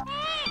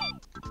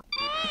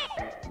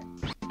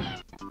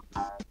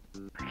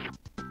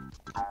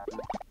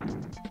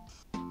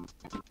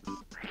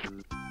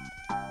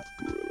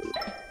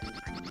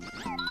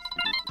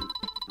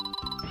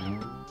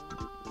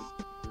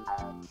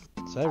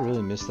 Did I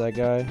really miss that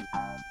guy?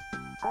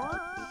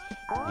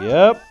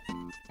 Yep.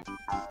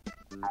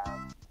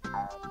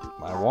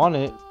 I want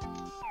it.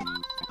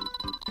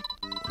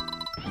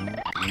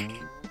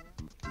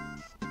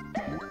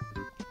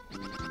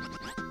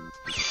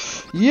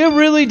 You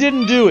really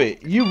didn't do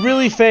it. You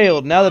really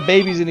failed. Now the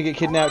baby's gonna get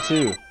kidnapped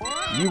too.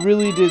 You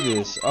really did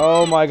this.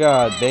 Oh my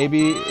god,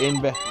 baby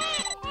in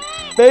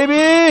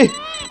baby!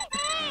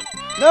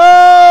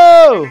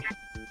 No!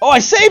 Oh, I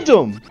saved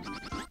him!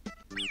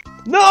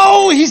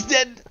 No, he's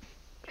dead.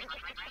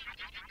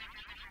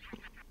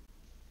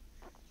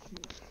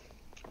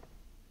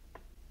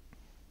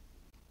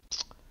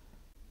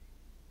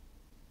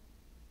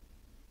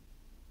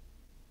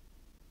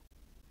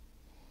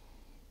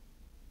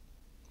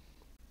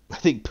 I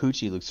think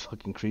Poochie looks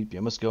fucking creepy.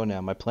 I must go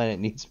now. My planet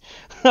needs.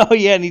 Oh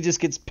yeah, and he just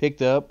gets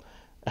picked up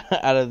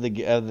out of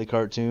the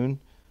cartoon.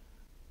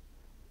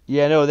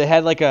 Yeah, no, they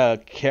had like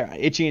a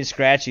Itchy and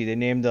Scratchy. They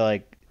named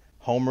like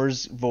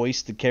Homer's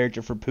voice the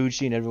character for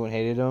Poochie, and everyone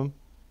hated him.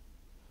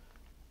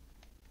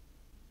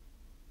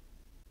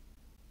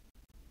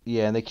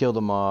 Yeah, and they killed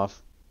him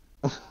off.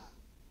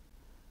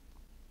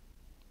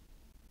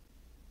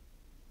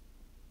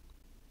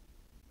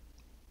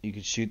 You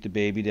could shoot the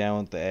baby down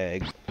with the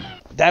egg.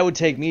 That would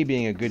take me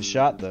being a good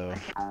shot, though.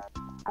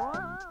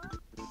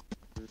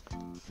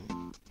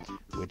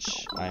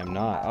 Which I am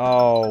not.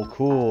 Oh,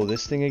 cool.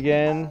 This thing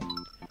again?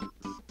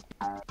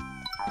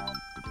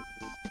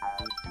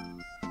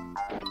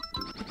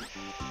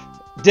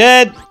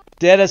 Dead!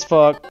 Dead as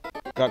fuck.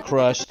 Got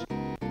crushed.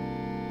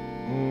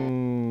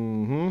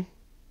 Mm-hmm.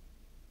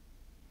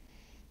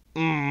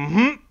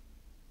 Mm-hmm.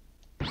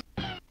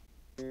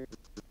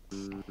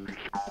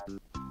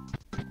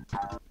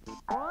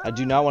 I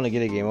do not want to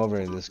get a game over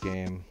in this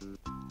game.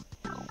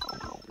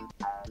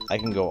 I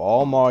can go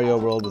all Mario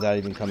World without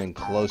even coming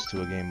close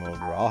to a game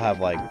over. I'll have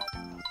like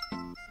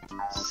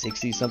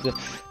 60 something.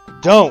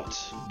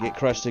 Don't get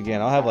crushed again.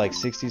 I'll have like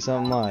 60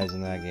 something lives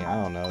in that game. I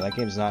don't know. That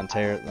game's not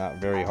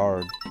very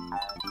hard.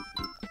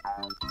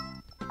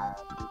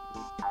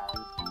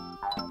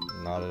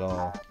 Not at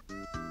all.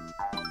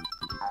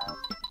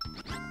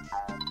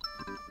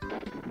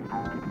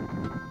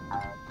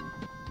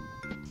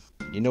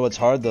 You know what's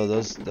hard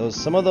though?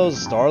 Some of those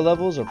star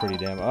levels are pretty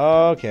damn.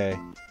 Oh, okay.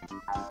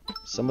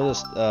 Some of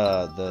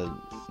the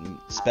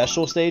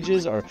special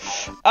stages are.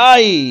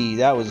 Aye,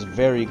 that was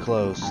very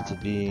close to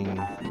being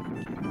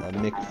a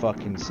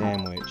McFucking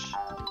sandwich.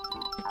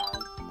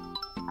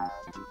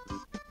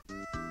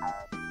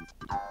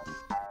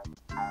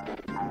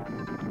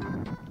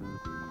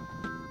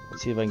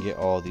 Let's see if I can get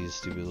all these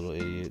stupid little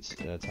idiots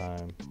at a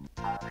time.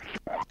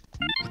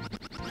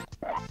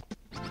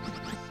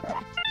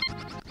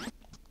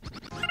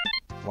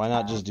 Why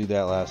not just do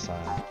that last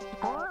time?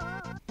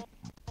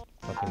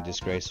 Fucking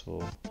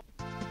disgraceful.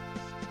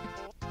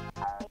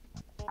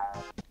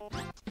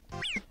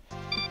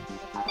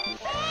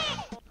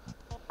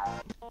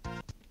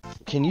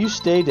 Can you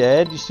stay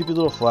dead, you stupid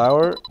little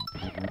flower?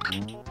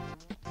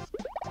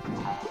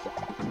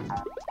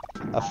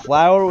 A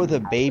flower with a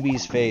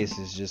baby's face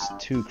is just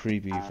too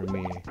creepy for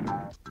me.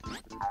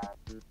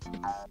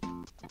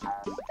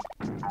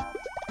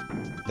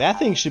 That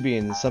thing should be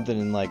in something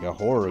in like a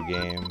horror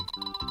game.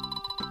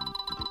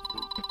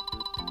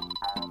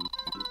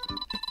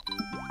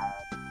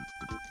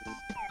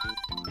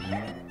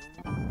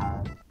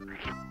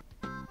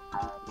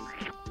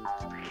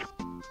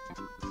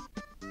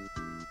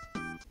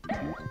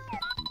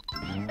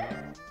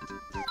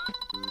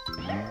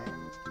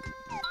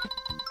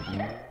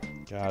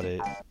 Got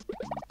it.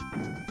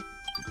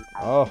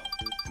 Oh.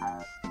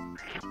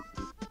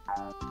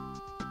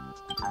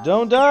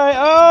 Don't die.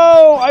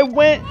 Oh, I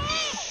went.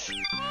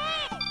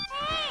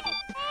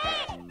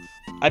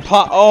 I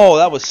pop. Oh,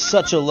 that was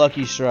such a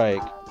lucky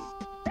strike.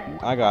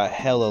 I got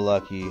hella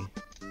lucky.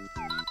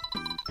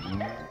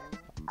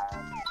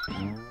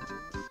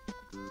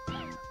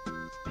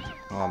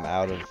 Oh, I'm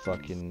out of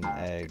fucking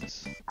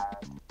eggs.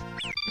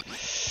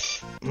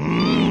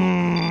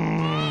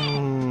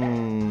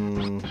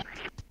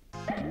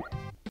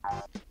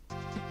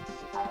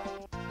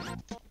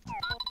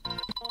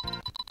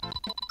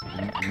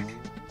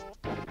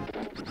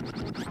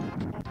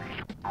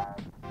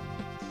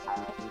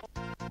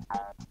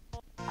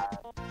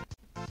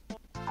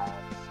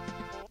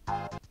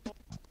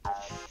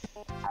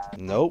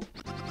 Nope.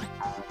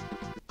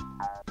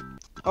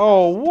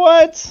 Oh,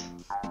 what?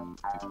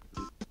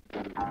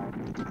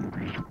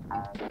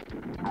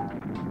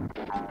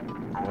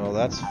 Well,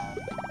 that's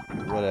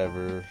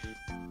whatever.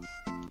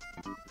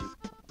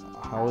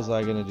 How was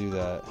I gonna do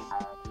that?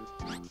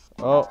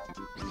 Oh.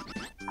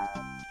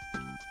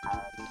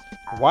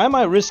 Why am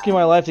I risking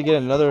my life to get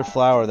another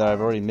flower that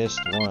I've already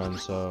missed one,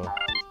 so...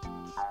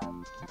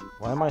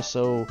 Why am I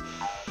so...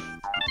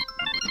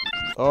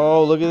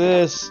 Oh, look at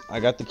this! I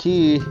got the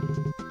key!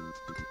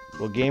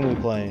 What game we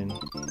playing?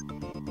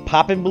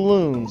 Popping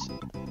balloons!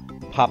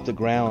 Pop the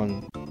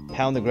ground.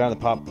 Pound the ground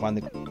to pop, find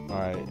the...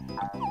 Alright.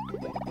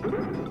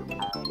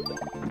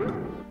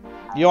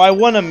 Yo, I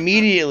won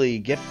immediately!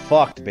 Get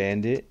fucked,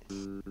 bandit.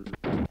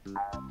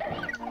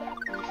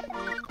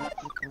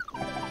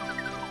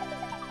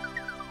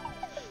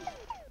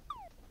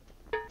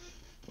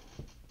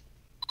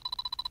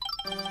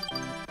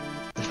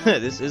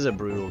 This is a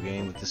brutal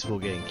game with this fool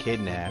getting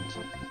kidnapped.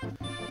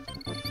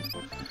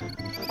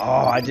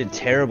 Oh, I did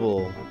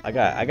terrible. I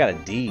got a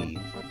D.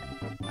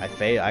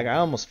 I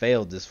almost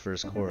failed this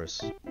first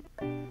course.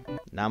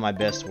 Not my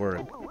best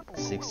work.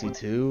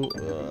 62?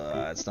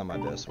 That's not my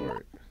best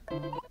work.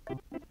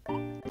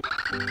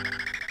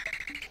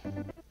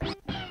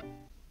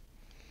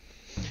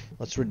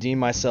 Let's redeem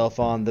myself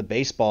on the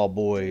baseball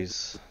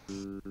boys.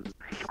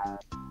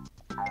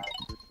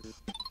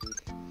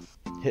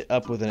 Hit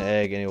up with an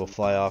egg and it will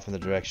fly off in the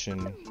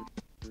direction.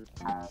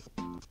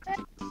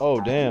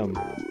 Oh, damn.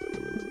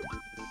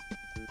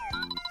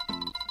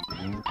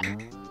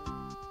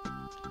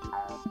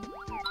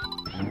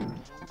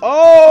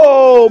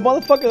 Oh,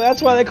 motherfucker,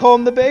 that's why they call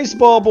him the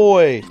baseball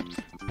boy.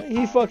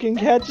 He fucking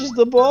catches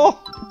the ball.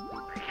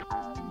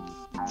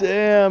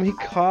 Damn, he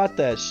caught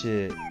that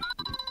shit.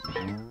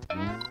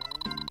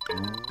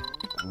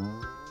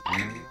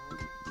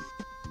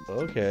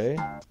 Okay.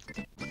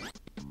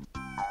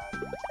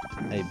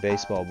 Hey,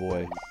 baseball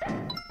boy.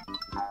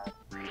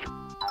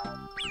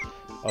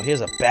 Oh, he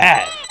has a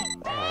bat.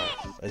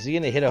 Oh, is he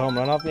gonna hit a home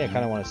run off me? I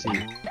kind of want to see.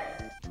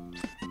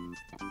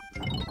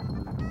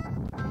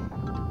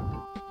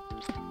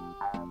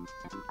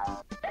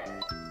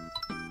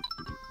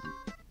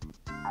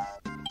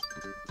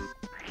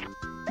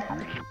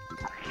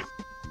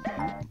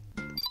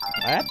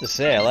 I have to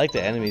say, I like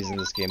the enemies in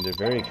this game. They're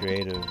very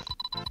creative.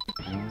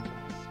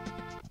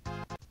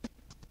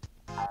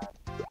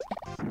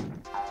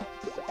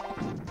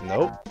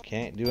 Nope,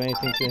 can't do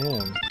anything to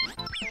him.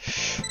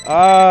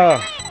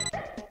 Ah!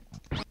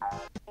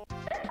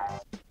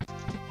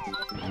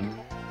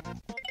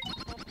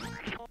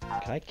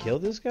 Can I kill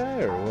this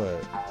guy or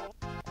what?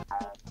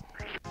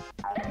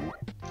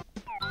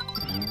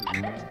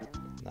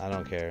 I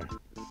don't care.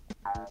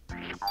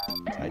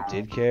 I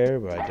did care,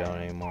 but I don't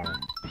anymore.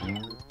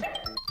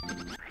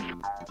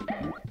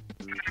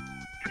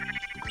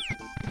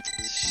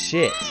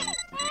 Shit.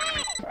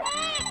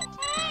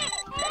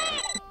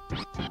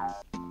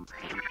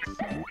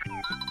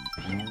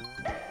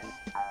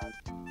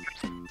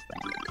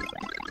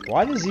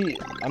 Why does he...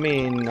 I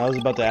mean, I was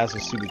about to ask a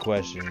stupid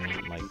question.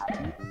 Like,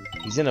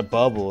 he's in a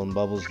bubble, and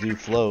bubbles do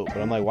float. But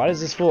I'm like, why does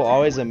this fool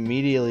always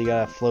immediately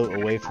gotta float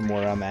away from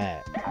where I'm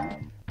at?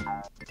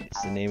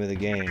 It's the name of the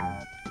game.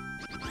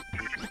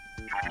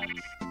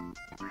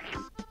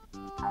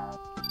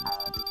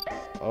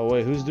 Oh,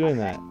 wait, who's doing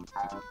that?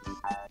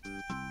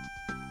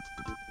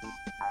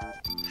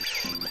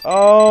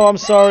 Oh, I'm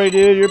sorry,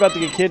 dude. You're about to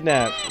get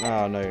kidnapped.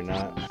 Oh, no, you're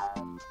not.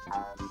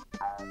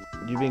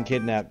 You've been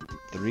kidnapped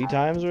 3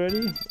 times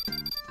already?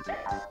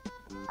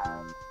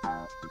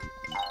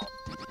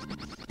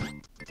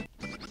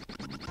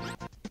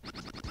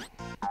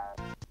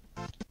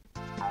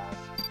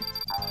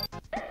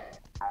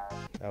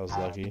 That was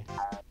lucky.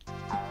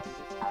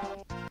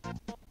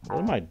 What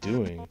am I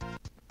doing?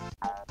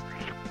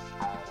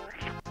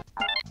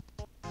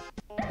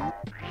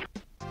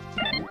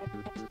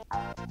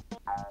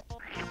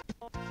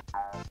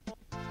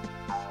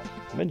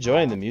 I'm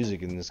enjoying the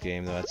music in this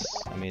game, though.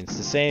 I mean, it's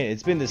the same.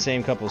 It's been the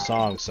same couple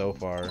songs so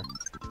far,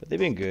 but they've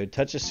been good.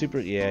 Touch a super.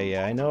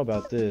 Yeah, I know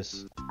about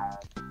this.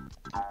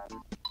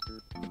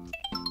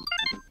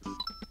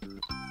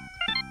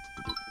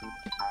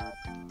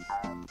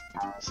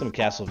 Some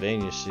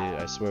Castlevania shit,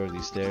 I swear, with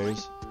these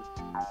stairs.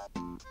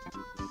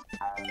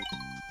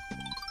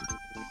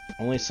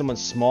 Only someone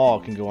small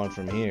can go on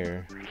from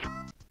here.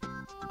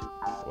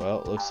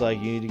 Well, looks like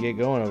you need to get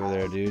going over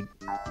there, dude.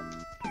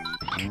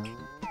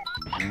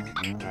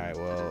 Alright,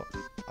 well,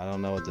 I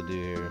don't know what to do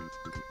here.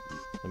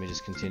 Let me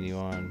just continue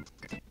on.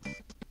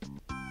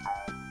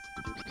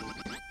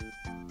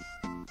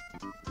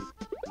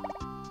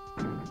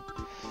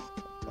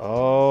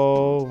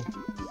 Oh.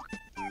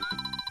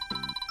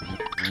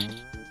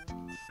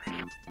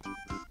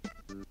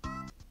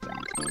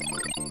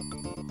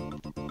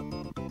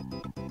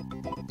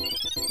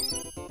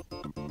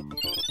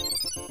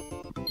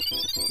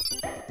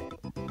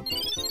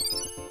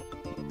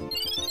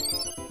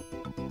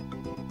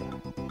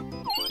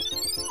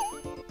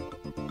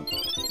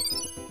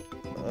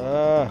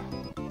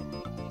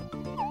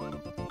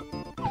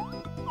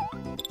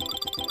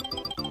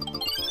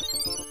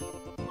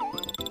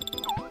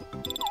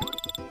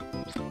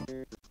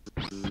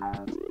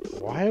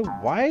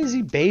 Why is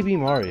he Baby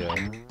Mario?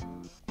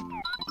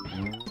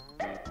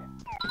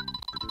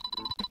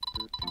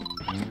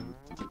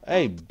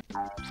 Hey,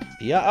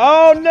 yeah.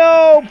 Oh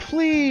no,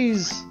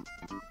 please.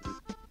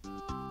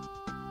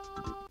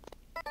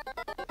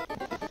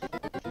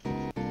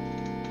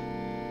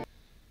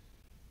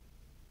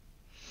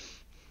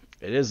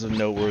 It is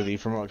noteworthy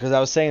from because I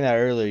was saying that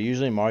earlier.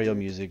 Usually Mario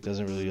music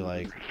doesn't really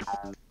like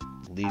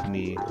leave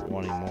me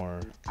wanting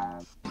more.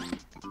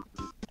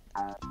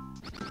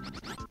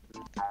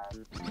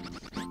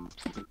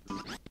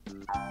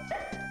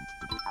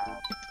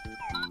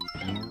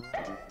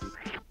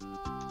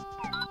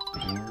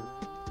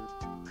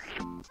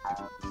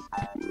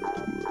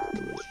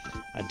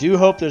 I do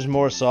hope there's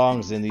more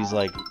songs than these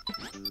like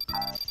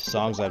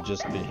songs I've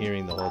just been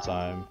hearing the whole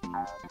time.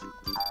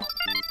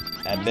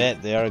 I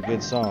bet they are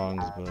good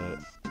songs, but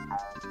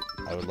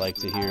I would like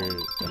to hear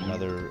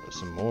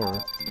some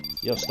more.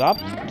 Yo, stop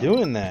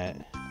doing that.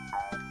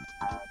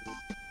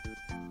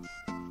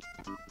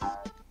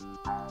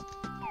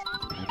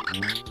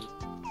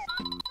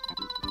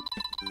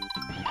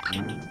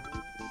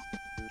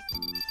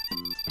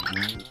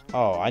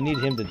 Oh, I need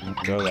him to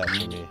throw that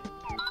for me.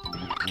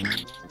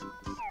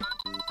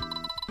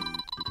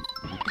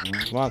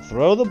 Come on,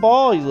 throw the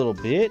ball, you little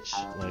bitch.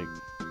 Like,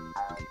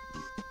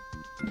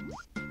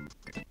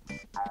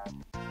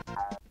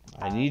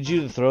 I need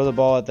you to throw the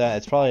ball at that.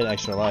 It's probably an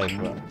extra life,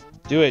 but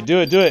do it, do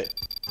it, do it.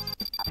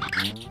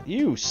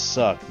 You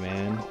suck,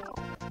 man.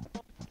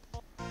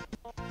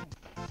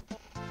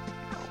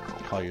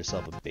 Call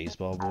yourself a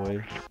baseball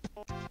boy.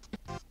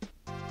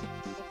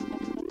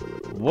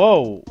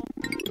 Whoa.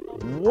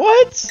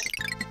 What?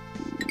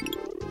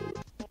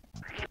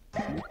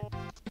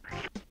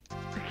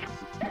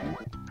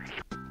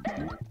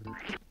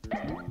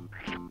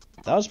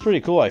 That was pretty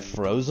cool. I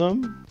froze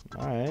him.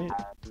 Alright.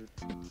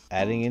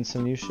 Adding in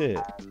some new shit.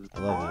 I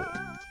love it.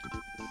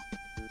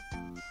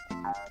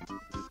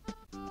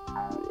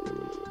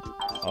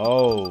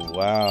 Oh,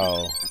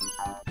 wow.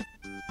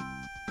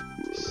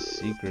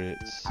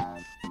 Secrets.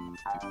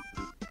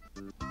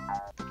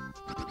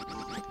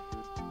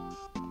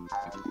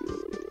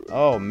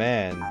 Oh,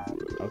 man.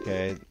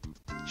 Okay.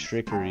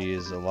 Trickery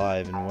is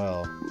alive and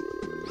well.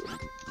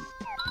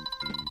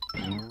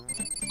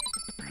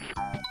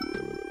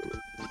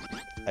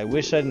 I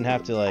wish I didn't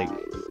have to, like,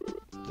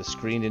 the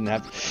screen didn't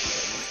have to...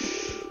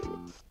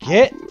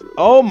 Get...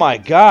 Oh my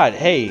god,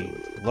 hey,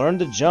 learn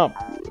to jump.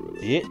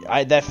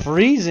 That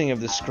freezing of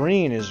the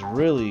screen is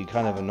really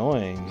kind of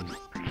annoying.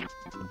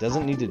 It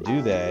doesn't need to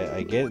do that.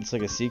 I get it's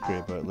like a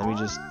secret, but let me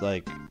just,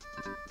 like,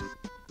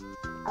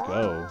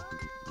 go.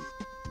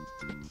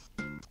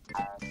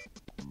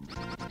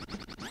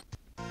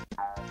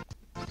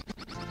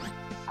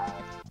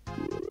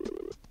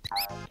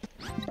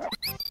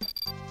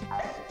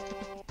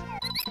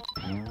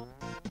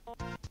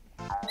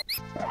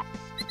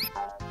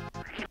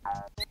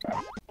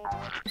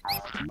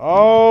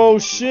 Oh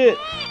shit!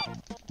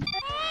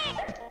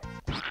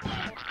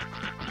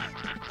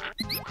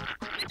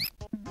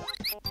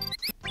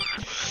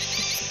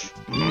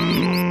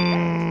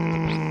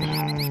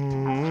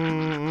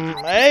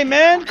 Hey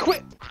man,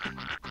 quit!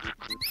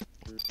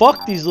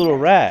 Fuck these little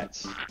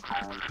rats.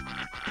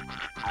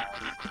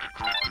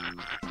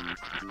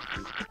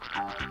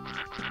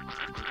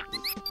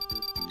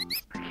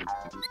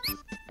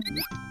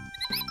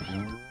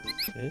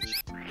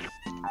 Bitch.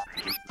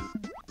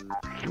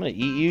 I'm gonna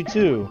eat you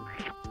too.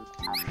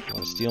 You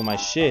wanna steal my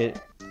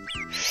shit?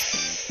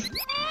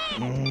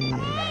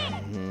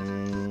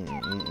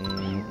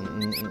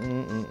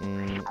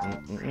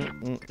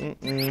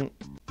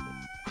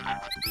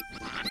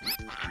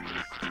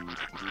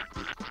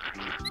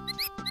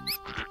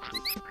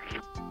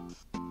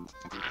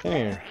 Come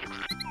here.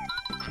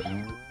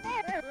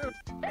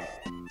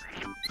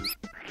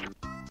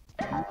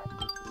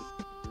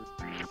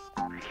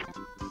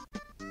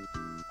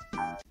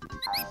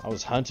 I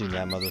was hunting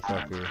that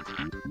motherfucker.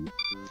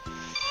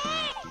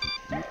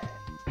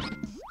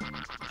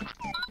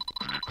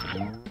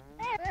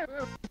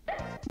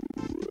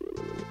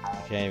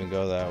 I can't even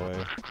go that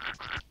way.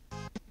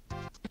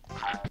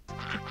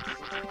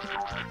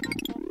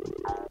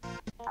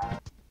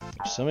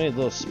 There's There's so many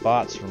little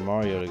spots for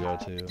Mario to go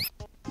to.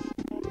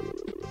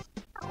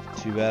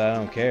 Too bad I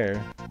don't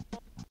care.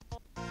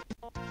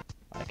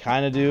 I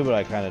kind of do, but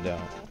I kind of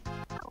don't.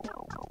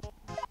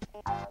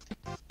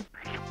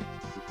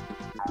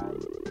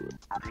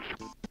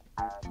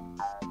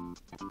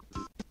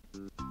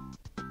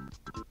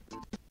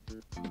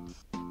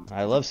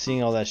 I love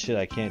seeing all that shit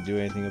I can't do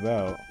anything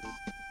about.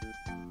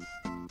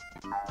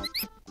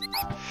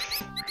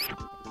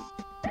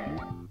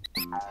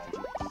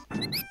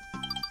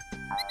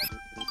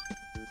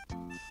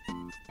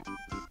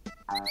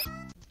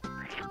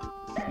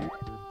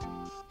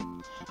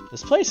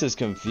 This place is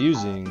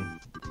confusing.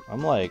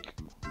 I'm like...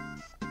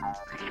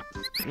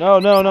 No,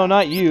 no, no,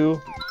 not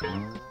you.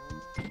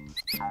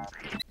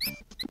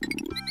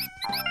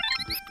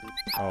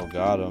 Oh,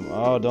 got him.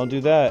 Oh, don't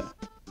do that.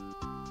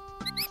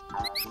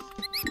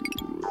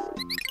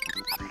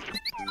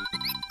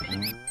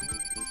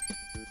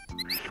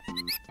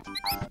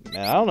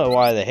 Man, I don't know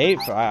why the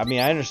hate for... I mean,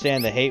 I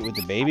understand the hate with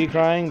the baby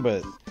crying,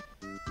 but...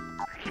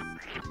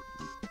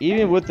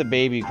 Even with the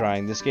baby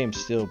crying, this game's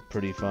still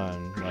pretty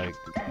fun. Like...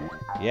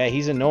 Yeah,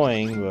 he's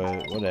annoying,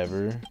 but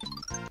whatever.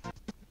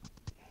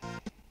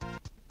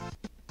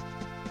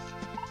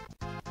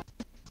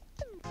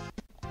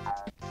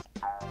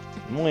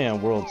 I'm only on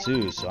World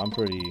 2, so I'm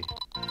pretty...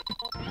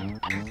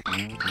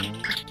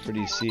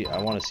 I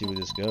want to see where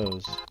this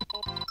goes.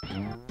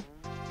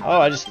 Oh,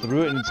 I just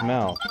threw it in its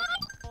mouth.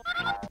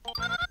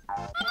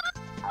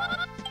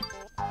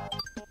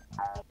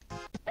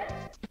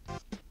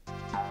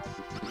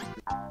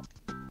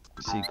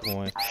 See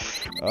coin.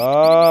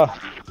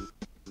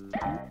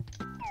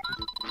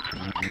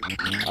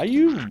 Are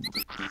you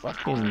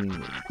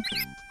fucking...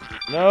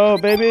 No,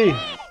 baby!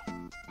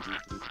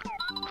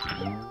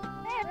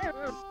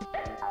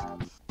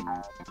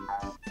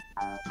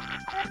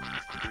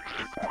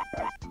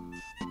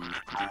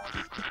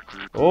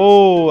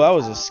 Oh, that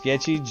was a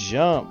sketchy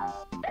jump.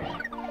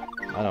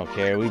 I don't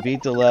care. We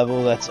beat the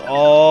level. That's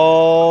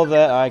all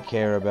that I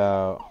care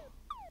about.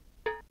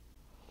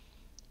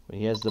 When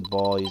he has the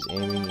ball, he's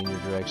aiming in your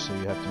direction.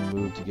 You have to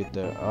move to get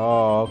there.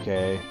 Oh,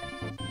 okay.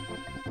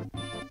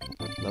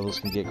 Levels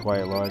can get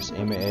quite large.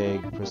 Aim an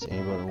egg. Press the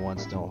aim button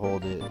once. Don't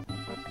hold it.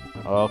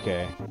 Oh,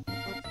 okay.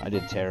 I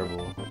did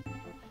terrible.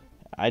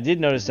 I did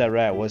notice that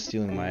rat was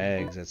stealing my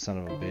eggs. That son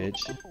of a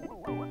bitch.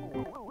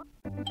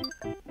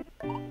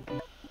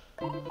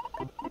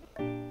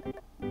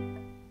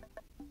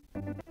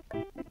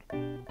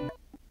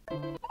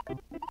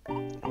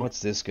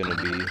 What's this gonna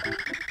be?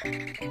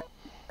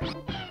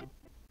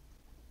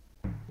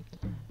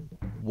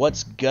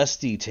 What's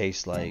Gusty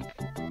taste like?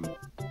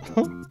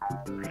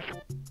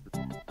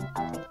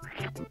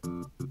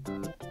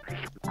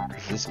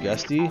 Is this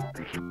Gusty?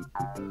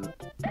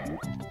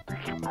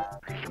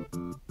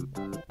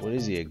 What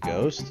is he, a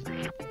ghost?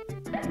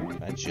 Can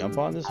I jump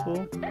on this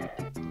fool?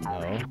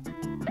 No.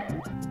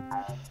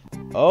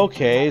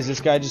 Okay, is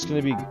this guy just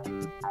gonna be...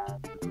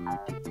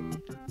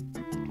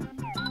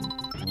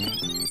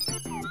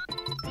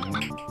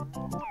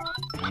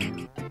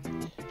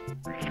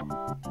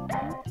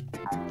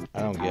 I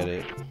don't get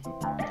it.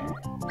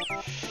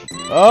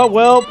 Oh,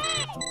 well.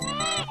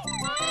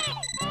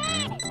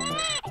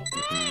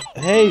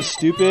 Hey,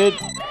 stupid.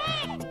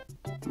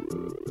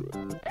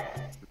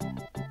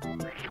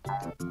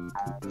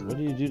 What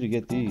do you do to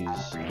get these?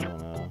 I don't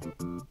know.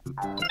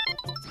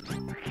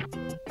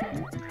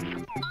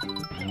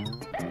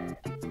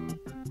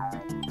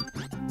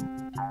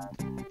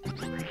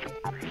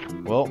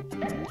 Well,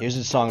 here's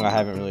a song I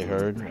haven't really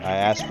heard. I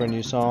asked for a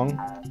new song.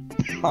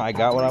 I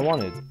got what I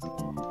wanted.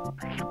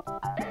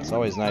 It's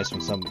always nice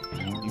when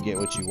you get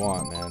what you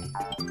want, man.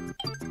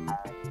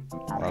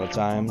 A lot of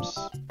times,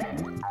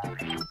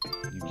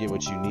 you get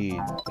what you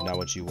need, but not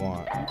what you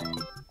want.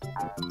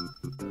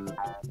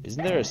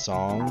 Isn't there a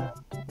song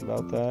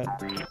about that?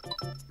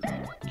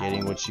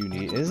 Getting what you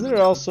need. Isn't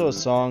there also a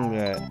song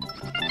that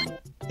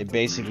it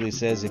basically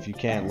says if you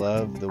can't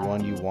love the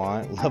one you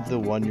want, love the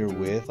one you're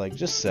with? Like,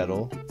 just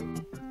settle.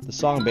 The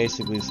song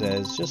basically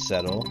says, just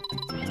settle.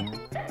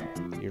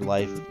 Your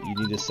life, you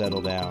need to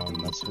settle down.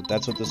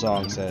 That's what the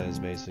song says,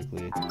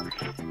 basically.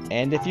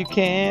 And if you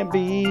can't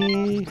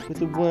be with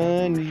the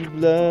one you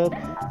love,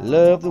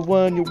 love the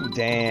one you...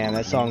 Damn,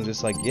 that song's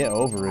just like, get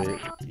over it.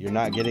 You're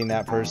not getting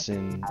that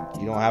person.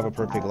 You don't have a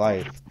perfect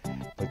life.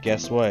 But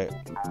guess what?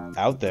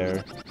 Out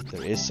there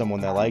is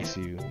someone that likes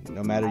you.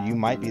 No matter, you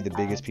might be the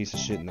biggest piece of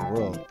shit in the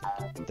world.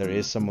 There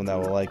is someone that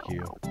will like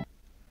you.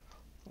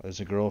 There's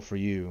a girl for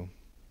you.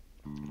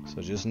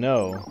 So just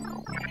know,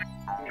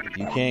 if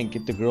you can't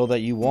get the girl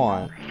that you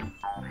want,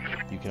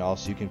 you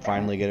can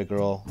finally get a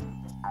girl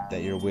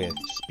that you're with.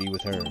 Just be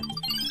with her.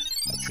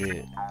 That's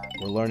it.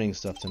 We're learning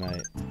stuff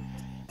tonight.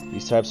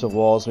 These types of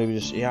walls, maybe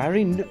just... Yeah, I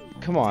already knew...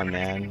 Come on,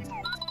 man.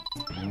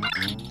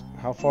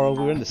 How far are we?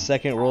 We're in the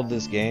second world of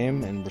this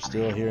game, and we're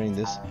still hearing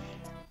this.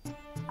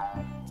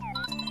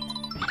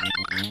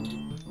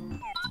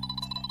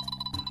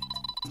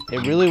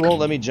 It really won't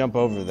let me jump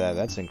over that.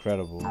 That's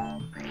incredible.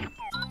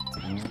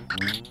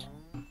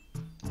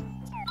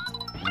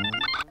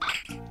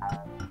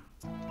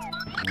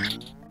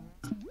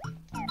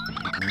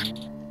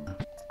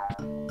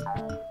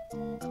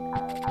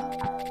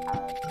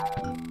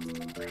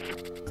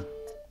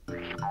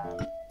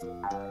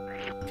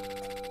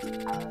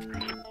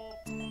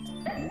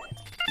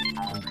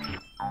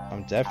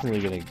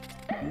 definitely gonna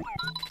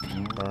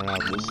burn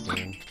out this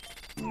thing.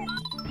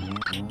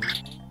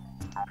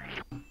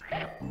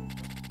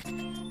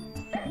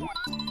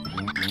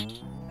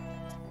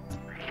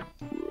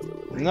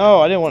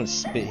 No, I didn't want to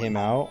spit him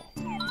out.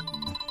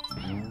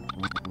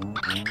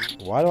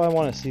 Why do I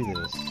want to see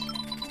this?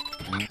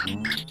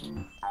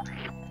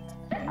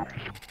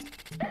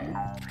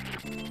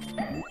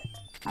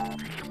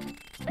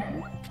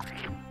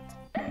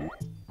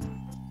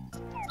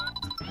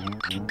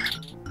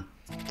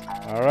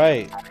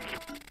 Alright.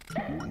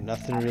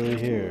 Nothing really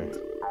here.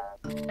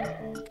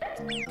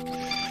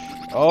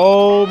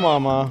 Oh,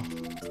 mama.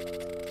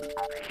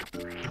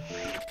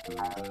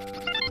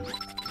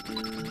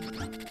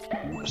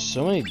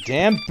 So many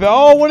damn...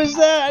 Oh, what is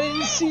that? I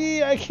didn't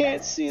see. I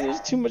can't see.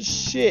 There's too much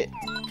shit.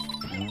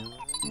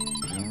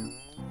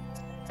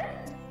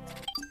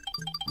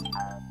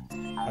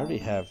 I already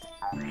have...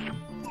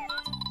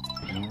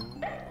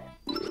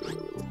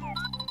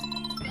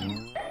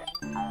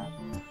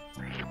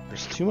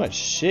 There's too much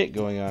shit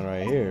going on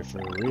right here, for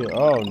real.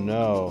 Oh,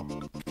 no.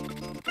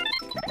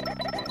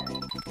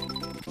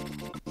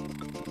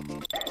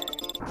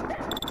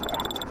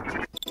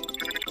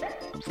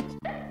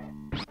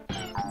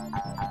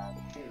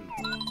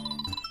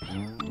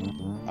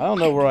 I don't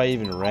know where I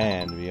even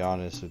ran, to be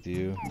honest with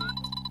you.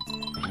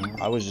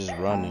 I was just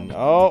running.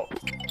 Oh!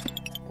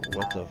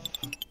 What the f...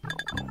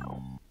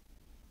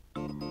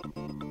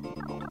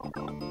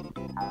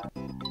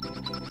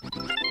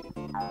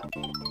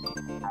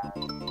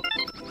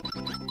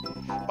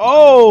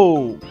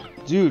 Oh!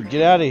 Dude,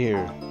 get out of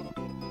here.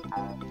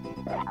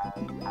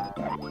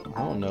 I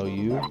don't know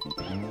you.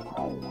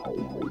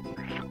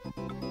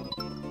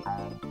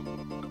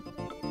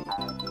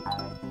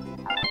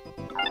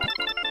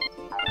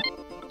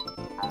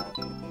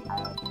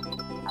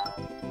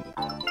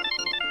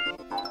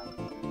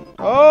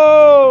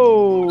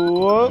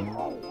 Oh!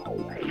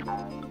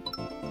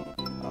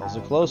 That was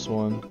a close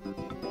one.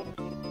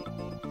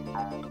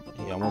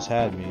 He almost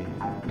had me.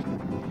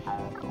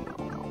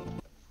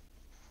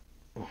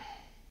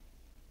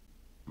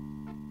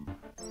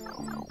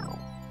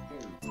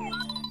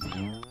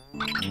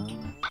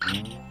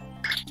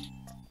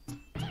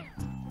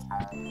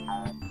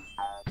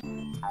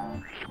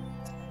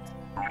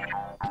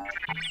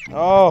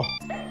 Oh!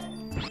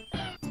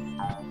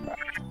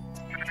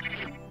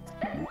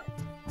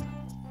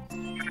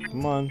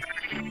 Come on.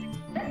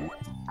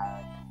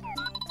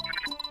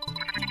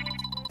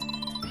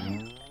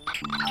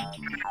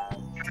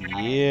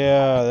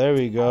 Yeah, there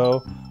we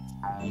go.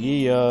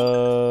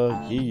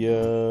 Yeah,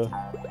 yeah.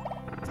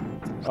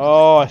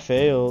 Oh, I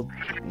failed.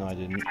 No, I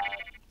didn't.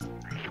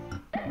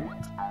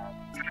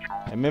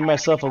 I made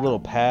myself a little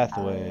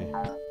pathway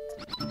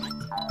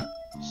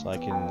so I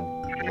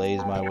can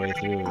blaze my way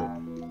through it.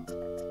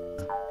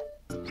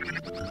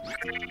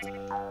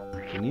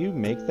 Can you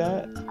make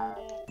that?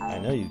 I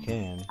know you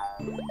can.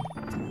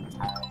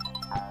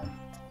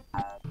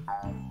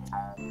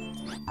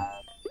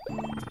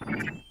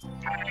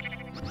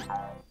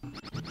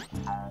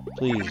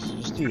 Please,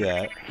 just do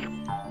that.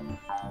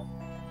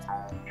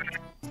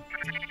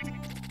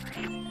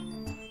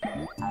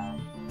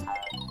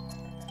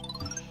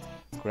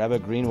 Grab a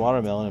green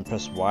watermelon and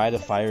press Y to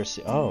fire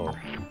Oh.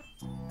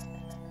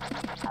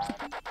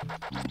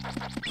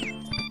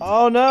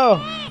 Oh no!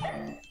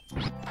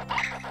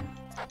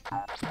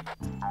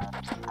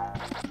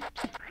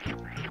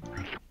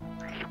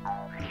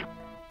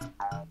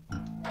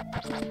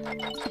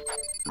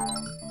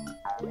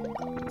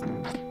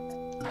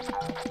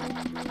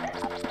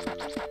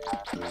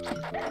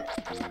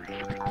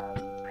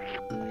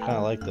 I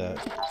kinda like that.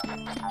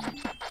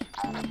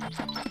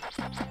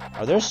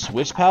 Are there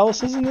switch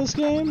palaces in this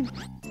game?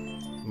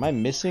 Am I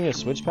missing a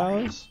switch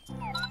palace?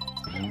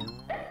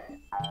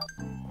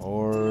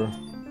 Or...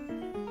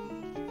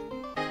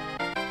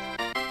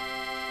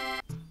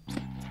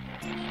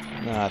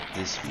 Not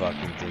this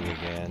fucking thing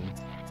again.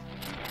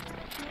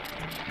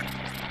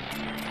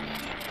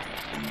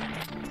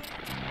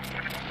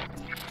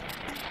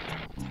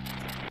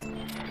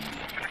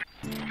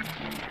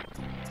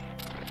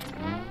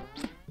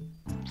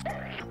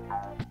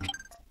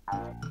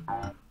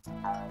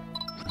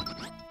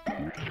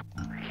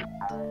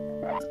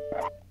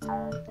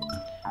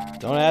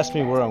 Don't ask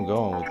me where I'm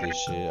going with this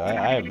shit.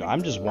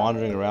 I'm just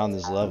wandering around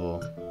this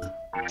level,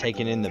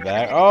 taking in the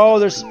back. Oh,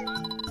 there's...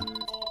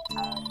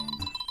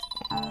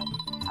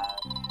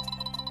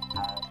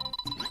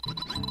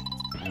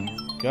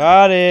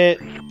 Got it!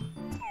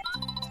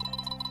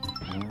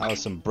 That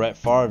was some Brett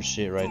Favre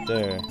shit right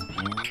there.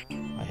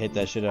 I hit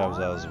that shit as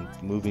I was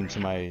moving to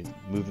my...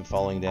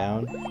 falling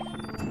down.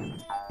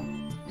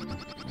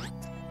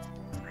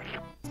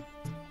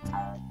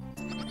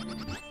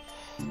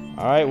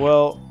 Alright,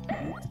 well...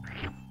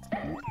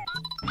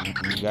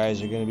 You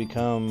guys are gonna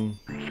become...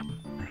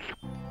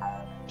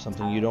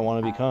 something you don't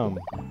want to become.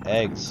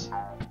 Eggs.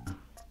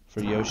 For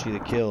Yoshi to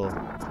kill.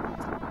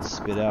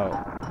 Spit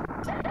out.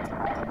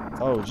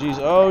 Oh jeez,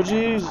 oh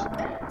jeez!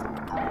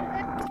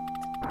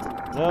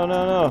 No,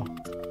 no, no.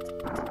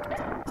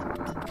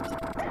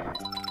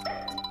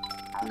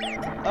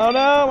 Oh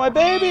no, my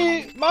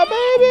baby! My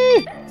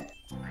baby!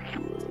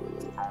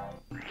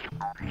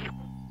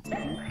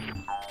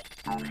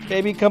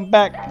 Baby, come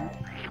back.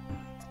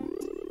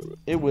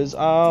 It was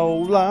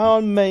all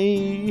on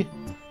me.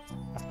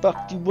 I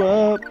fucked you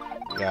up.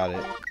 Got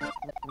it.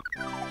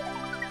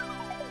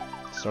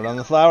 Start on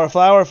the flower,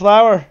 flower,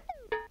 flower.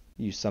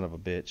 You son of a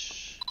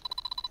bitch.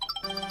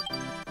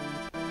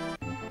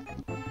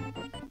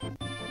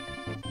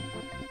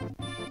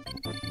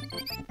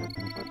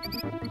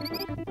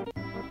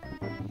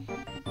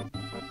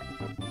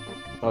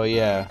 Oh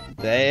yeah,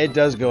 it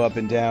does go up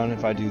and down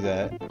if I do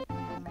that.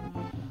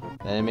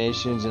 The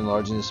animations,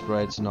 enlarging the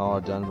sprites and all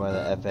are done by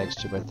the FX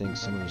chip, I think,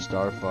 similar to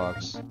Star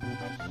Fox.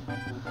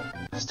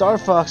 Star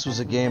Fox was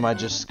a game I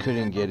just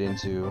couldn't get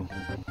into.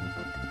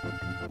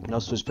 No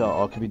switch palette,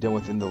 all can be done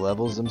within the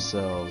levels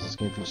themselves. This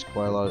game features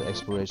quite a lot of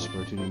exploration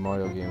for a 2D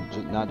Mario game.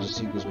 Not just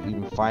sequels, but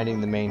even finding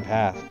the main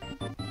path.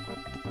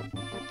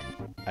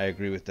 I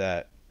agree with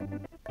that.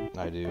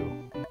 I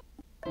do.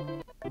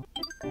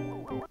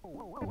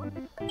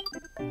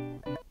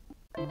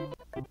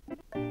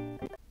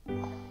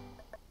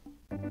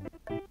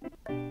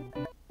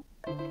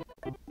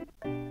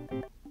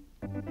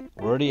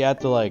 We're already at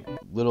the like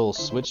little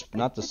switch,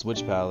 not the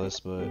switch palace,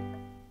 but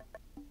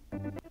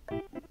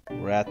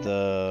we're at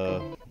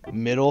the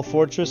middle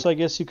fortress, I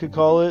guess you could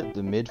call it.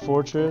 The mid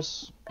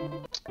fortress. If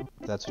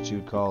that's what you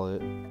would call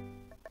it.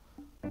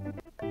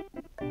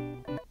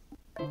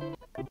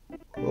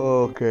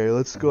 Okay,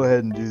 let's go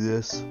ahead and do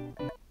this.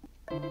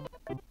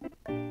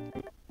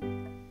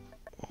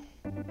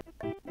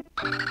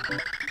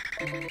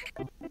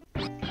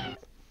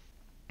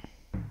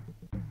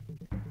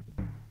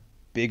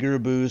 Bigger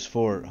booze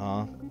fort,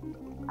 huh?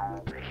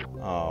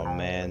 Oh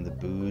man, the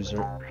booze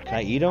are... Can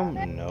I eat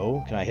him?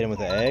 No. Can I hit him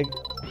with an egg?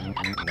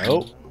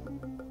 Nope.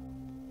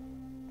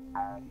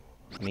 I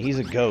mean, he's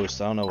a ghost.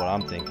 I don't know what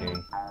I'm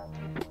thinking.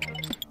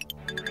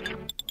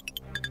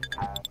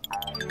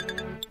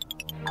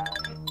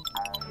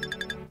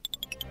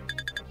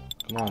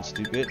 Come on,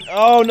 stupid.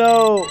 Oh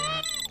no!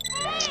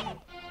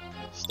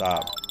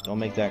 Stop. Don't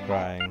make that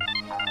crying.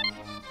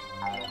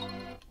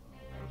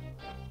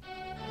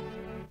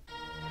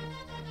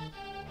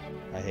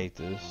 I hate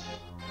this.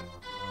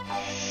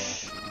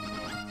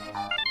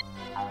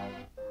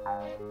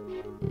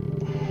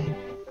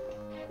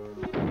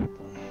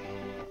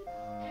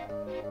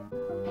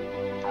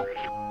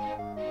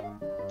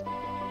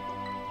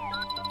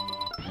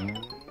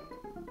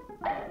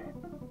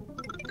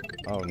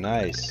 Oh,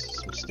 nice.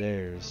 Some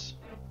stairs.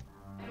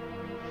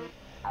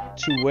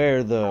 To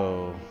where,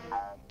 though?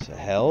 To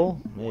hell?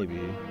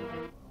 Maybe.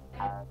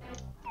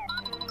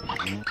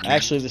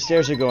 Actually, if the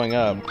stairs are going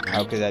up,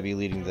 how could that be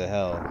leading to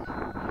hell?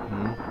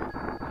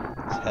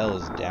 Hell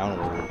is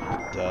downward.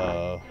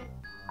 Duh.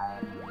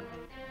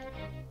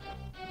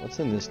 What's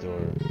in this door?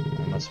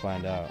 I must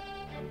find out.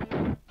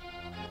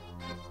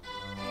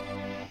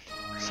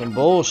 Some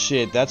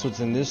bullshit. That's what's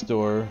in this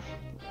door.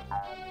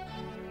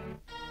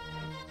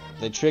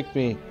 They tricked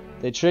me.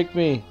 They tricked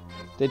me.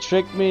 They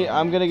tricked me.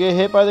 I'm gonna get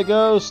hit by the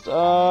ghost.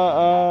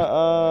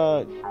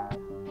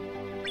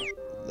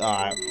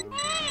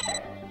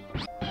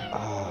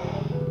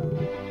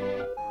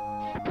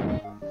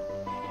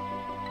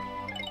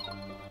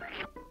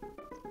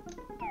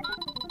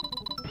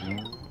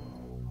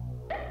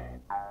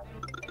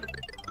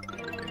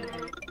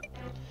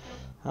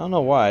 I don't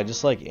know why, I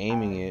just like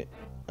aiming it.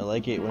 I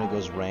like it when it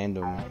goes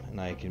random and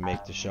I can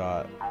make the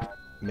shot.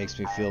 It makes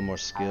me feel more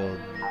skilled.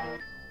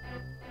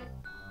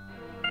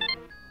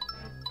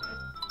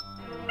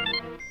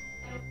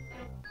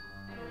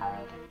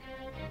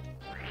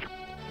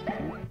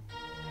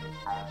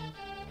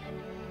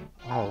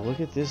 Oh, look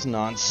at this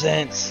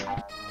nonsense!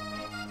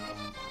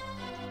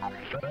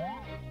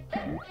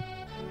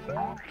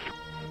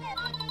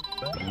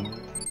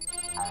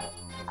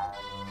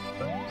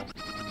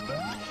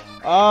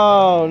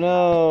 Oh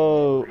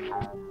no!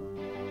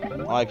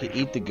 Oh, I could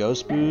eat the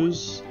ghost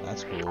booze?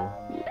 That's cool.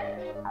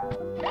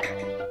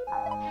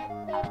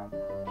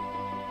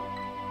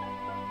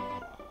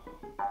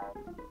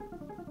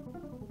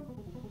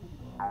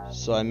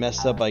 So I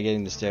messed up by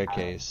getting the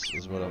staircase,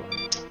 is what I'm...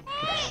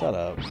 Shut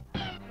up.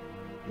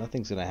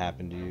 Nothing's gonna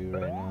happen to you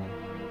right now.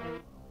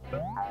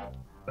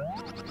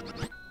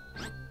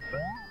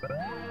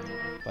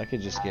 If I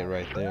could just get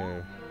right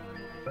there.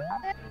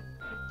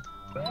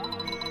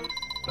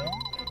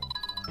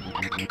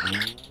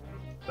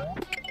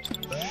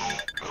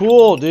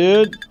 Cool,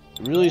 dude.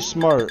 Really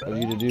smart of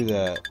you to do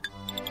that.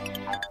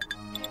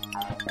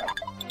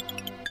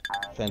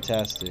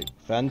 Fantastic.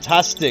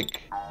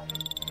 Fantastic!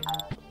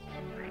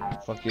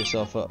 Fuck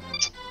yourself up.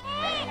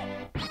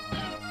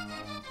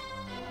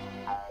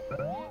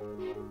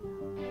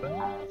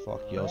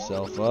 Fuck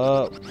yourself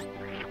up.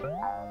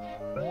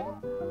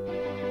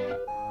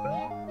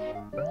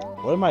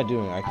 What am I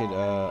doing? I could,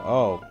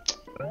 oh.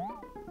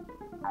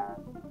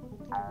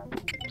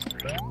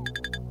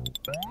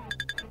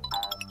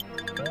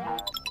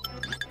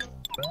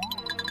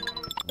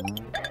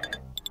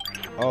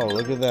 Oh,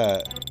 look at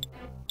that.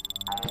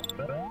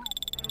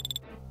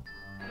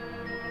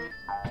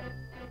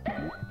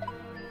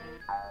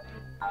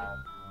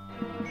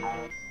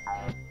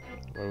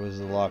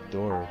 locked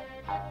door.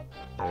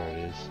 There it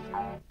is.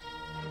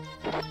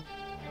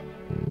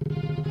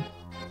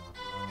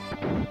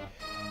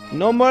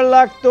 No more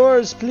locked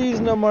doors, please.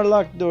 No more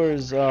locked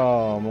doors.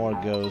 Oh, more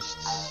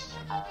ghosts.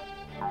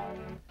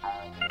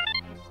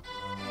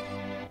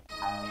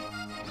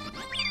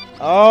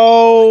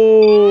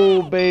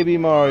 Oh, baby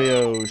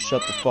Mario,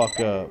 shut the fuck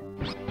up.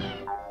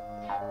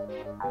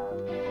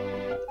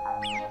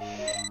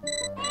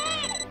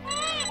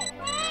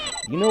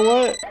 You know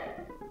what?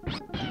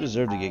 You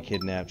deserve to get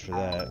kidnapped for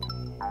that.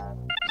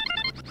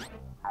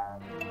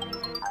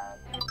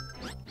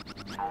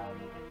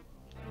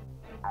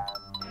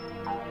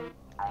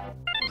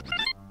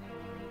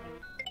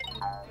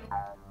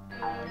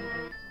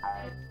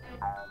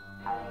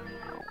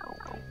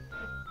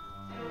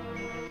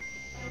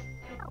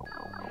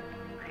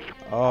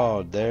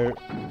 Oh, there.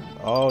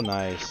 Oh,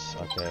 nice.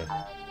 Okay.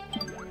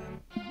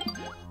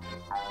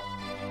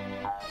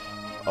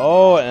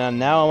 Oh, and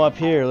now I'm up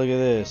here. Look at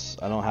this.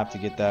 I don't have to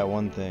get that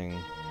one thing.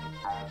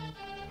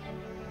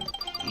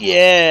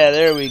 Yeah,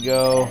 there we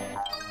go.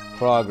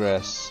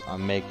 Progress.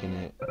 I'm making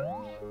it.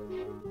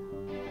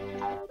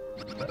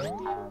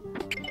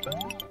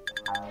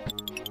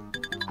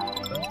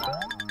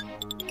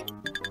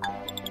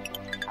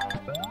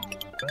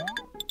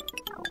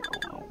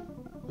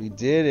 We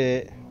did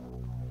it.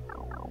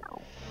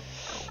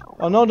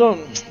 Oh no,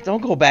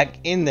 don't go back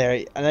in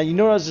there. And you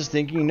know what I was just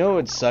thinking? You know what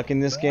would suck in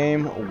this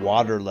game?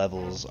 Water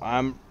levels.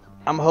 I'm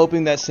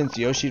hoping that since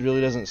Yoshi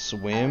really doesn't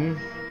swim,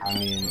 I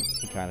mean,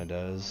 he kind of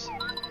does.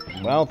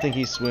 But I don't think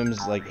he swims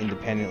like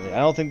independently. I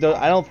don't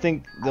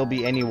think there'll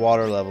be any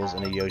water levels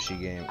in a Yoshi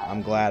game.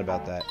 I'm glad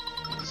about that.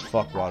 'Cause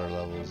fuck water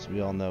levels.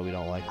 We all know we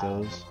don't like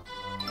those.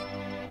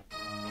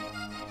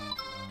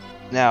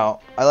 Now,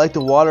 I like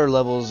the water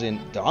levels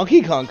in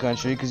Donkey Kong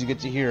Country because you get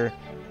to hear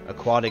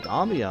aquatic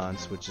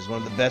ambiance, which is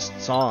one of the best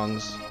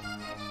songs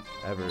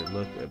ever.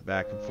 Look at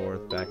back and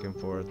forth,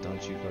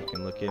 don't you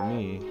fucking look at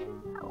me.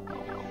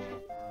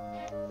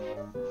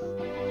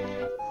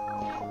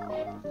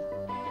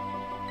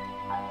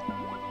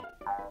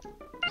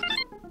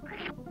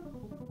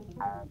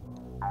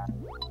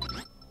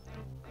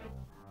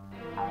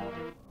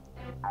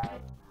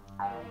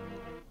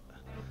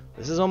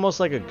 This is almost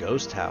like a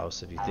ghost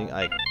house if you think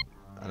like.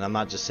 And I'm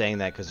not just saying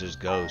that because there's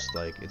ghosts,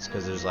 like, it's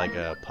because there's like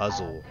a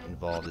puzzle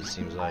involved, it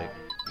seems like.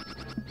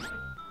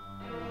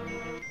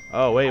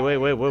 Oh, wait,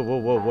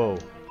 whoa.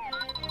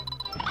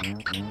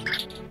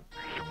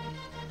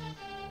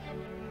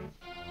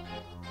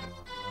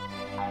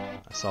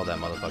 I saw that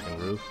motherfucking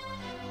roof.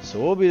 So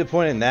what will be the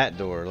point in that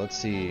door? Let's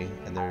see,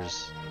 and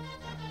there's...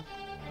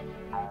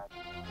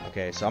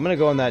 Okay, so I'm gonna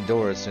go in that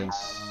door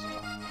since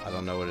I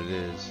don't know what it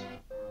is.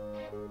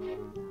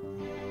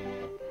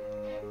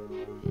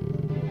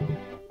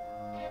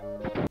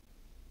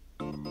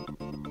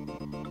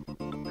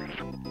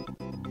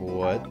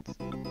 What?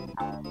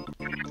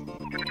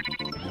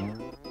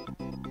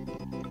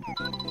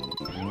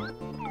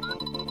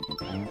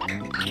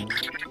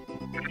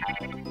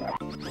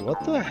 What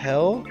the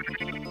hell?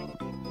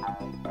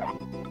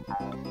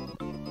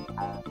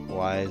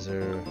 Why is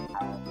there...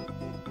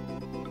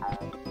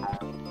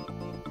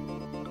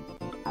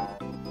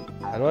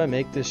 How do I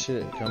make this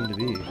shit come to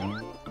be?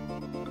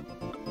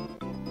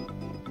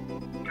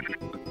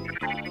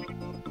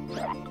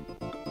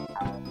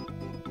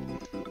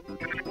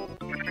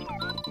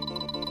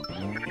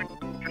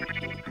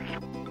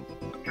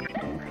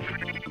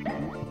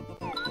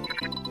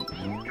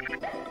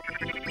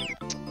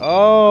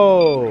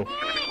 Oh!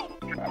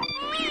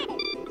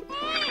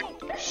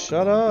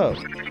 Shut up.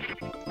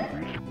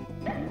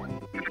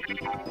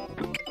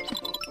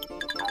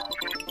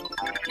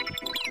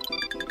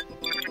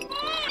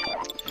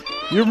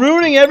 You're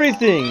ruining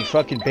everything,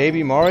 fucking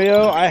baby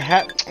Mario.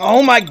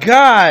 Oh my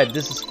god,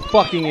 this is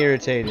fucking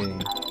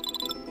irritating.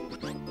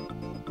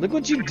 Look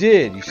what you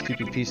did, you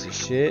stupid piece of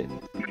shit.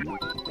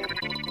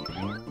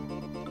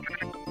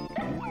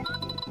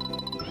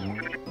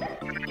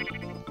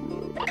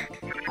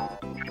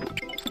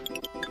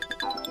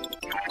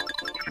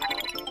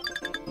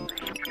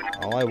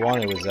 All I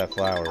wanted was that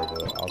flower,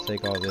 but I'll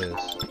take all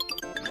this.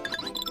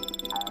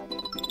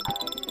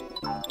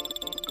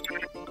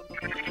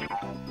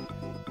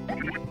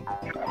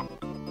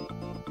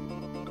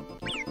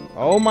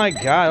 Oh my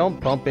god, don't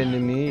bump into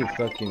me, you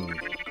fucking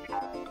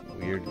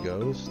weird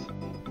ghost.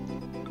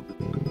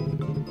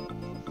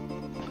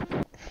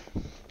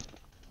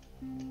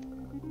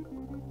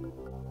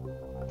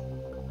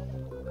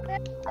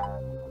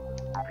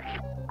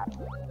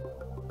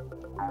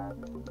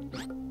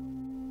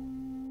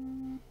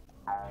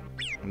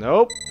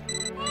 Nope.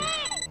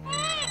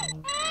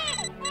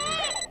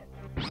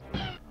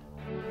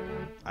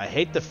 I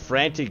hate the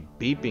frantic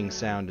beeping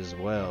sound as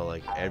well,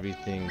 like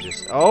everything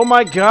just... Oh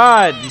my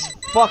god, these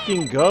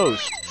fucking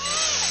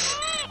ghosts.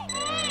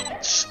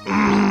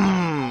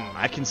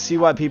 I can see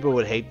why people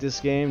would hate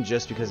this game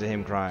just because of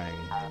him crying.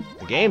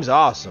 The game's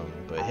awesome,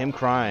 but him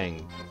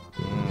crying...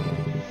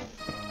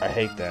 I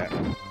hate that.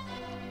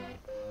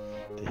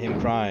 him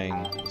crying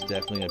is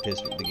definitely gonna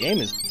piss me. The game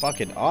is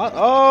fucking awesome.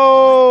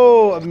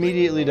 Oh!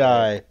 Immediately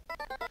die.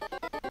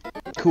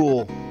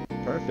 Cool.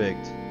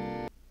 Perfect.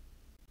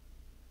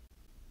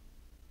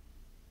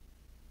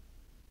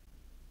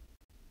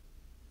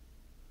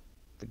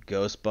 The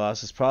ghost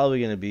boss is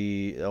probably gonna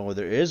be... Oh,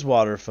 there is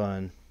water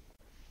fun.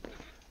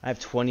 I have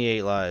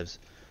 28 lives.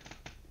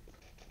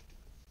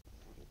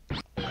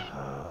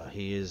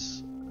 He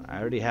is... I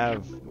already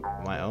have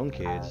my own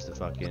kids to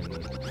fucking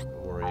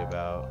worry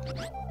about.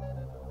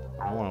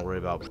 I don't want to worry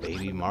about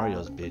baby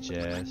Mario's bitch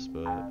ass,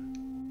 but...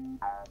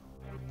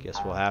 Guess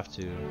we'll have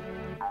to.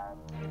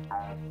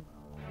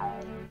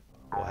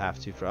 We'll have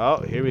to for...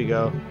 Oh, here we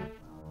go.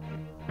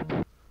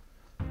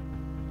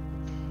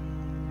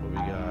 What we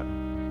got?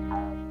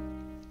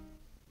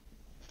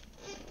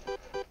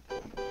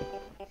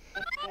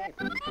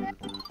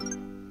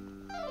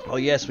 Oh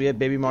yes, we have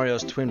baby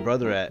Mario's twin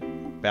brother at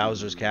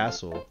Bowser's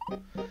Castle.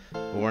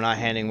 But we're not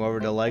handing him over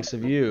to the likes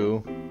of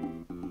you.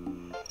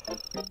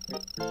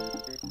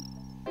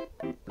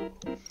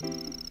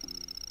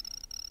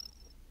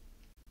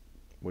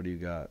 What do you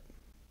got?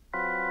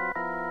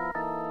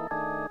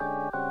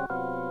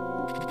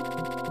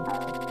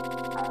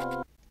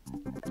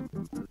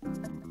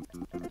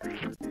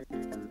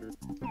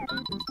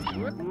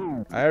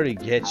 I already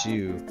get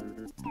you.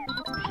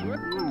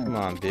 Come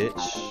on,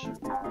 bitch.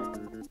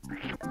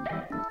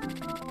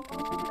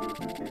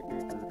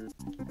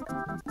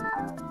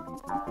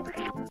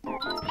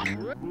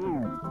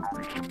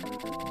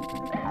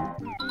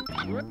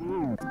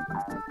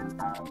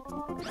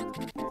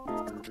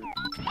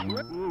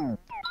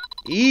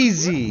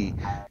 Easy!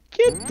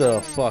 Get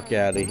the fuck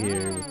out of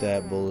here with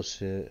that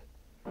bullshit.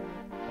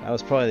 That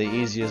was probably the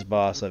easiest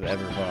boss I've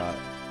ever fought.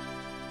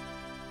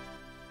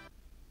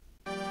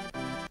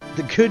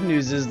 The good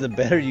news is the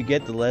better you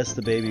get, the less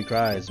the baby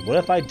cries. What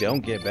if I don't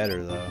get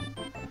better, though?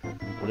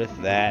 What if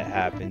that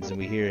happens and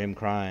we hear him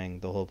crying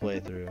the whole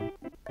playthrough?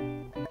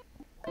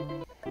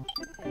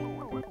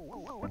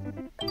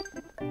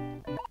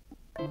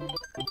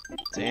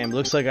 Damn,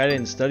 looks like I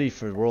didn't study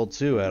for World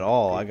 2 at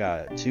all. I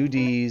got 2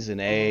 D's, an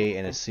A,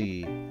 and a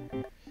C.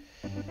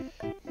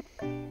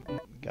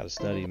 Gotta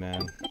study,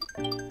 man.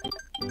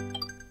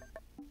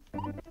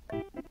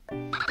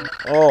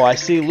 Oh, I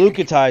see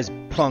Lucatai's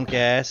punk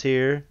ass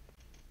here.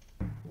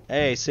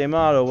 Hey,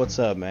 Samato, what's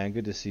up, man?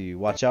 Good to see you.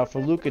 Watch out for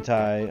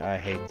Lucatai. I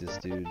hate this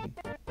dude.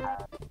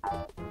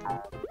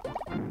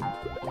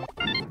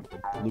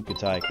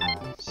 Lucatai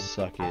can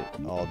suck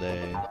it all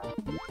day.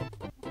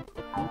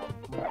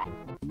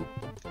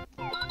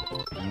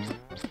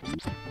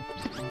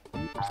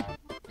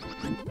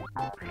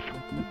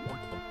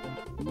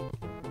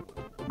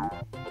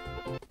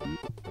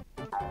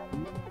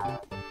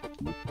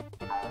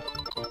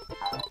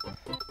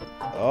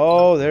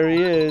 Oh, there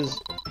he is.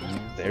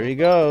 There he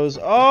goes.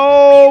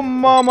 Oh,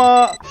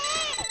 mama!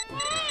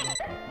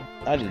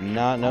 I did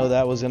not know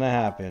that was gonna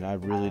happen. I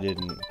really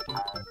didn't.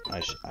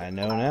 I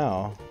know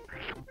now.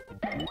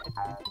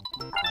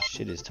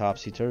 Shit is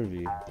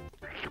topsy-turvy.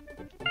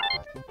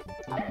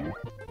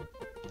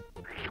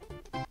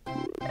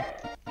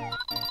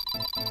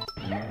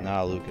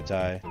 Nah,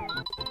 Lucatai.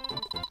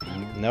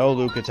 No,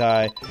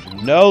 Lucatai.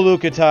 No,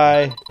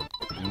 Lucatai!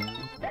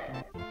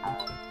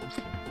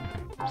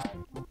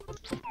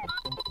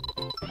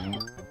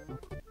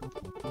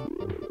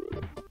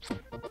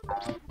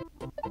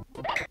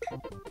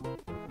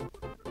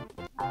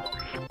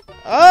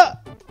 Ah!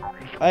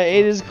 I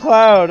ate his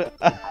cloud.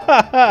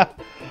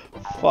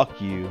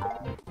 Fuck you.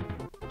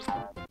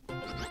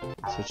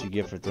 That's what you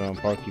get for throwing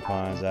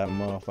porcupines at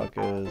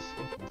motherfuckers.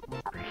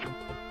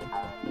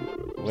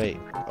 Wait.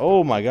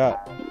 Oh my god.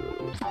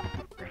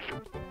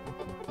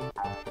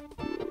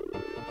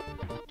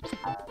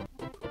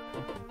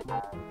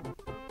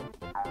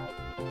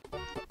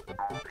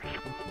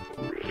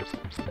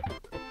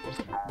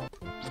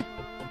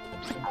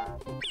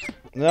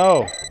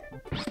 No.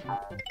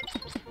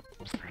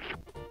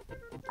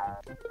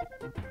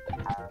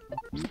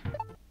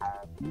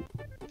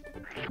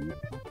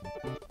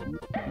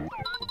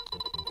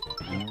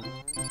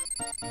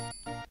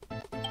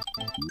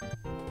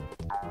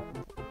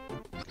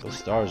 Those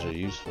stars are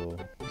useful.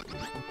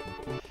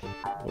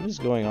 What is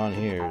going on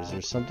here? Is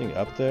there something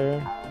up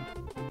there?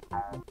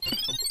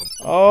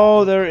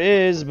 Oh, there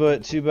is,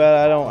 but too bad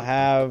I don't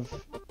have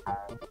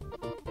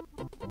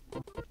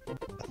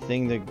a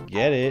thing to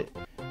get it.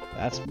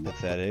 That's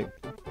pathetic.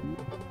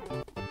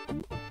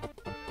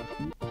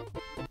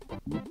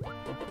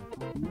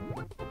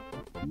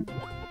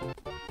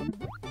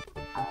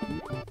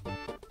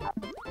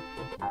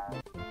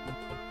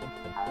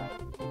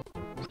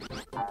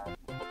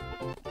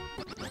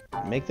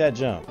 Make that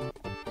jump.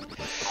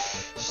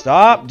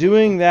 Stop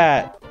doing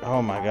that.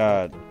 Oh my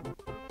god.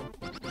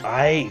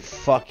 I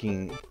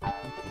fucking...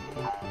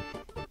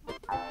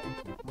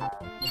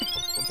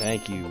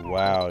 Thank you.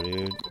 Wow,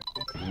 dude.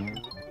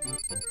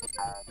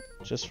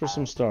 Just for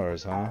some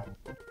stars, huh?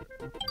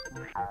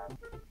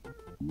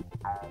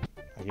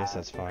 I guess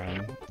that's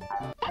fine.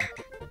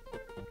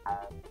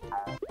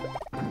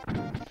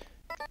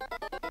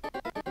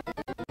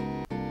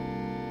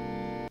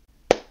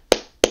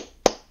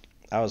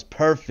 That was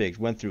perfect.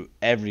 Went through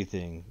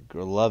everything.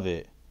 Girl, love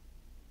it.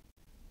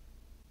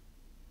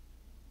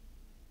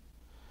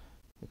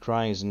 The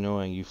crying is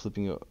annoying. You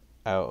flipping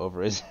out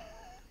over his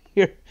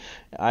here.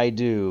 I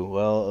do.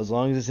 Well, as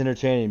long as it's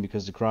entertaining,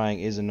 because the crying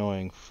is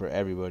annoying for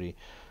everybody.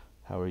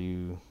 How are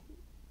you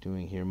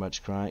doing here?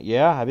 Much crying?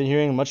 Yeah, I've been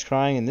hearing much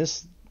crying in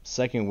this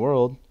second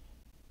world.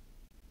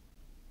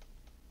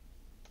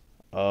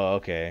 Oh,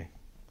 okay.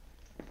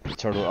 The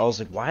turtle. I was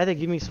like, why are they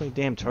giving me so many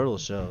damn turtle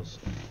shells?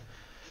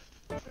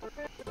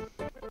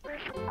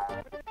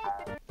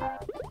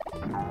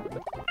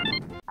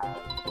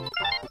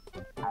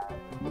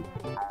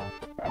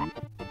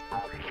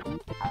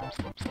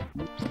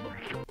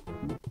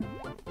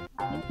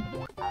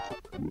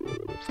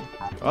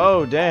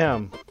 Oh,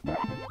 damn.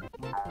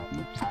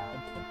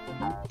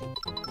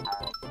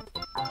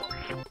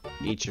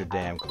 Eat your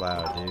damn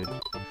cloud, dude.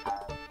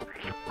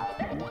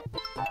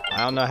 I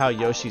don't know how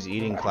Yoshi's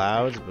eating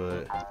clouds,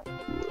 but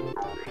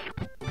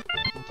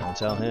don't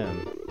tell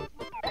him.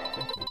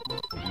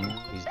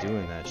 He's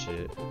doing that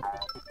shit.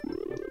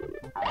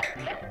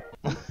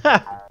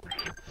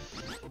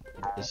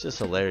 It's just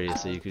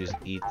hilarious that you could just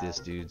eat this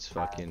dude's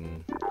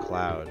fucking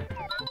cloud.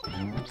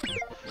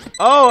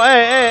 Oh,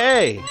 hey,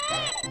 hey, hey!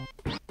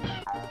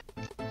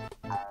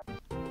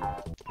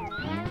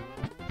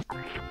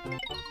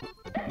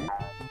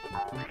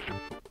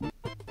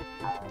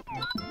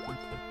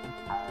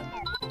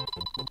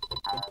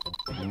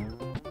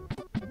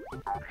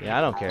 Yeah,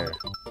 I don't care.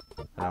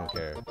 I don't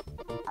care.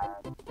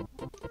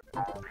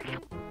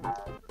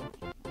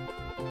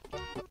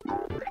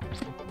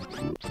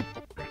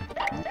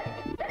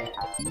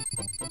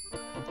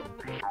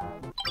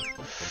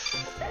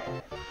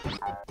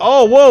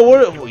 Oh, whoa,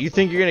 what? You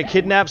think you're gonna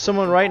kidnap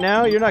someone right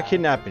now? You're not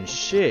kidnapping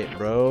shit,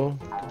 bro.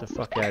 Get the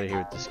fuck out of here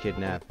with this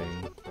kidnapping.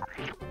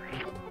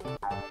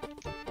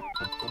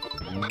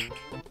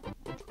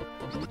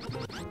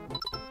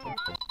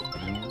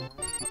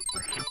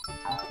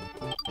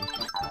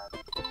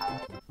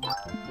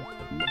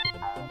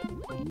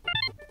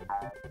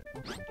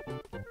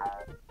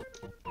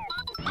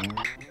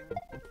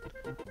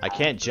 I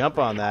can't jump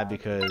on that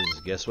because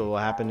guess what will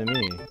happen to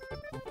me?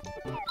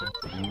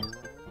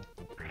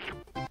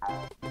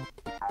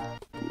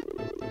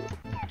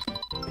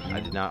 I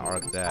did not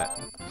arc that.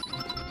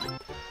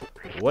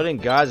 What in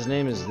God's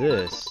name is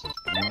this?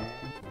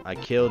 I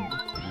killed...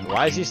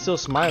 Why is he still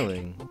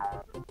smiling?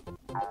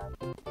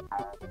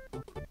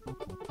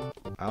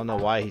 I don't know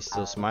why he's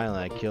still smiling.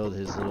 I killed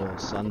his little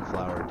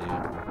sunflower dude.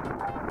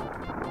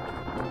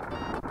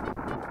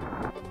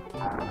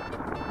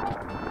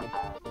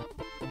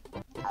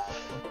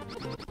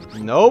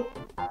 Nope.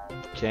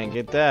 Can't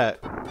get that.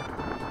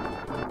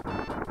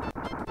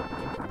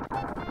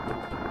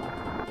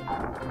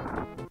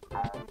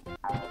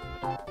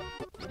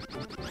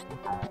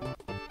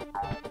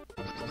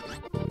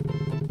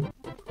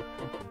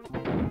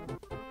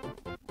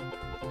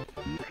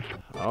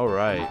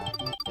 Alright.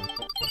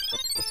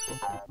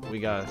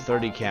 We got a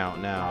 30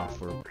 count now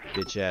for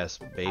bitch ass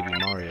baby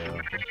Mario.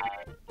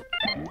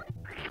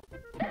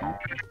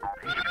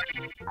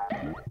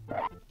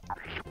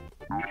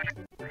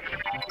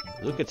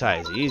 Lucatai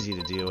is easy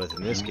to deal with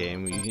in this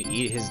game. You can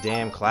eat his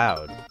damn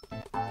cloud.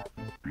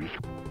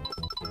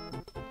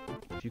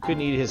 If you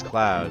couldn't eat his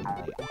cloud,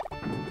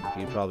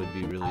 he'd probably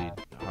be really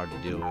hard to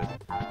deal with.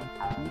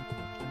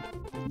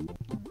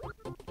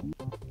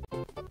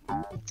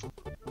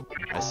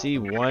 I see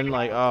one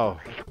like, oh.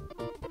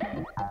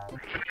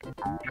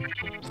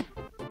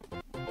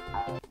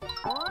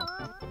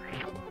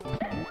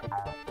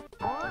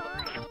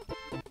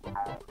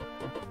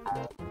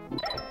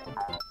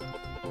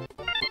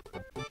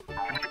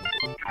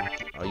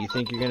 Oh, you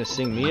think you're gonna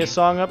sing me a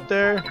song up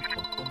there?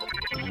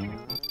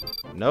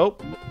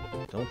 Nope.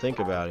 Don't think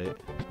about it.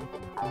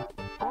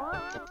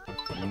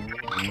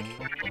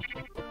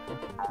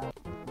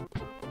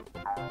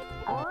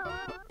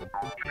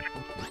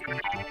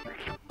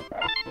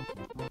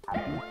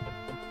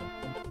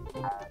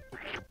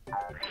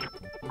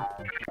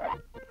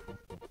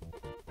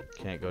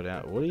 Can't go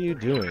down. What are you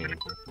doing?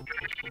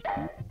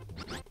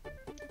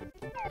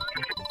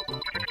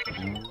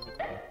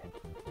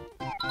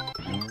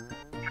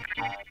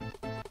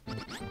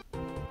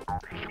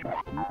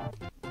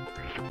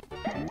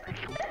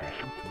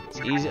 It's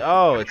easy.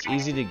 Oh, it's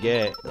easy to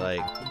get.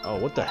 Like, oh,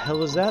 what the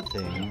hell is that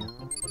thing?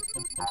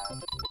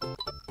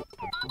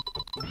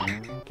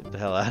 Get the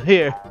hell out of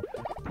here.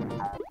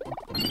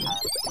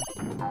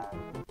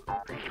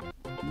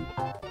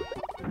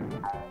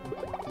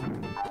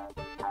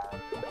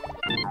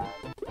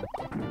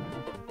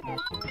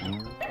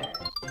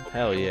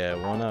 Hell yeah,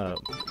 one up.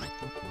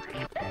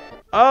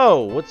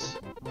 Oh, what's...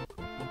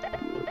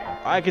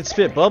 I can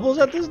spit bubbles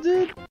at this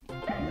dude?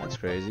 That's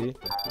crazy.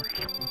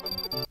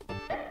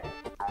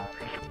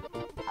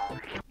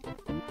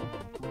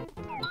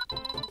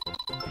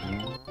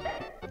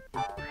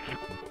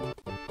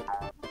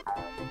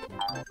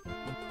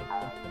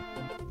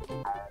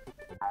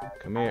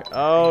 Come here.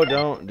 Oh,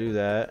 don't do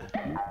that.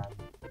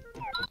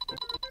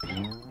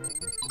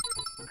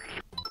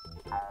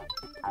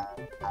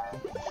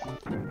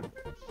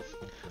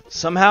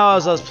 Somehow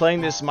as I was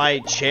playing this, my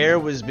chair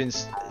was been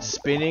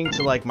spinning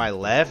to like my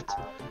left.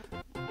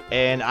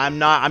 And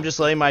I'm just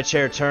letting my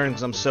chair turn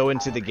because I'm so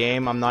into the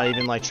game. I'm not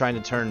even like trying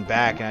to turn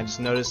back. And I just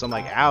noticed, I'm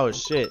like, ow,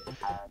 shit.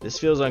 This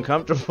feels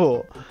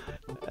uncomfortable.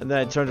 And then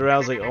I turned around, I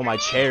was like, oh, my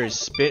chair is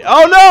spin.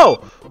 Oh,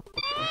 no!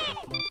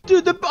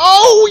 Dude,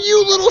 oh,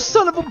 you little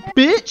son of a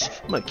bitch!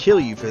 I'm gonna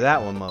kill you for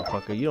that one,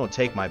 motherfucker. You don't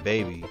take my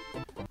baby.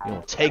 You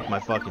don't take my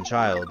fucking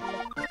child.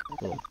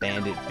 Little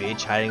bandit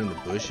bitch hiding in the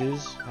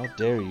bushes. How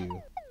dare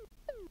you?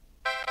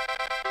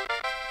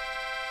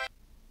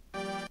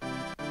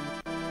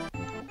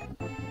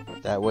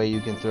 That way you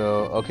can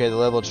throw... Okay, the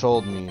level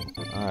trolled me.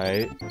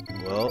 Alright.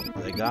 Well,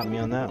 they got me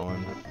on that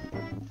one.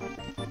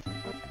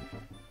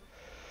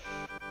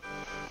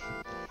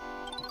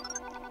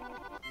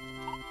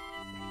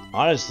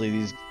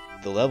 Honestly,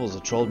 the levels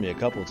have trolled me a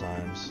couple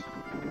times.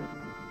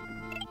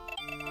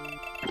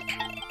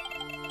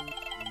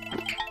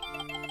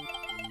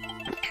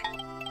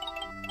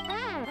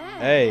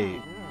 Hey,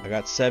 I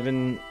got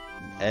 7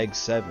 egg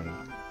 7.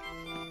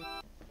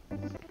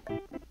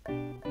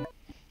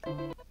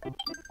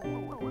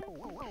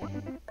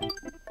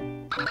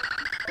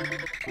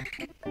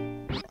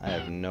 I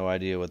have no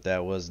idea what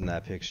that was in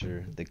that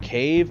picture. The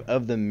Cave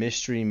of the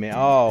Mystery Man.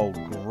 Oh,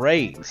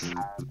 great.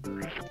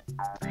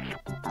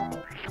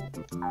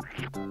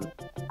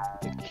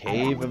 The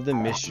Cave of the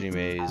Mystery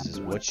Maze is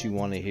what you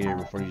want to hear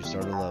before you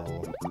start a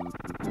level.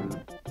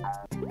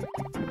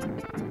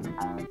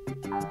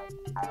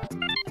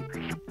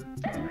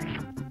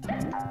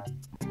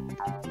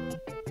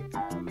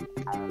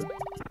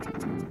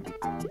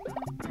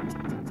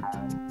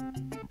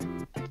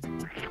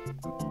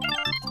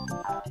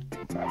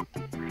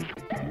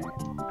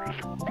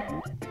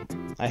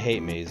 I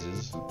hate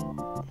mazes.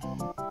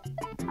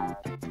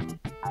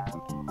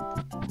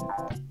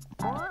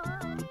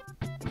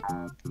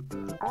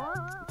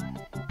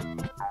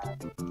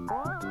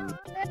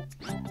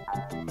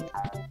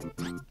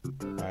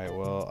 Alright,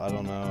 well, I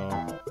don't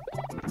know.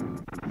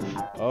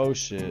 Oh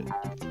shit.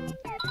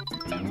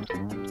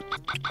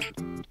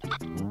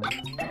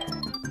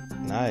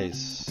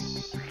 Nice.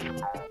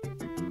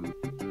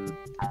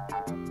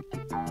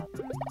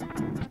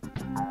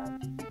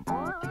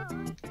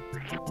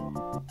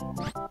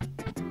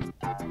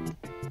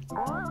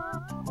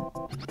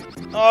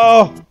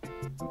 Oh!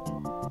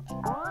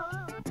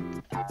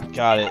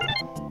 Got it.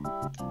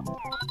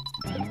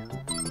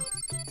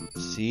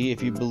 See,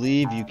 if you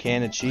believe, you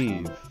can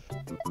achieve.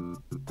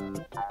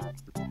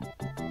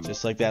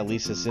 Just like that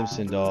Lisa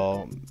Simpson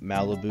doll,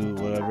 Malibu,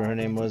 whatever her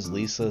name was,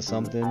 Lisa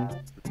something.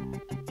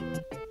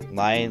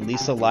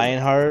 Lisa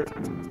Lionheart.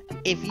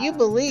 If you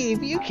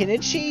believe, you can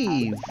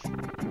achieve.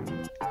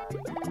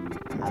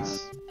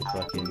 That's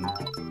fucking...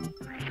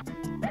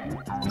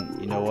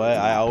 You know what?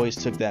 I always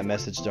took that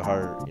message to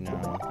heart. You know,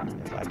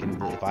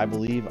 if I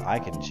believe, I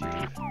can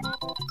achieve.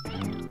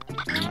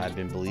 I've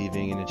been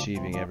believing and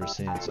achieving ever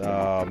since.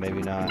 Oh,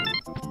 maybe not.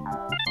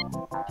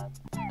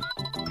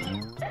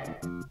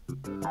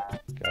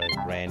 Got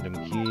a random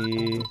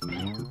key.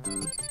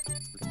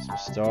 Got some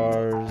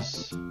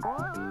stars.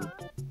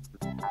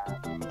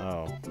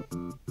 Oh.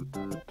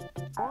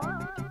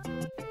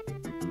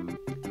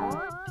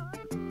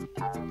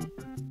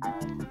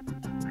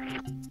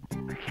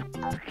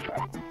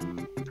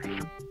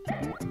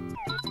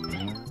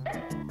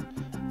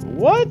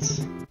 What?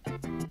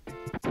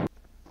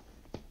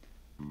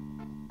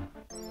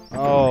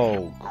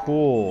 Oh,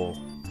 cool.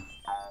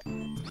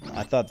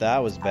 I thought that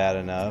was bad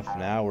enough.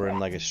 Now we're in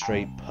like a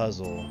straight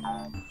puzzle.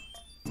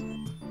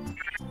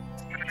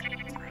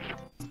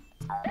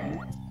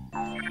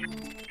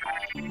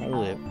 Not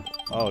really.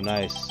 Oh,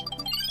 nice.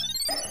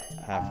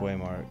 Halfway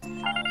mark.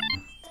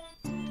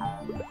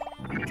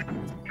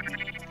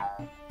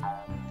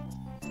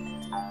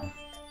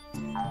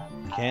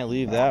 Can't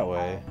leave that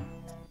way.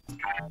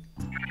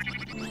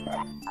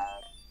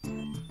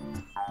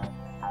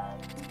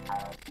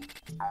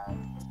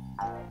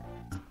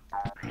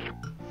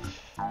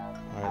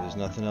 Alright, there's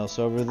nothing else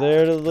over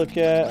there to look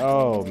at.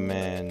 Oh,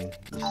 man.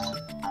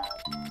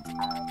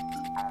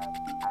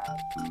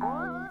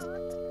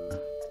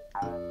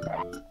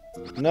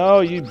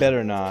 No, you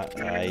better not.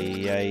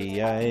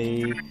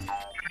 Aye.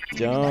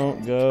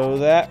 Don't go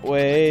that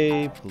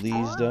way.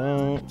 Please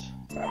don't.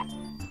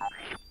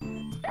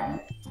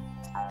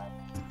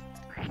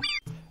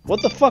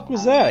 What the fuck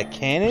was that? A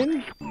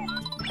cannon?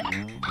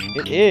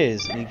 It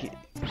is.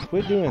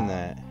 Quit doing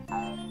that.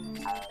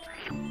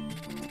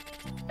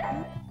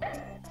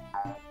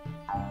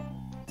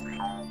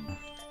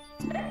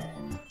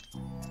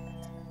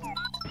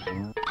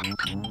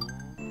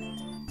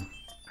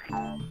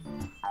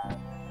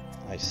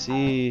 I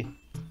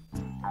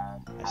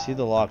see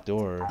the locked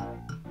door.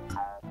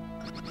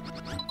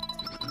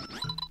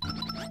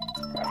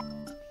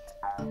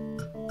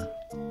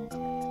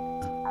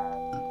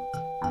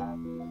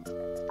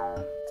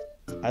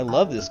 I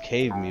love this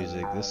cave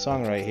music. This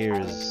song right here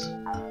is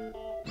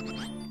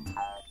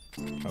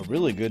a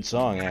really good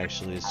song,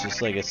 actually. It's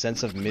just like a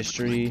sense of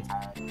mystery,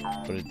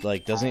 but it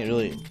like doesn't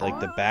really, like,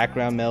 the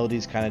background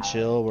melody's kind of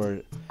chill,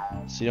 where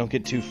So you don't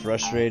get too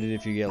frustrated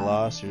if you get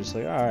lost. You're just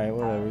like, alright,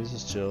 whatever, this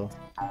is chill.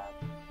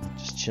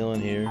 Just chilling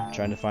here,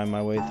 trying to find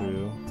my way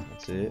through.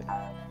 That's it.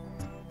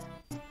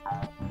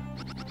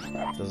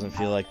 Doesn't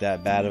feel like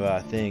that bad of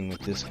a thing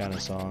with this kind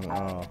of song.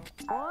 Oh.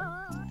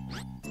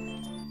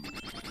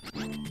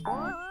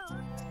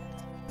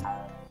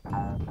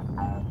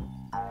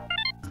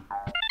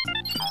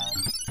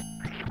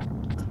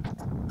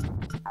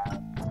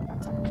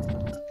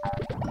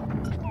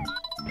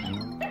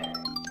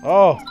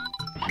 Oh!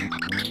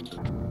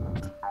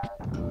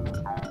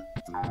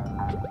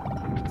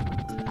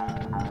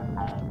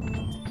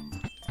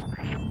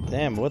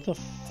 Damn, what the f...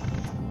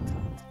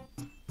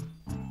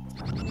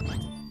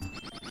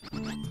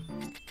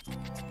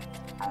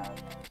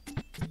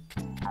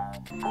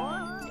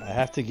 I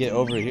have to get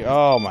over here.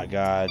 Oh my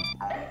god.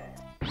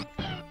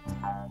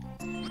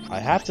 I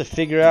have to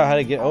figure out how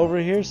to get over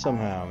here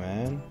somehow,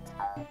 man.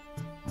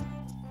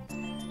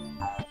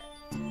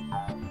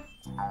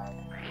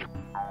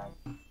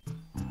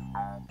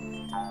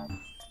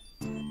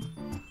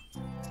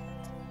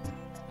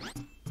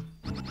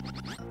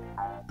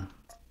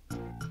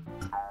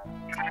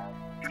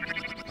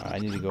 I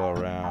need to go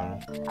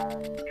around.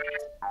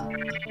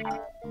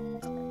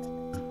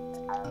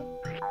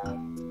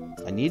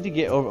 I need to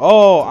get over.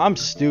 Oh, I'm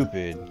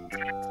stupid.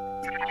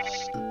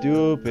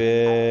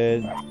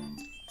 Stupid.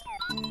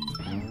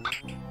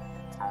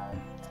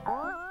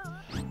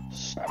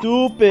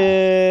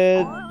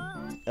 Stupid.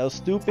 El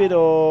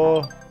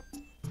Stupido.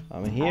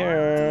 I'm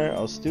here.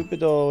 El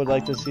Stupido would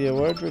like to see a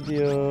word with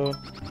you.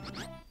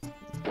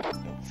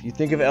 If you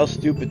think of El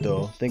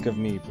Stupido, think of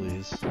me,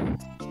 please.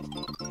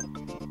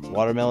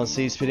 Watermelon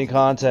seed spitting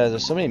contest.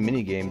 There's so many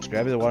mini games.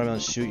 Grab the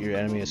watermelon, shoot your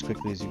enemy as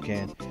quickly as you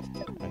can.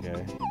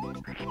 Okay.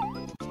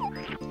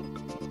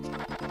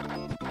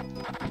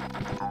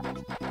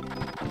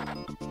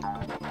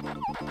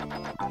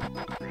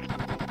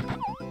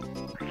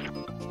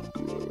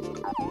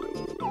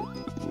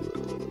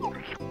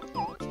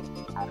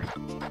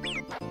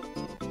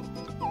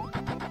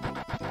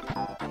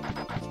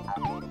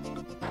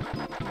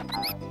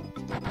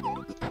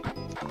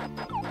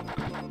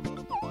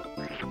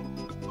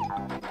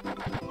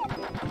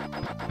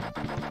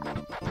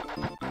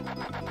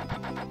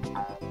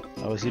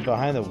 Oh, is he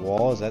behind the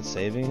wall? Is that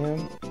saving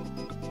him?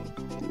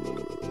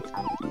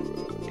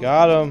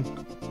 Got him!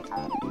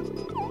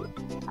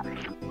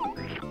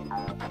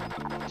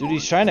 Dude,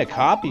 he's trying to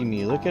copy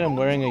me. Look at him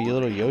wearing a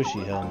little Yoshi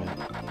helmet.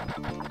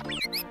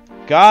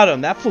 Got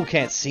him! That fool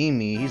can't see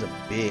me. He's a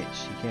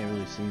bitch. He can't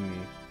really see me.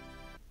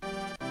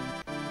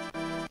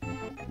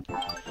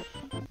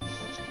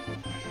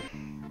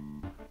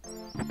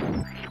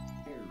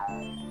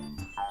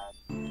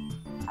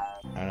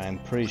 And I'm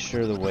pretty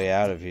sure the way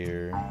out of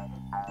here.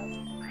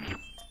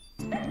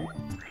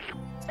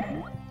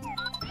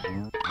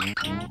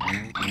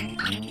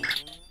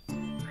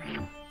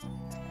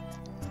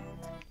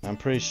 I'm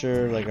pretty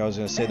sure, like I was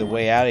gonna say, the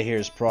way out of here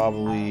is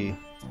probably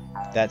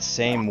that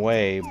same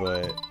way,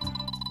 but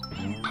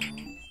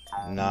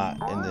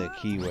not in the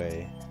key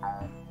way.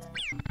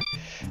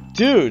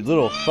 Dude,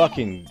 little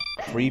fucking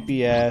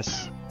creepy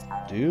ass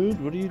dude,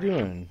 what are you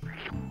doing?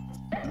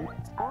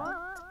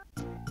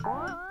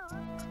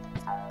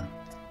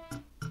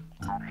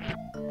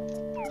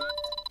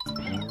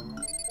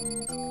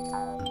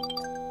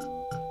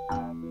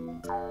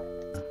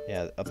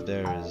 Yeah, up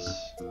there is...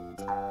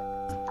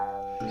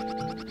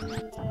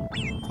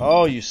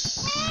 Oh, you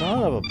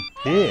son of a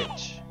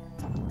bitch.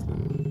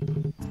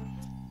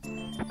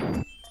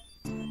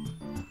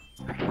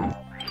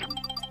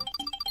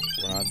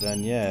 We're not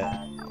done yet.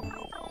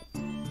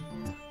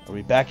 Are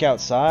we back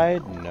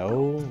outside?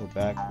 No, we're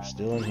back. We're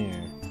still in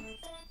here.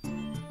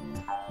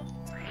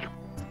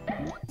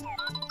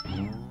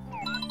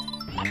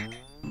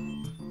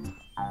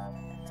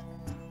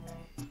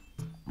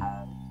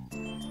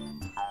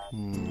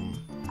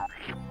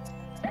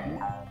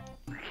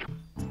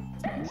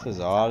 This is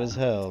odd as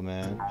hell,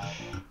 man.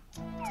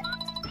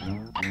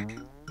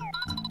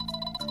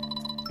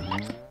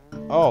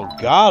 Oh,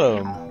 got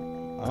him!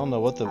 I don't know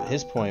what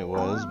his point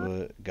was,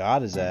 but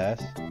got his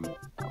ass.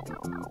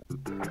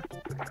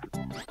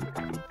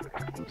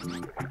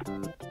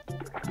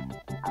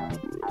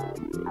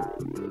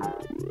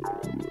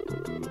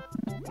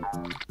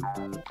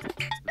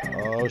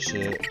 Oh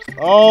shit.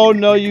 Oh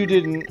no, you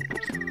didn't.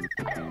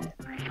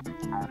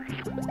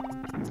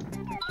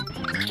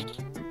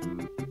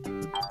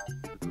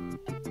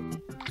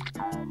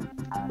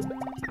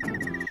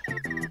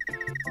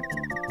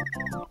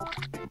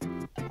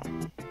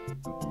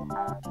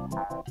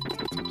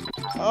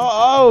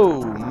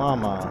 Oh,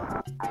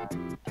 mama.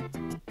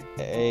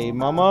 Hey,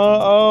 mama.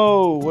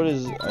 Oh, what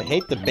is... I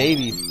hate the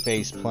baby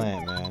face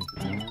plant, man.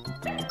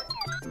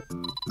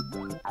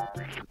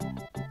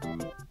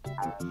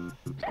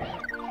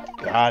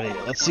 Got it.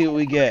 Let's see what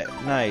we get.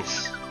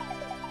 Nice.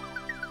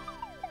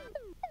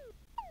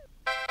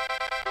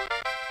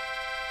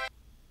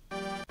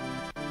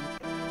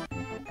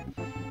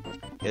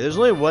 Yeah, there's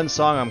only one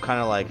song I'm kind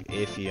of like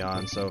iffy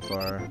on so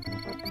far.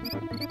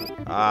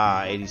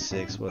 Ah,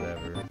 86,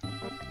 whatever.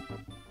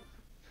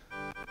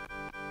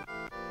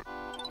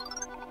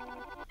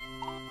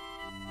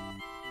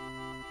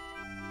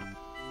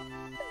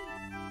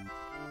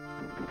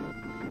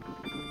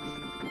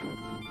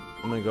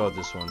 gonna go with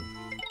this one.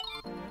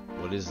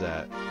 What is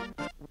that?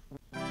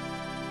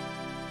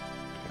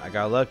 I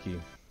got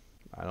lucky.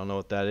 I don't know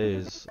what that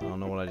is. I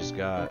don't know what I just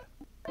got.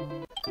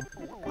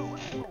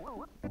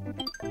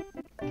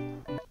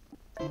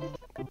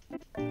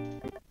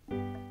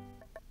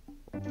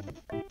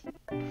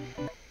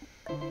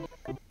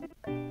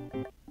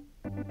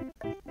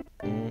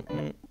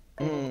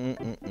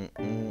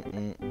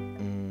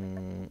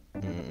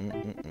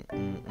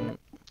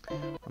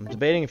 I'm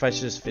debating if I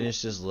should just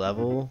finish this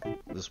level,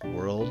 this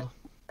world.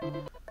 I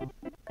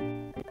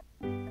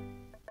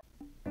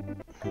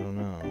don't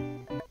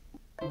know.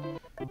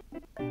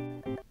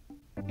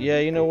 Yeah,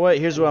 you know what?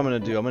 Here's what I'm gonna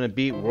do. I'm gonna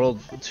beat World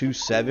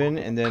 2-7,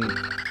 and then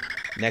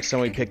next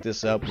time we pick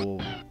this up,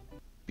 we'll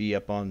be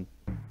up on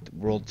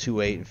World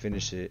 2-8 and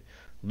finish it.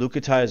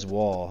 Lucatized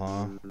wall,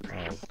 huh?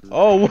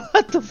 Oh,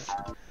 what the f—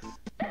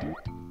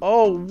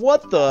 oh,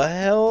 what the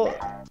hell?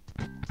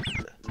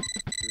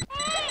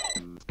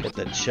 Get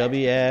the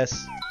chubby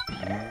ass.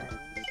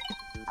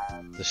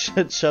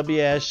 The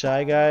chubby ass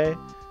shy guy.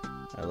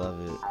 I love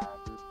it.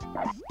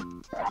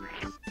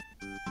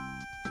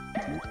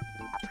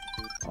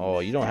 Oh,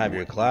 you don't have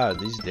your cloud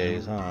these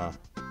days, huh?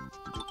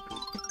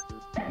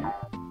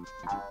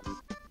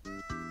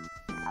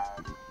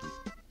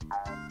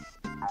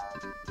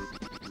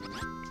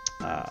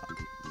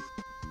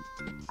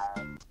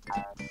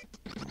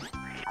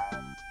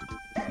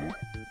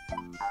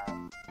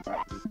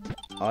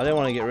 Oh, I didn't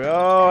want to get rid—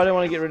 oh, I didn't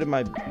want to get rid of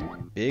my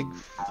big—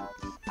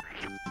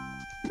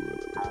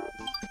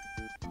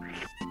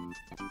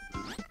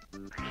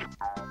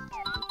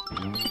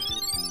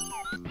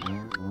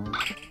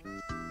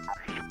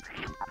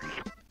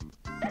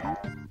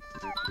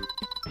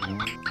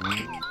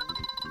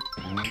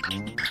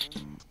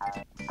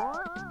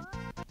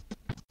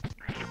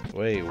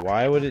 wait,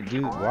 why would it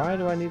do— why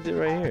do I need it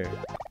right here?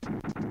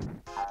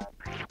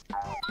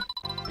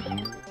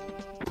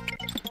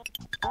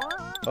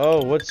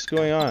 Oh, what's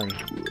going on?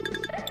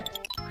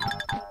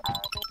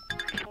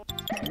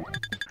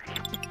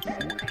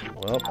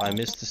 Well, I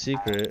missed the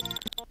secret.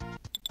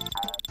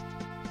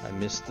 I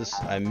missed this—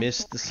 I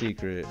missed the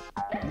secret.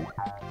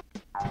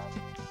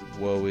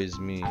 Woe is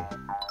me.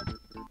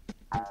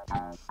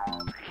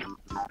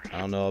 I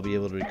don't know, I'll be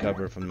able to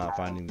recover from not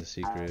finding the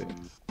secret.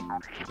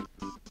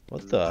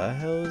 What the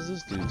hell is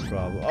this dude's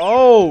problem?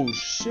 Oh,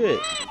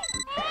 shit!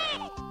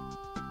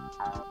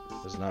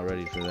 Was not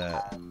ready for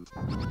that.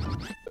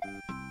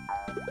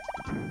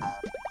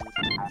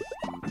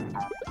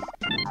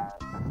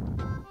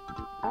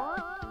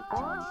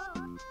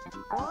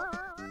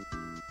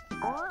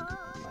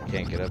 I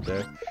can't get up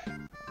there.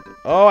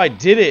 Oh, I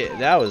did it!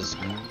 That was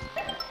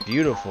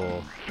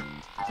beautiful.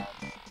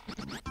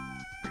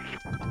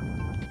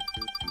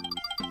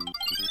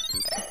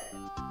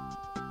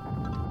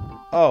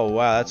 Oh,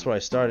 wow, that's where I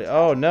started.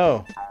 Oh,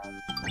 no.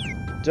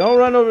 Don't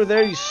run over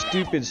there, you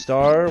stupid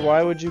star.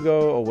 Why would you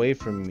go away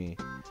from me?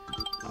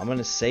 I'm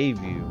gonna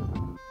save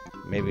you.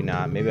 Maybe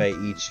not. Maybe I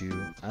eat you.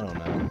 I don't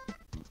know.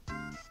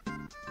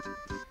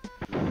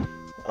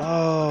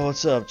 Oh,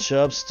 what's up,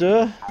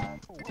 Chubster?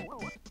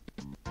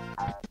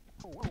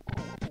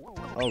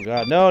 Oh,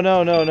 God. No,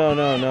 no, no, no,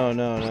 no, no,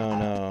 no, no,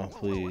 no.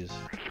 Please.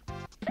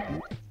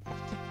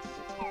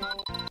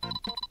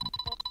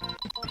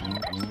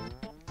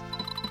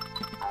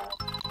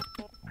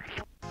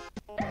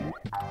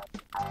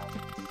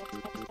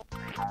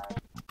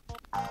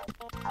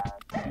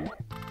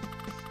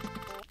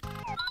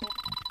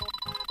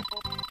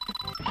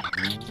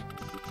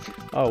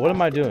 Oh, what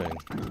am I doing?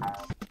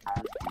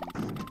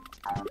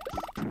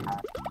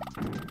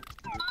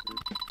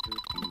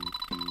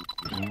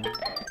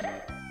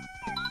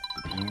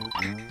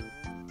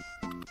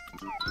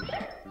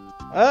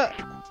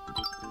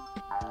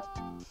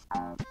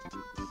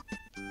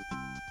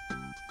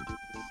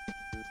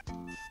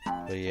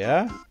 But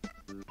yeah?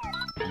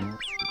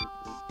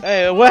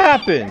 Hey, what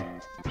happened?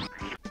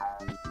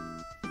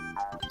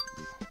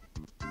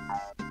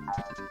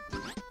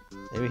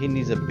 Maybe he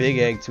needs a big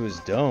egg to his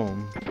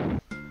dome.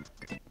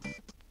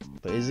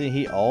 But isn't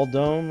he all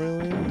dome,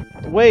 really?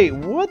 Wait,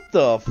 what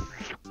the f—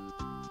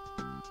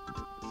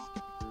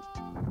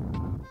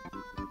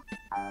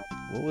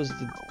 what was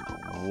the—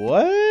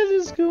 what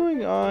is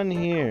going on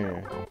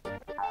here?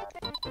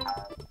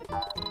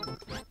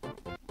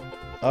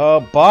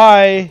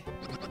 Bye!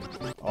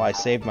 Oh, I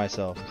saved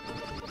myself.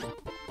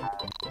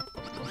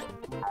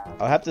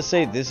 I'll have to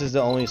say this is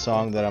the only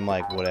song that I'm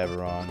like,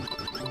 whatever on.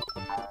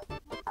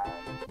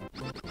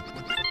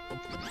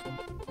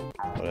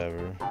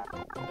 Whatever.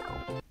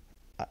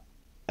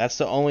 That's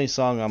the only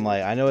song I'm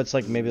like, I know it's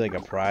like maybe like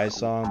a prize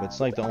song, but it's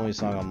like the only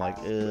song I'm like,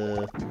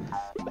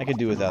 I could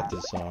do without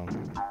this song.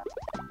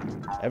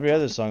 Every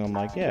other song I'm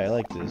like, yeah, I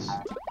like this.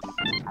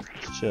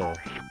 It's chill.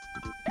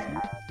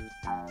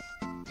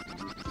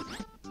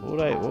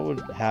 What would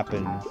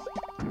happen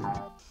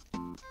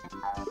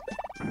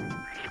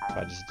if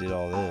I just did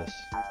all this?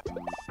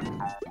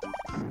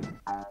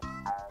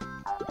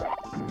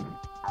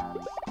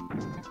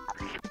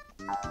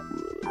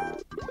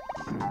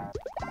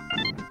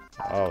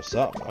 Oh,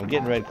 so I'm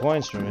getting red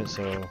coins from it,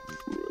 so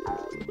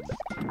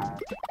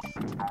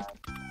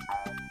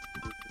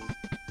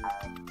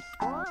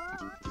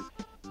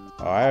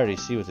Oh, I already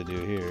see what to do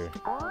here.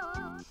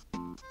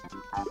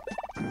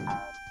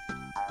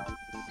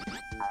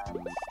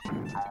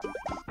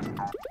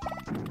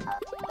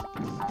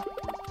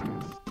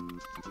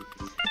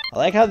 I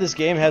like how this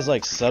game has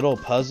like subtle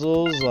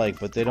puzzles, like,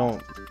 but they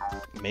don't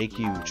make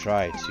you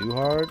try too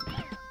hard.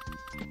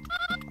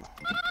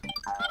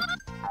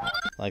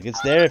 Like,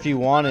 it's there if you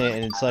want it,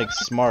 and it's like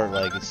smart,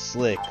 like it's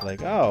slick.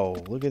 Like,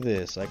 oh, look at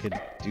this, I could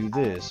do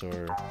this,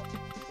 or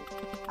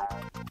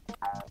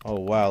oh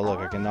wow, look,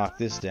 I can knock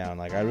this down.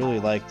 Like, I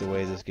really like the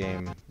way this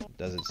game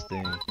does its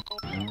thing.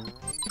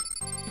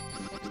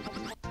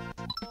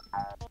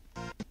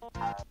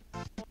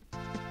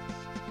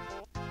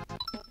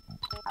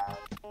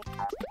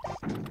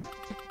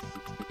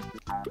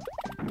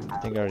 I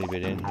think I already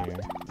been in here.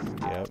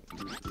 Yep.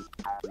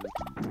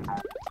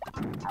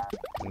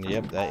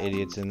 Yep, that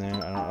idiot's in there.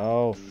 I don't.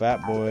 Oh,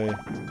 fat boy.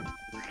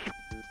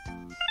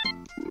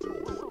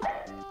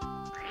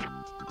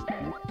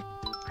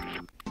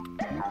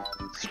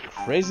 It's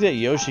crazy that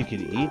Yoshi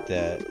could eat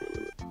that.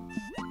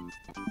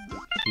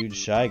 Huge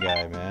shy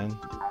guy, man.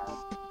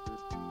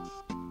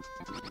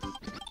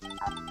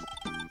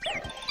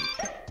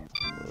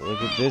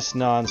 Look at this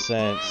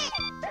nonsense.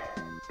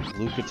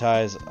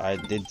 Lucatize. I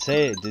did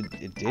say it.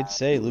 It did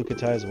say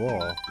Lucatize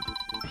wall.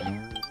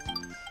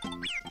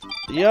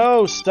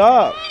 Yo,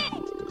 stop!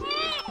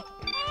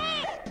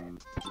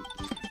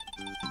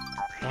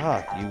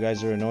 Fuck, you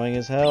guys are annoying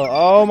as hell.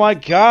 Oh my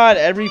god,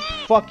 every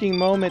fucking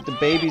moment the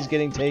baby's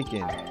getting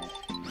taken.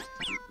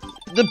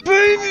 The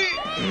baby!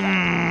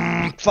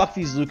 Fuck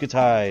these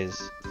Lucatize.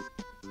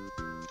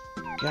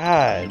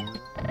 God.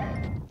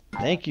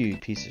 Thank you, you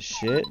piece of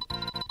shit.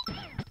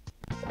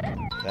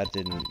 That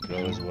didn't go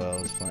as well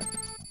as planned.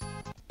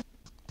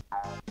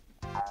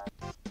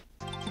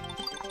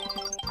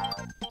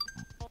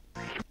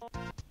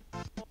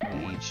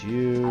 Eat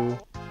you.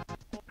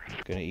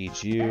 Gonna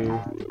eat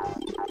you.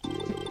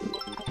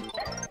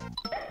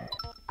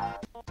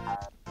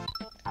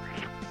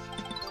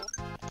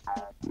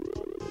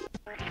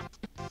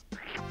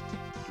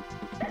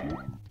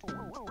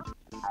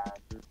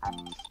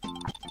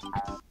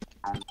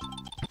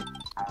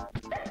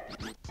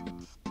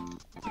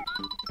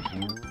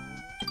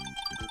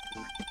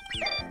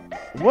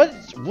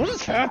 What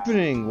is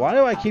happening? Why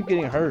do I keep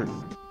getting hurt?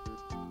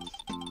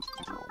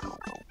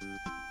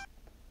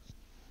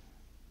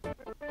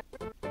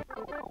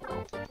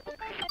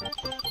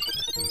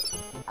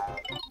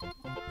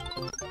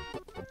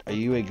 Are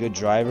you a good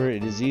driver?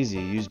 It is easy.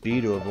 Use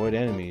B to avoid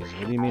enemies.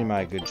 What do you mean am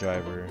I a good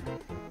driver?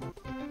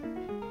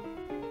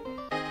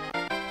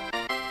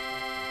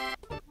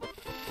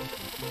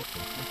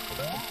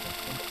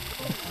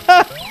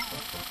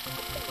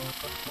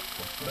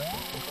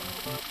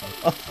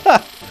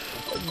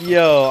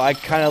 Yo, I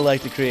kind of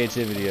like the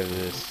creativity of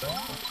this.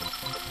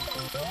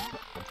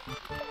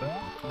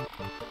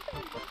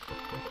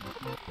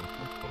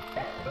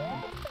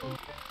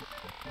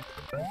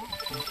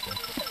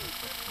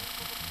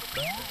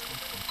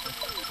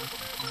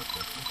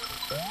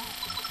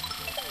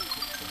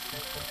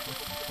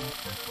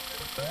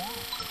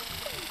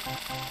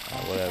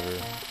 Whatever.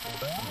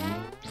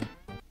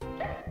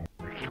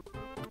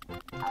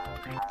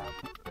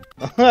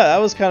 That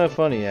was kind of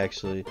funny,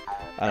 actually.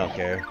 I don't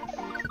care.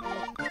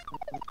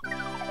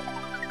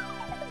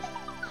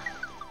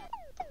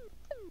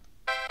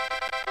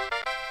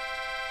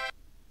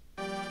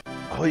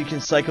 Oh, you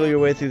can cycle your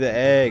way through the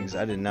eggs.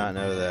 I did not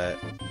know that.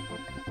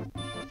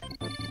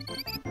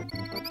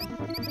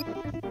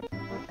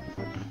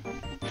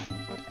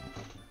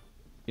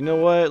 You know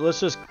what?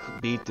 Let's just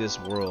beat this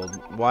world.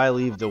 Why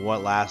leave the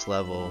last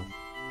level?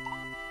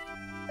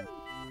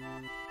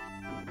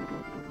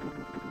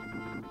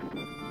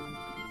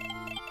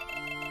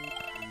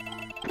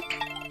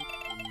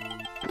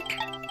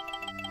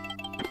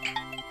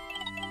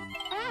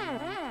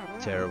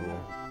 Terrible.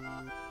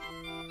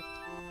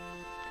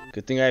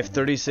 Good thing I have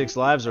 36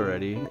 lives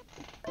already.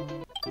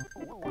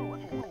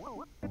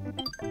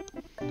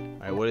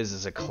 Alright, what is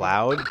this? A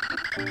cloud?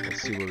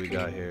 Let's see what we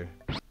got here.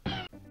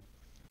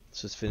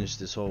 Let's just finish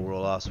this whole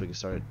world off so we can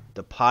start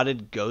the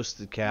potted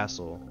ghosted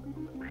castle.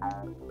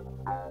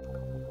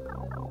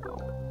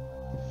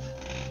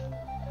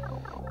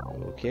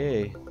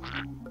 Okay.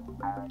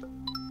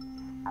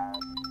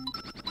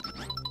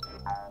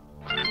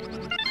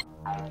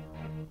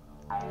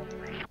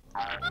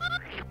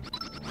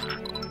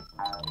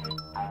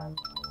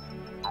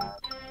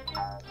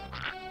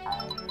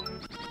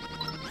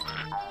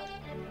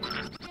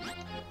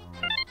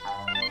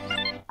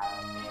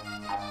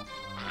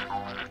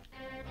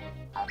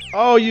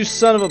 Oh, you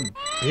son of a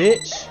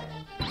bitch!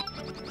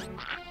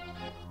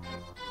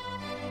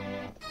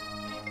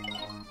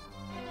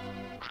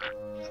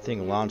 That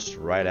thing launched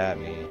right at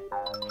me.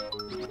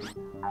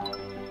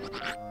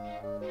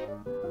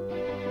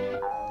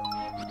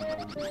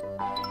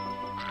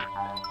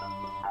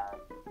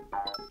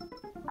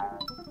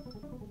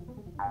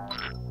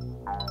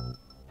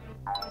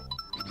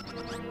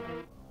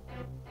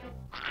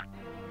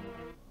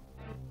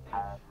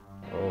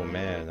 Oh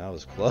man, that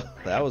was close.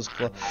 That was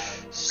close.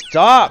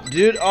 Stop,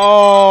 dude.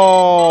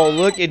 Oh,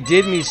 look, it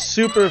did me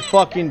super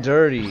fucking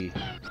dirty.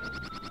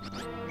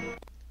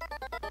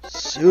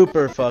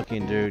 Super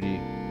fucking dirty.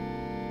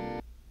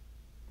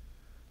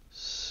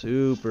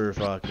 Super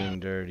fucking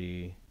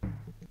dirty.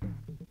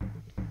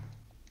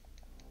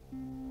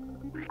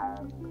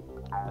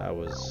 That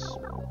was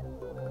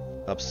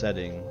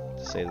upsetting,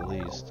 to say the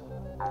least.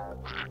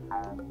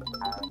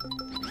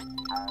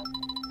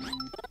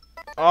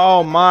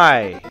 Oh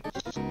my!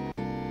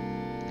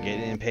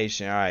 Getting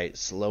impatient. Alright,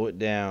 slow it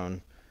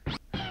down.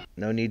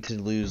 No need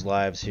to lose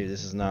lives here.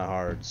 This is not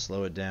hard.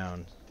 Slow it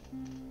down.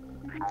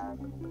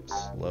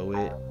 Slow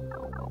it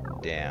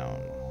down.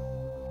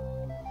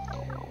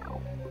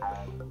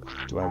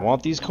 Do I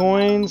want these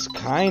coins?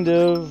 Kind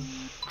of.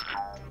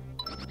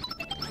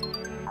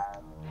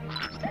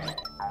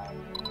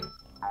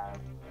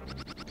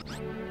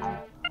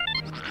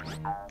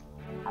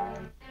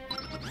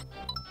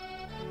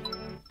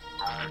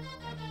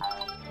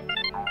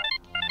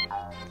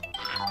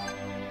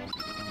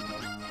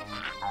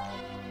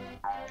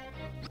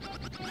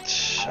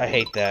 I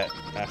hate that.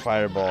 That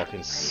fireball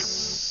can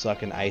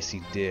suck an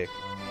icy dick.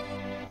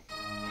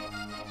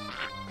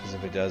 Because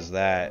if it does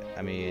that,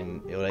 I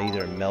mean, it will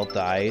either melt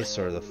the ice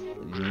or the...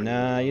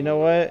 Nah, you know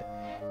what?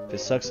 If it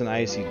sucks an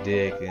icy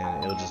dick,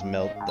 then it'll just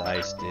melt the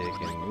ice dick,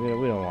 and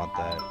we don't want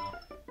that.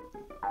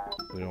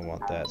 We don't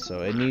want that.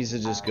 So it needs to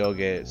just go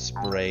get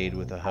sprayed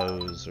with a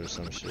hose or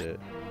some shit.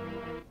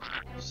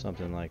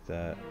 Something like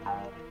that.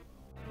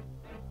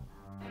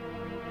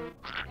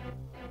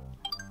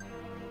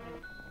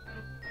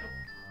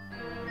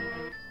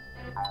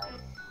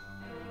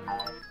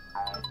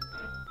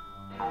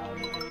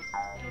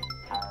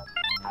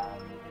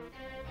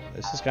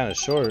 This is kind of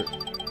short.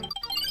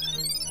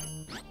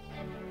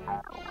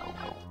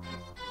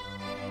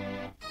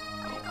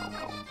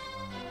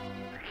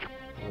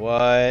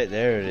 What?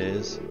 There it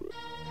is.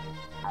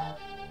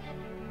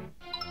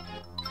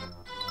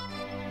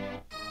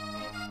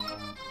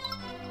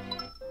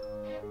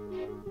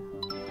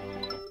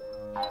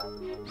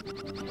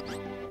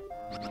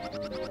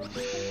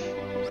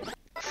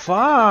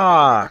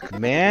 Fuck,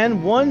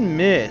 man. One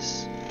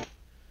miss.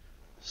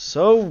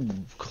 So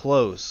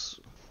close.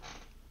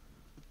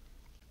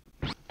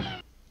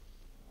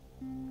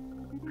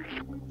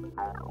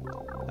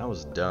 That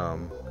was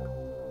dumb.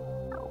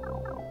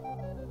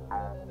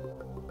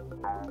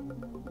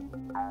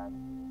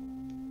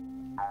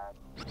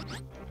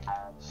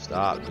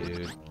 Stop,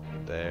 dude.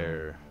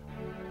 There.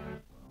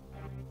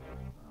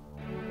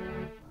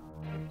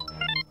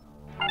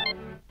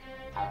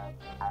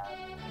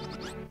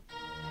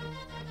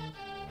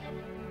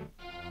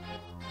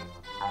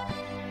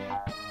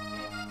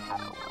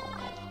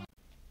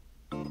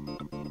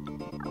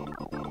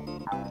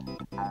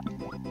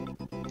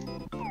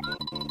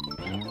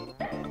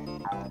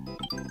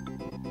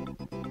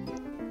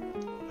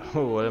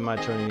 Oh, what am I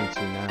turning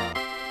into now?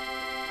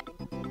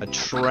 A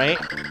train?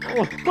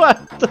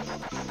 What the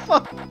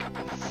fuck?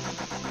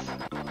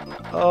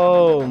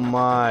 Oh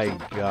my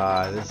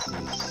god, this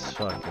is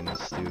fucking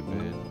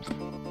stupid.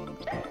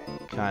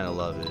 Kinda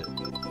love it.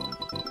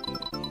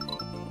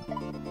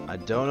 I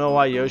don't know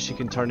why Yoshi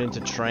can turn into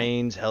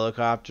trains,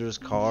 helicopters,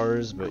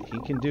 cars, but he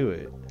can do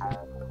it.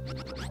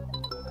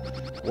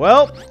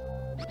 Well,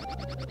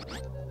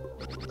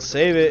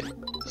 save it.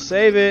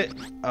 Save it.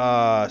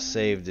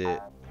 Saved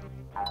it.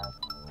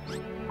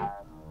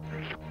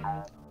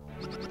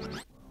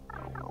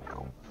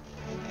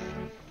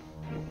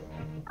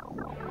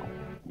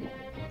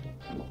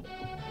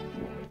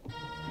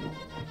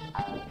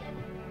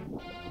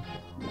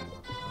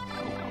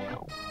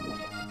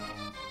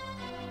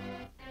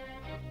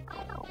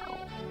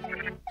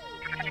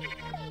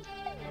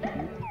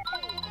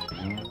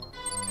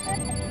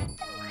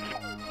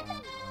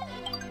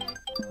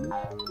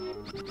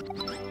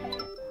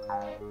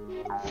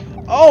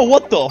 Oh,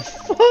 what the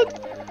fuck?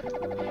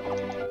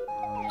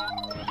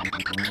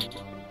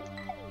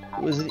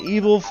 It was an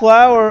evil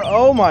flower.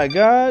 Oh my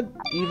god.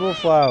 Evil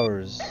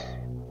flowers.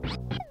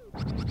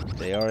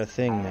 They are a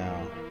thing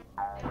now.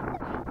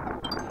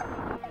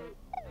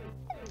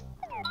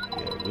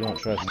 Yeah, we don't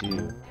trust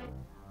you.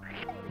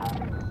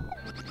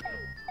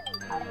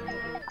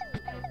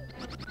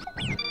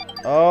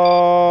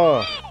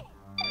 Oh.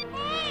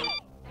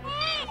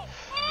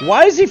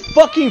 Why does he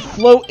fucking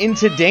float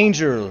into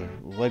danger?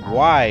 Like,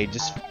 why?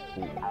 Just...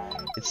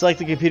 It's like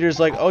the computer's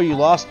like, oh, you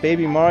lost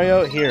baby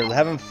Mario? Here,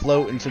 have him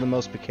float into the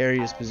most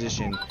precarious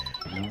position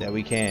that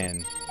we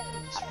can.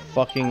 It's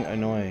fucking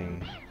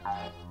annoying.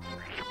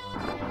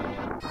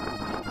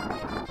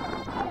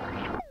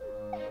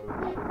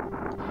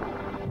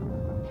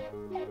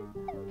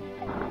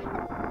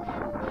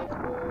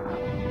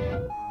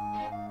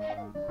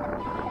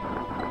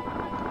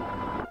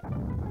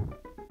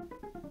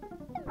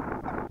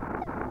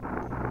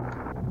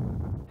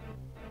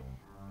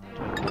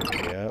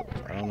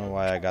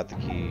 I got the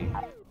key.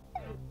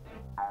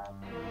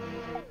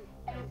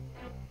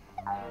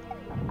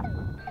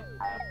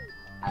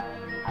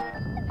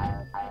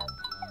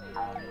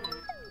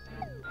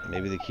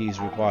 Maybe the key's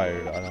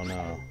required, I don't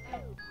know.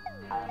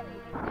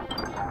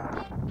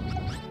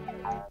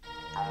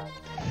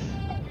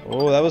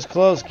 Oh, that was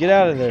close. Get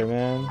out of there,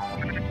 man.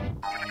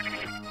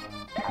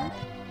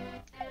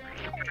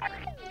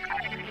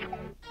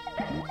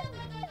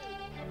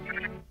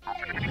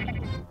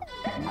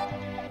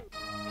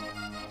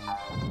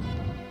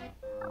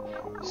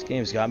 This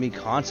game's got me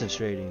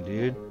concentrating,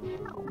 dude.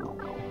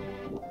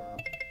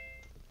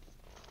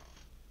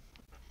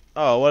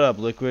 Oh, what up,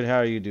 Liquid? How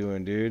are you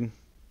doing, dude?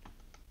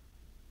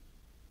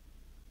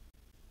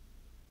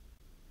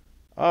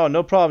 Oh,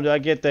 no problem, dude. I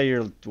get that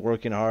you're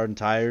working hard and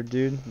tired,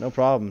 dude. No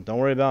problem. Don't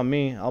worry about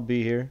me. I'll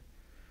be here.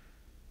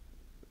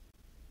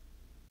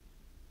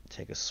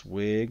 Take a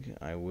swig.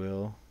 I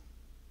will.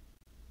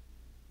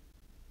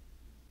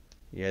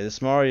 Yeah,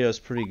 this Mario's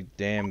pretty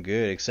damn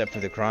good, except for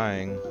the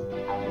crying.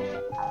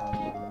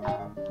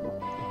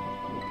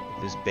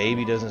 If this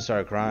baby doesn't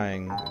start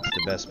crying, it's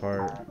the best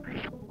part.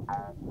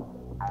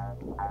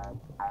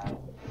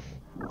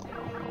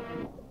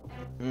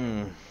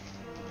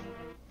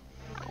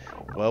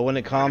 Well, when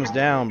it calms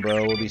down,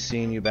 bro, we'll be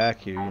seeing you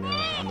back here, you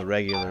know, on the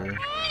regular.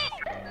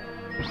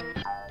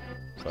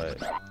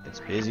 But it's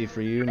busy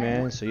for you,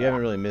 man, so you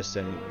haven't really missed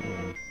any.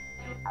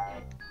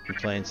 You're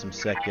playing some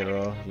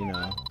Sekiro, you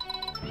know.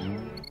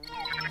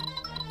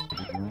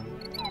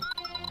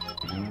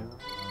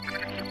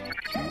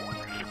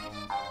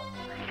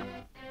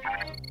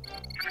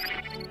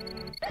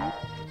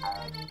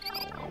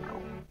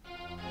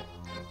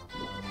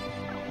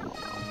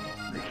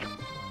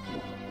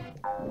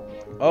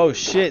 Oh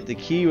shit, the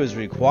key was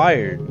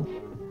required.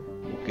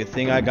 Good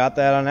thing I got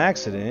that on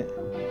accident.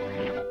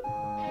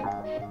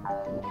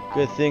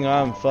 Good thing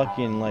I'm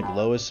fucking like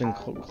Lois and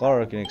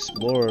Clark and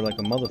explore like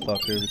a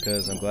motherfucker,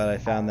 because I'm glad I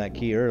found that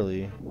key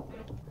early.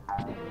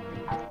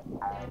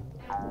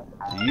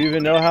 Do you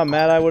even know how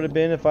mad I would have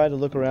been if I had to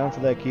look around for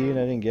that key and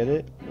I didn't get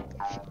it?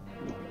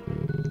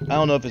 I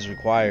don't know if it's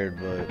required,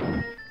 but...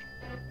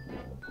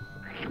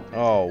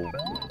 Oh.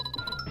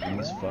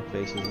 These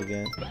fuckfaces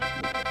again.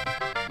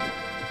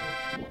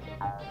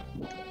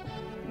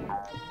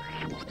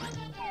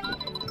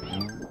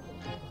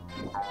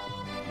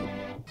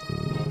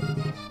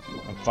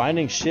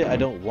 Finding shit I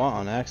don't want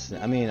on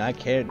accident. I mean, I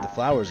care. The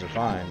flowers are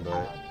fine,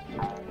 but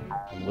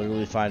I'm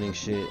literally finding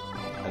shit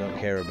I don't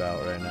care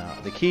about right now.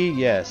 The key,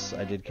 yes,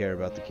 I did care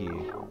about the key.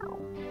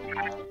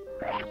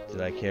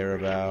 Did I care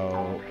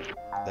about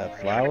that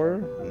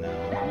flower? No.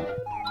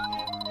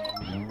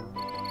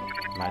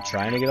 Am I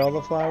trying to get all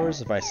the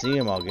flowers? If I see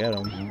them, I'll get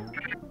them.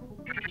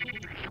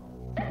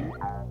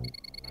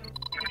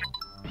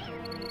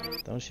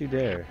 Don't you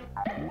dare.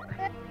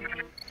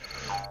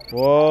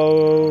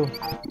 Whoa.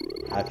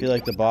 I feel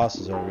like the boss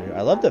is over here.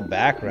 I love the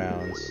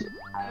backgrounds.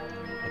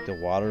 Like the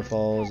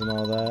waterfalls and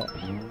all that.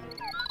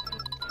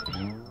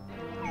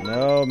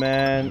 No,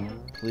 man.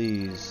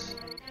 Please.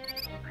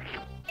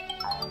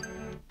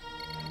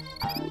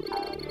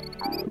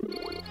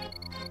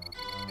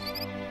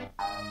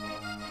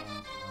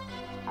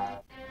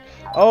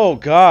 Oh,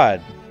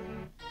 God.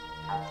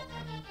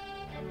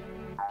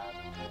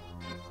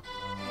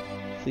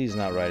 Please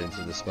not right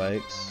into the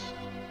spikes.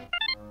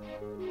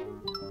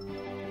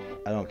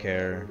 I don't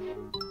care.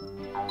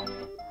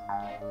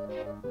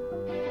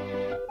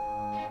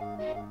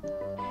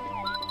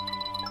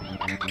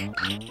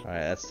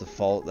 Alright, that's the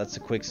fault. That's a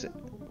quick...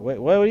 Wait,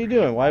 what are you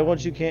doing? Why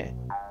won't you can't...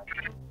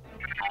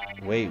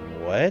 Wait,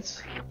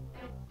 what?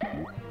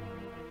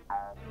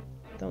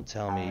 Don't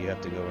tell me you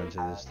have to go into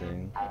this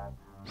thing.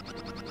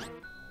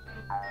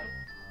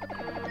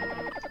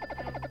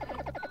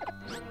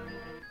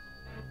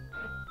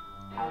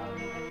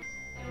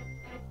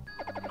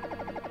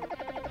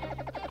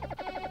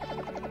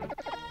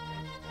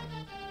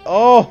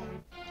 Oh!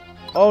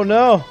 Oh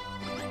no!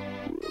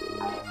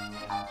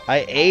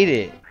 I ate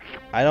it.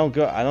 I don't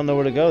know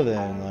where to go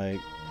then,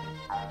 like.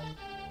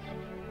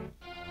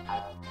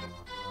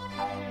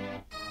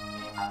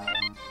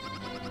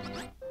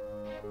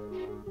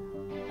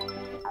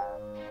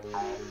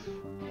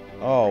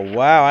 Oh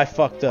wow, I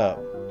fucked up.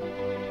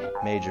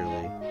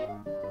 Majorly.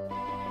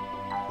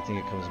 I think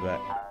it comes back.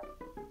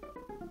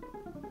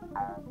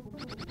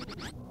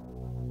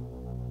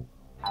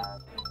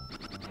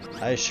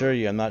 I assure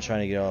you, I'm not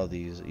trying to get all of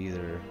these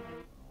either.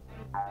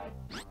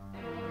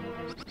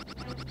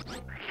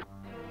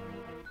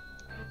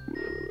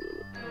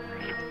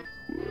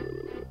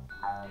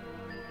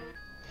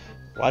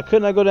 Why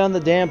couldn't I go down the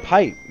damn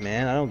pipe,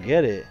 man? I don't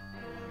get it.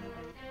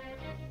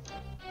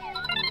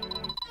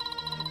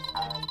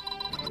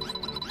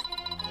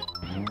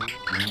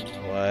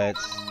 What?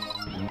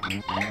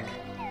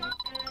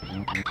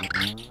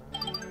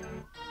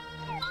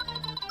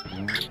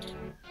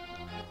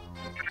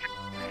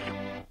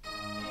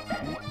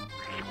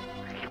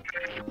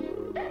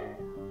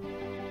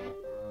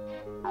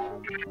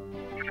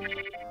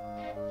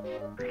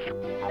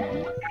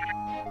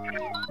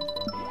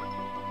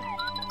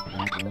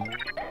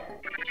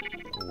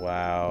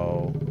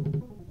 Wow.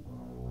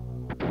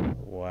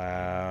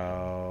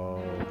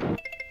 Wow.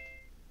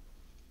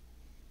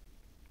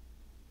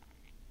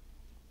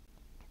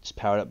 Just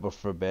powered up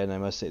before bed, and I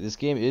must say, this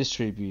game is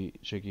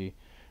tricky.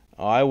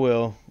 Oh, I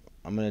will.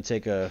 I'm gonna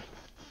take a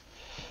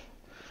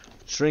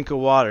Drink of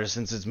water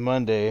since it's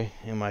Monday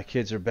and my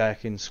kids are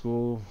back in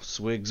school.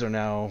 Swigs are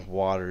now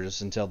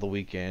waters until the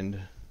weekend.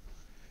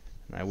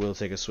 And I will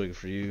take a swig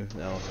for you.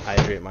 That'll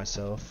hydrate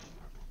myself.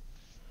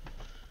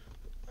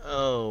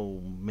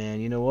 Oh man,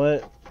 you know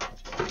what?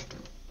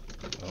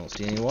 I don't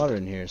see any water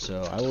in here,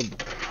 so I'm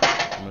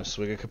gonna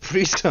swig a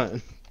Capri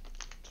Sun.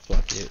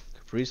 Fuck it,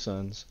 Capri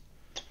Suns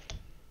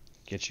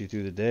get you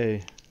through the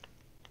day.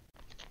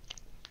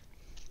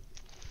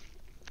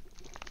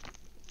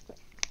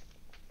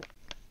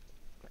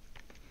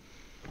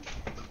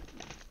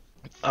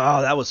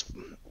 Oh, that was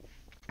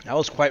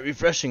quite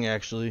refreshing,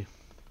 actually.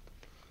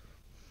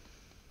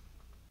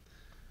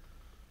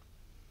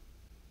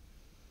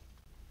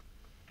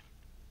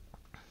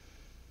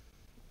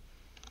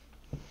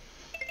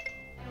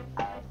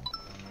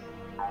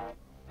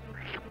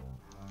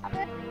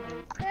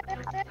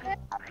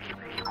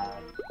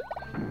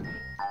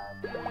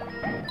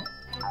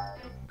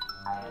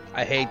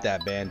 I hate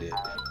that bandit.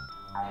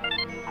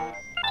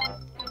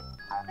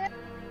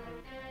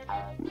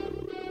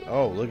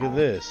 Oh, look at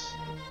this.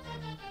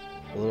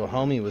 The little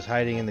homie was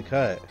hiding in the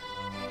cut.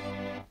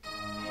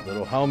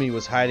 Little homie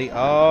was hiding.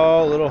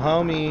 Oh, little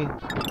homie.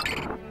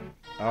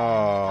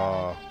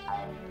 Oh.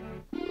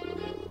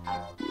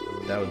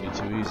 That would be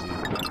too easy.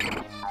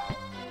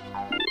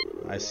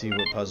 I see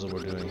what puzzle we're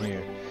doing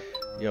here.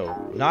 Yo,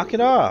 knock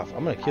it off.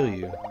 I'm gonna kill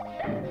you.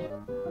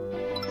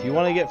 If you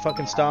want to get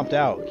fucking stomped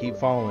out, keep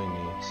following me.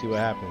 See what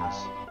happens.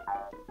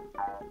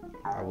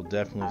 I will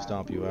definitely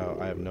stomp you out.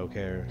 I have no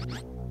care.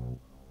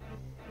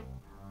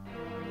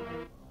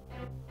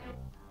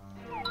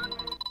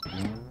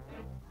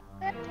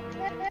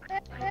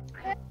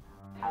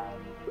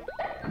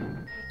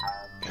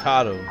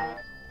 Got him.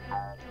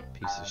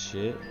 Piece of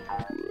shit.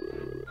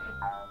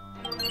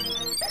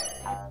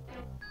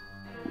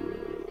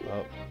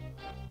 Oh.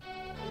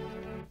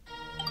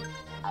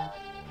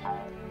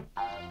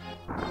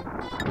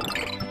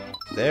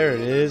 There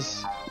it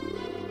is.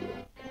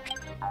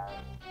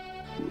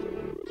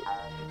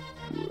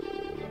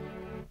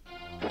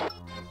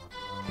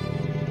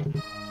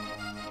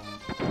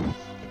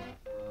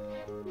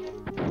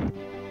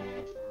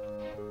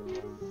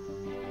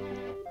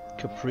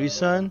 Capri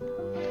Sun?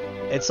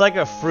 It's like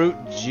a fruit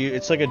juice.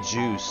 It's like a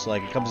juice.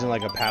 Like it comes in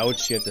like a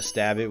pouch. You have to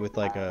stab it with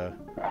like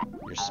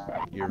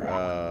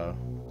your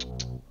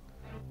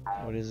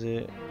what is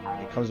it?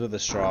 It comes with a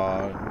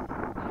straw.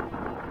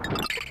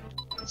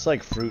 It's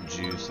like fruit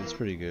juice. It's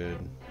pretty good.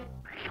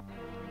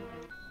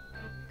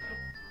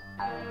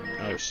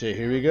 Oh shit,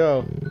 here we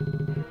go.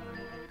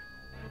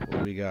 What do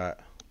we got?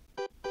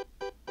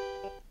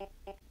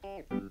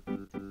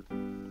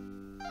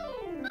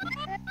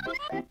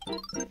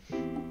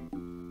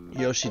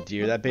 Yoshi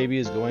dear, that baby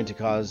is going to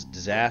cause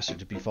disaster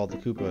to befall the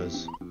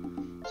Koopas.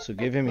 So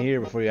give him here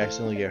before you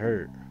accidentally get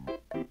hurt.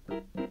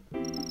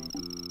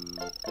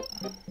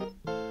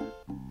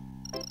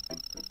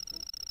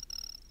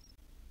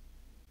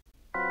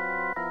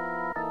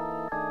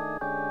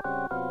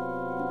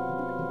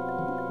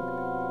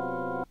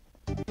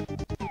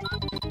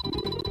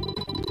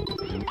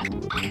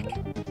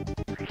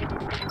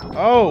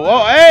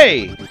 Oh,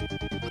 hey!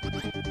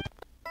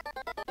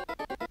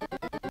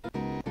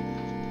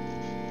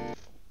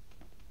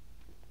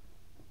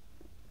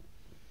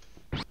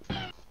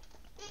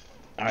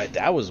 Alright,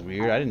 that was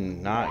weird. I did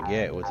not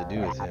get what to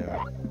do with him.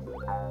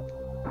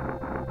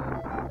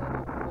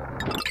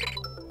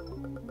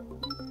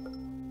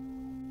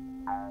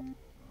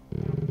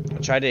 I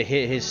tried to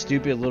hit his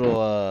stupid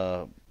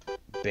little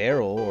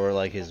barrel or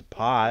like his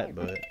pot,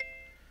 but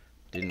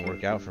didn't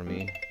work out for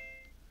me.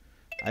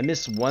 I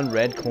missed one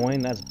red coin?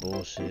 That's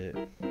bullshit.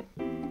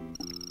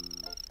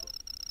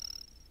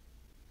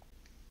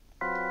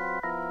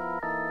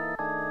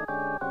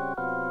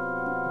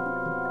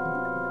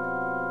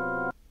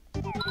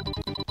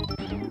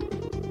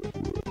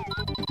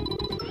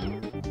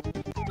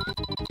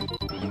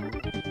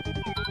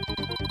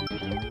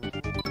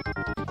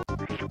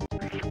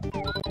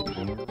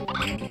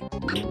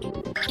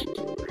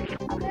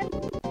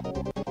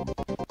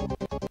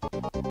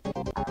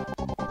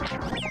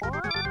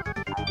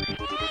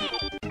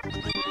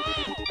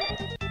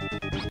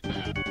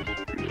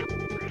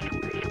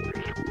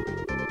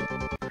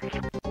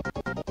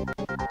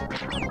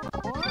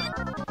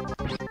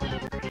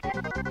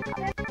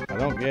 I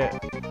don't get.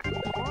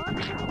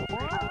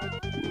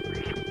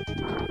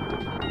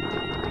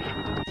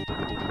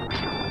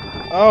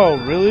 Oh,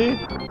 really?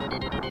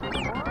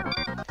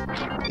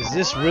 Is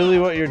this really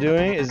what you're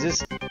doing? Is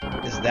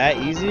that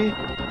easy?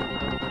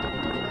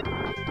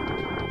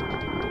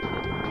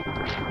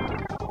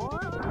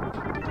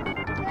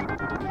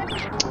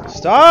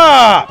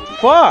 Stop!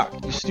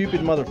 Fuck! You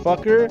stupid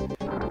motherfucker!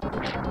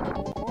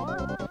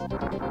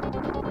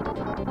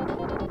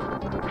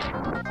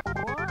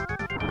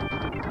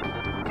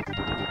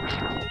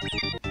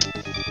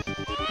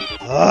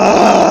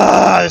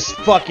 Ah, this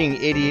fucking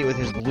idiot with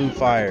his blue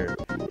fire.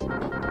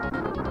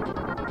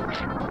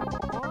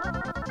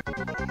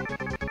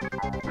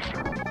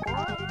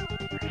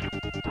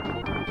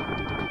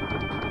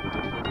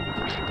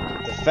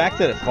 The fact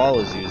that it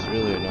follows you is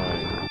really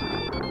annoying.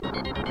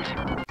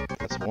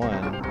 That's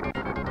one.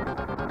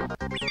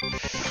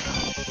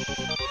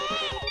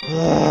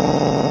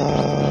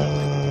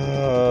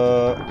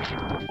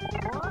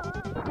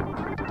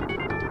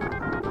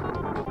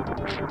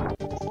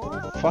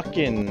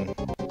 Fucking...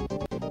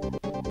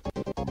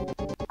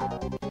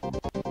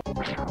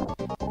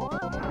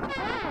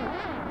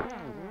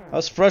 That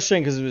was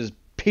frustrating because it was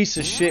piece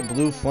of shit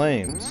blue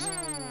flames.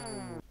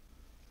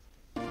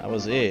 That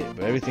was it,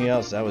 but everything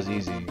else, that was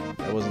easy.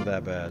 That wasn't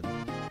that bad.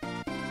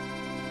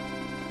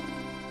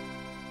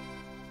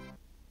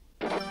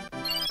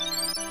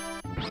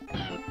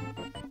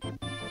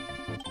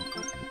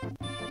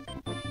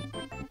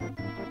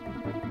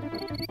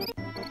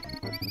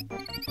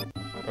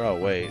 Oh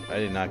wait, I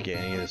did not get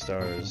any of the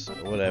stars.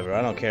 Whatever,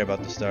 I don't care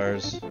about the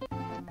stars.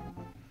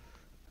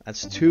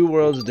 That's 2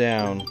 worlds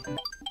down.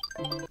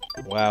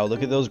 Wow,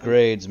 look at those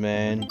grades,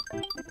 man.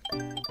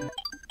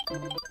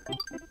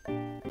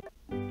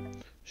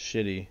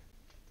 Shitty.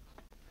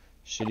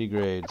 Shitty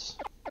grades.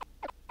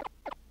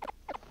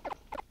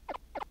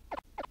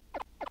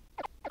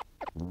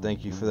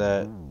 Thank you for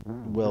that.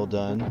 Well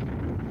done.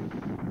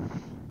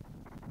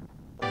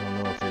 I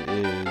don't know if it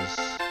is.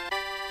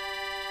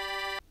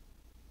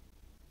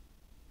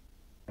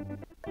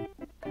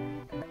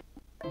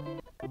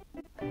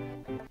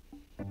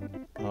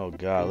 Oh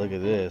god, look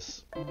at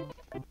this.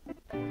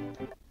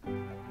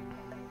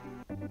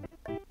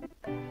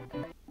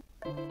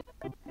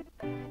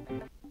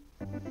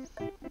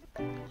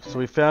 So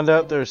we found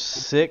out there's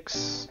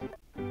 6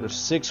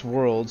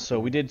 worlds, so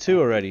we did 2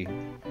 already.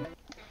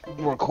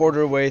 We're a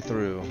quarter way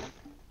through.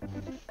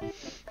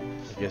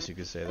 I guess you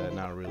could say that,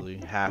 not really.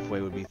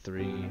 Halfway would be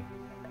 3,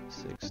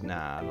 6,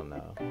 nah, I don't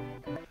know.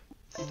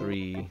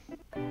 3,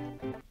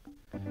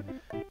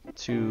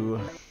 2,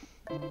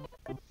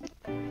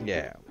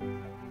 yeah.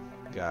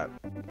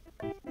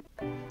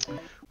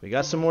 We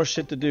got some more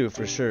shit to do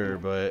for sure,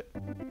 but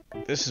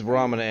this is where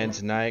I'm gonna end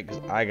tonight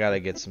because I gotta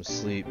get some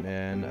sleep,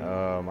 man.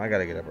 I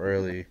gotta get up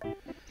early,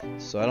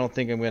 so I don't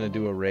think I'm gonna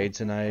do a raid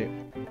tonight.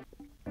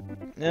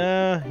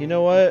 You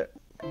know what?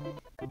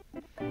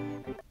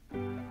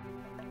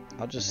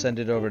 I'll just send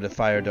it over to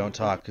Fire Don't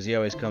Talk because he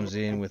always comes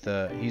in with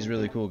he's a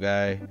really cool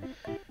guy.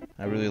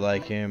 I really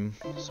like him,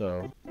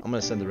 so I'm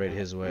gonna send the raid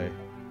his way.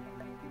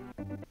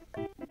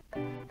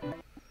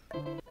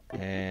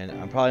 And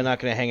I'm probably not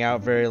gonna hang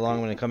out very long.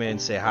 I'm gonna come in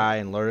and say hi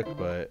and lurk,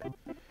 but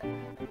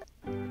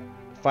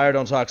Fire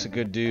Don't Talk's a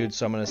good dude,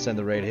 so I'm gonna send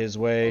the raid his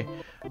way.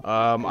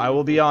 I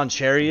will be on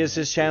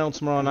Charius' channel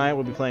tomorrow night.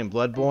 We'll be playing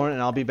Bloodborne,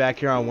 and I'll be back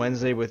here on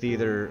Wednesday with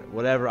either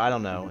whatever, I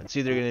don't know. It's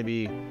either gonna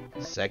be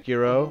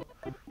Sekiro,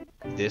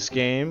 this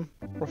game,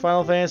 or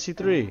Final Fantasy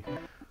 3.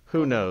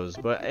 Who knows?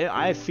 But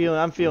I'm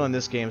feeling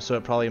this game, so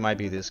it probably might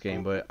be this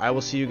game. But I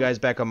will see you guys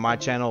back on my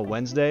channel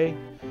Wednesday.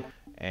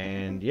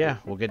 And yeah,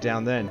 we'll get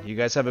down then. You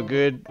guys have a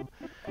good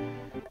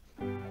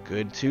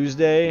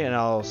Tuesday, and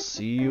I'll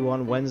see you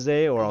on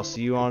Wednesday, or I'll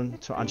see you on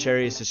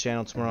Charius'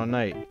 channel tomorrow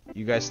night.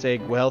 You guys stay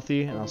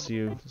healthy, and I'll see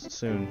you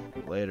soon.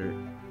 Later.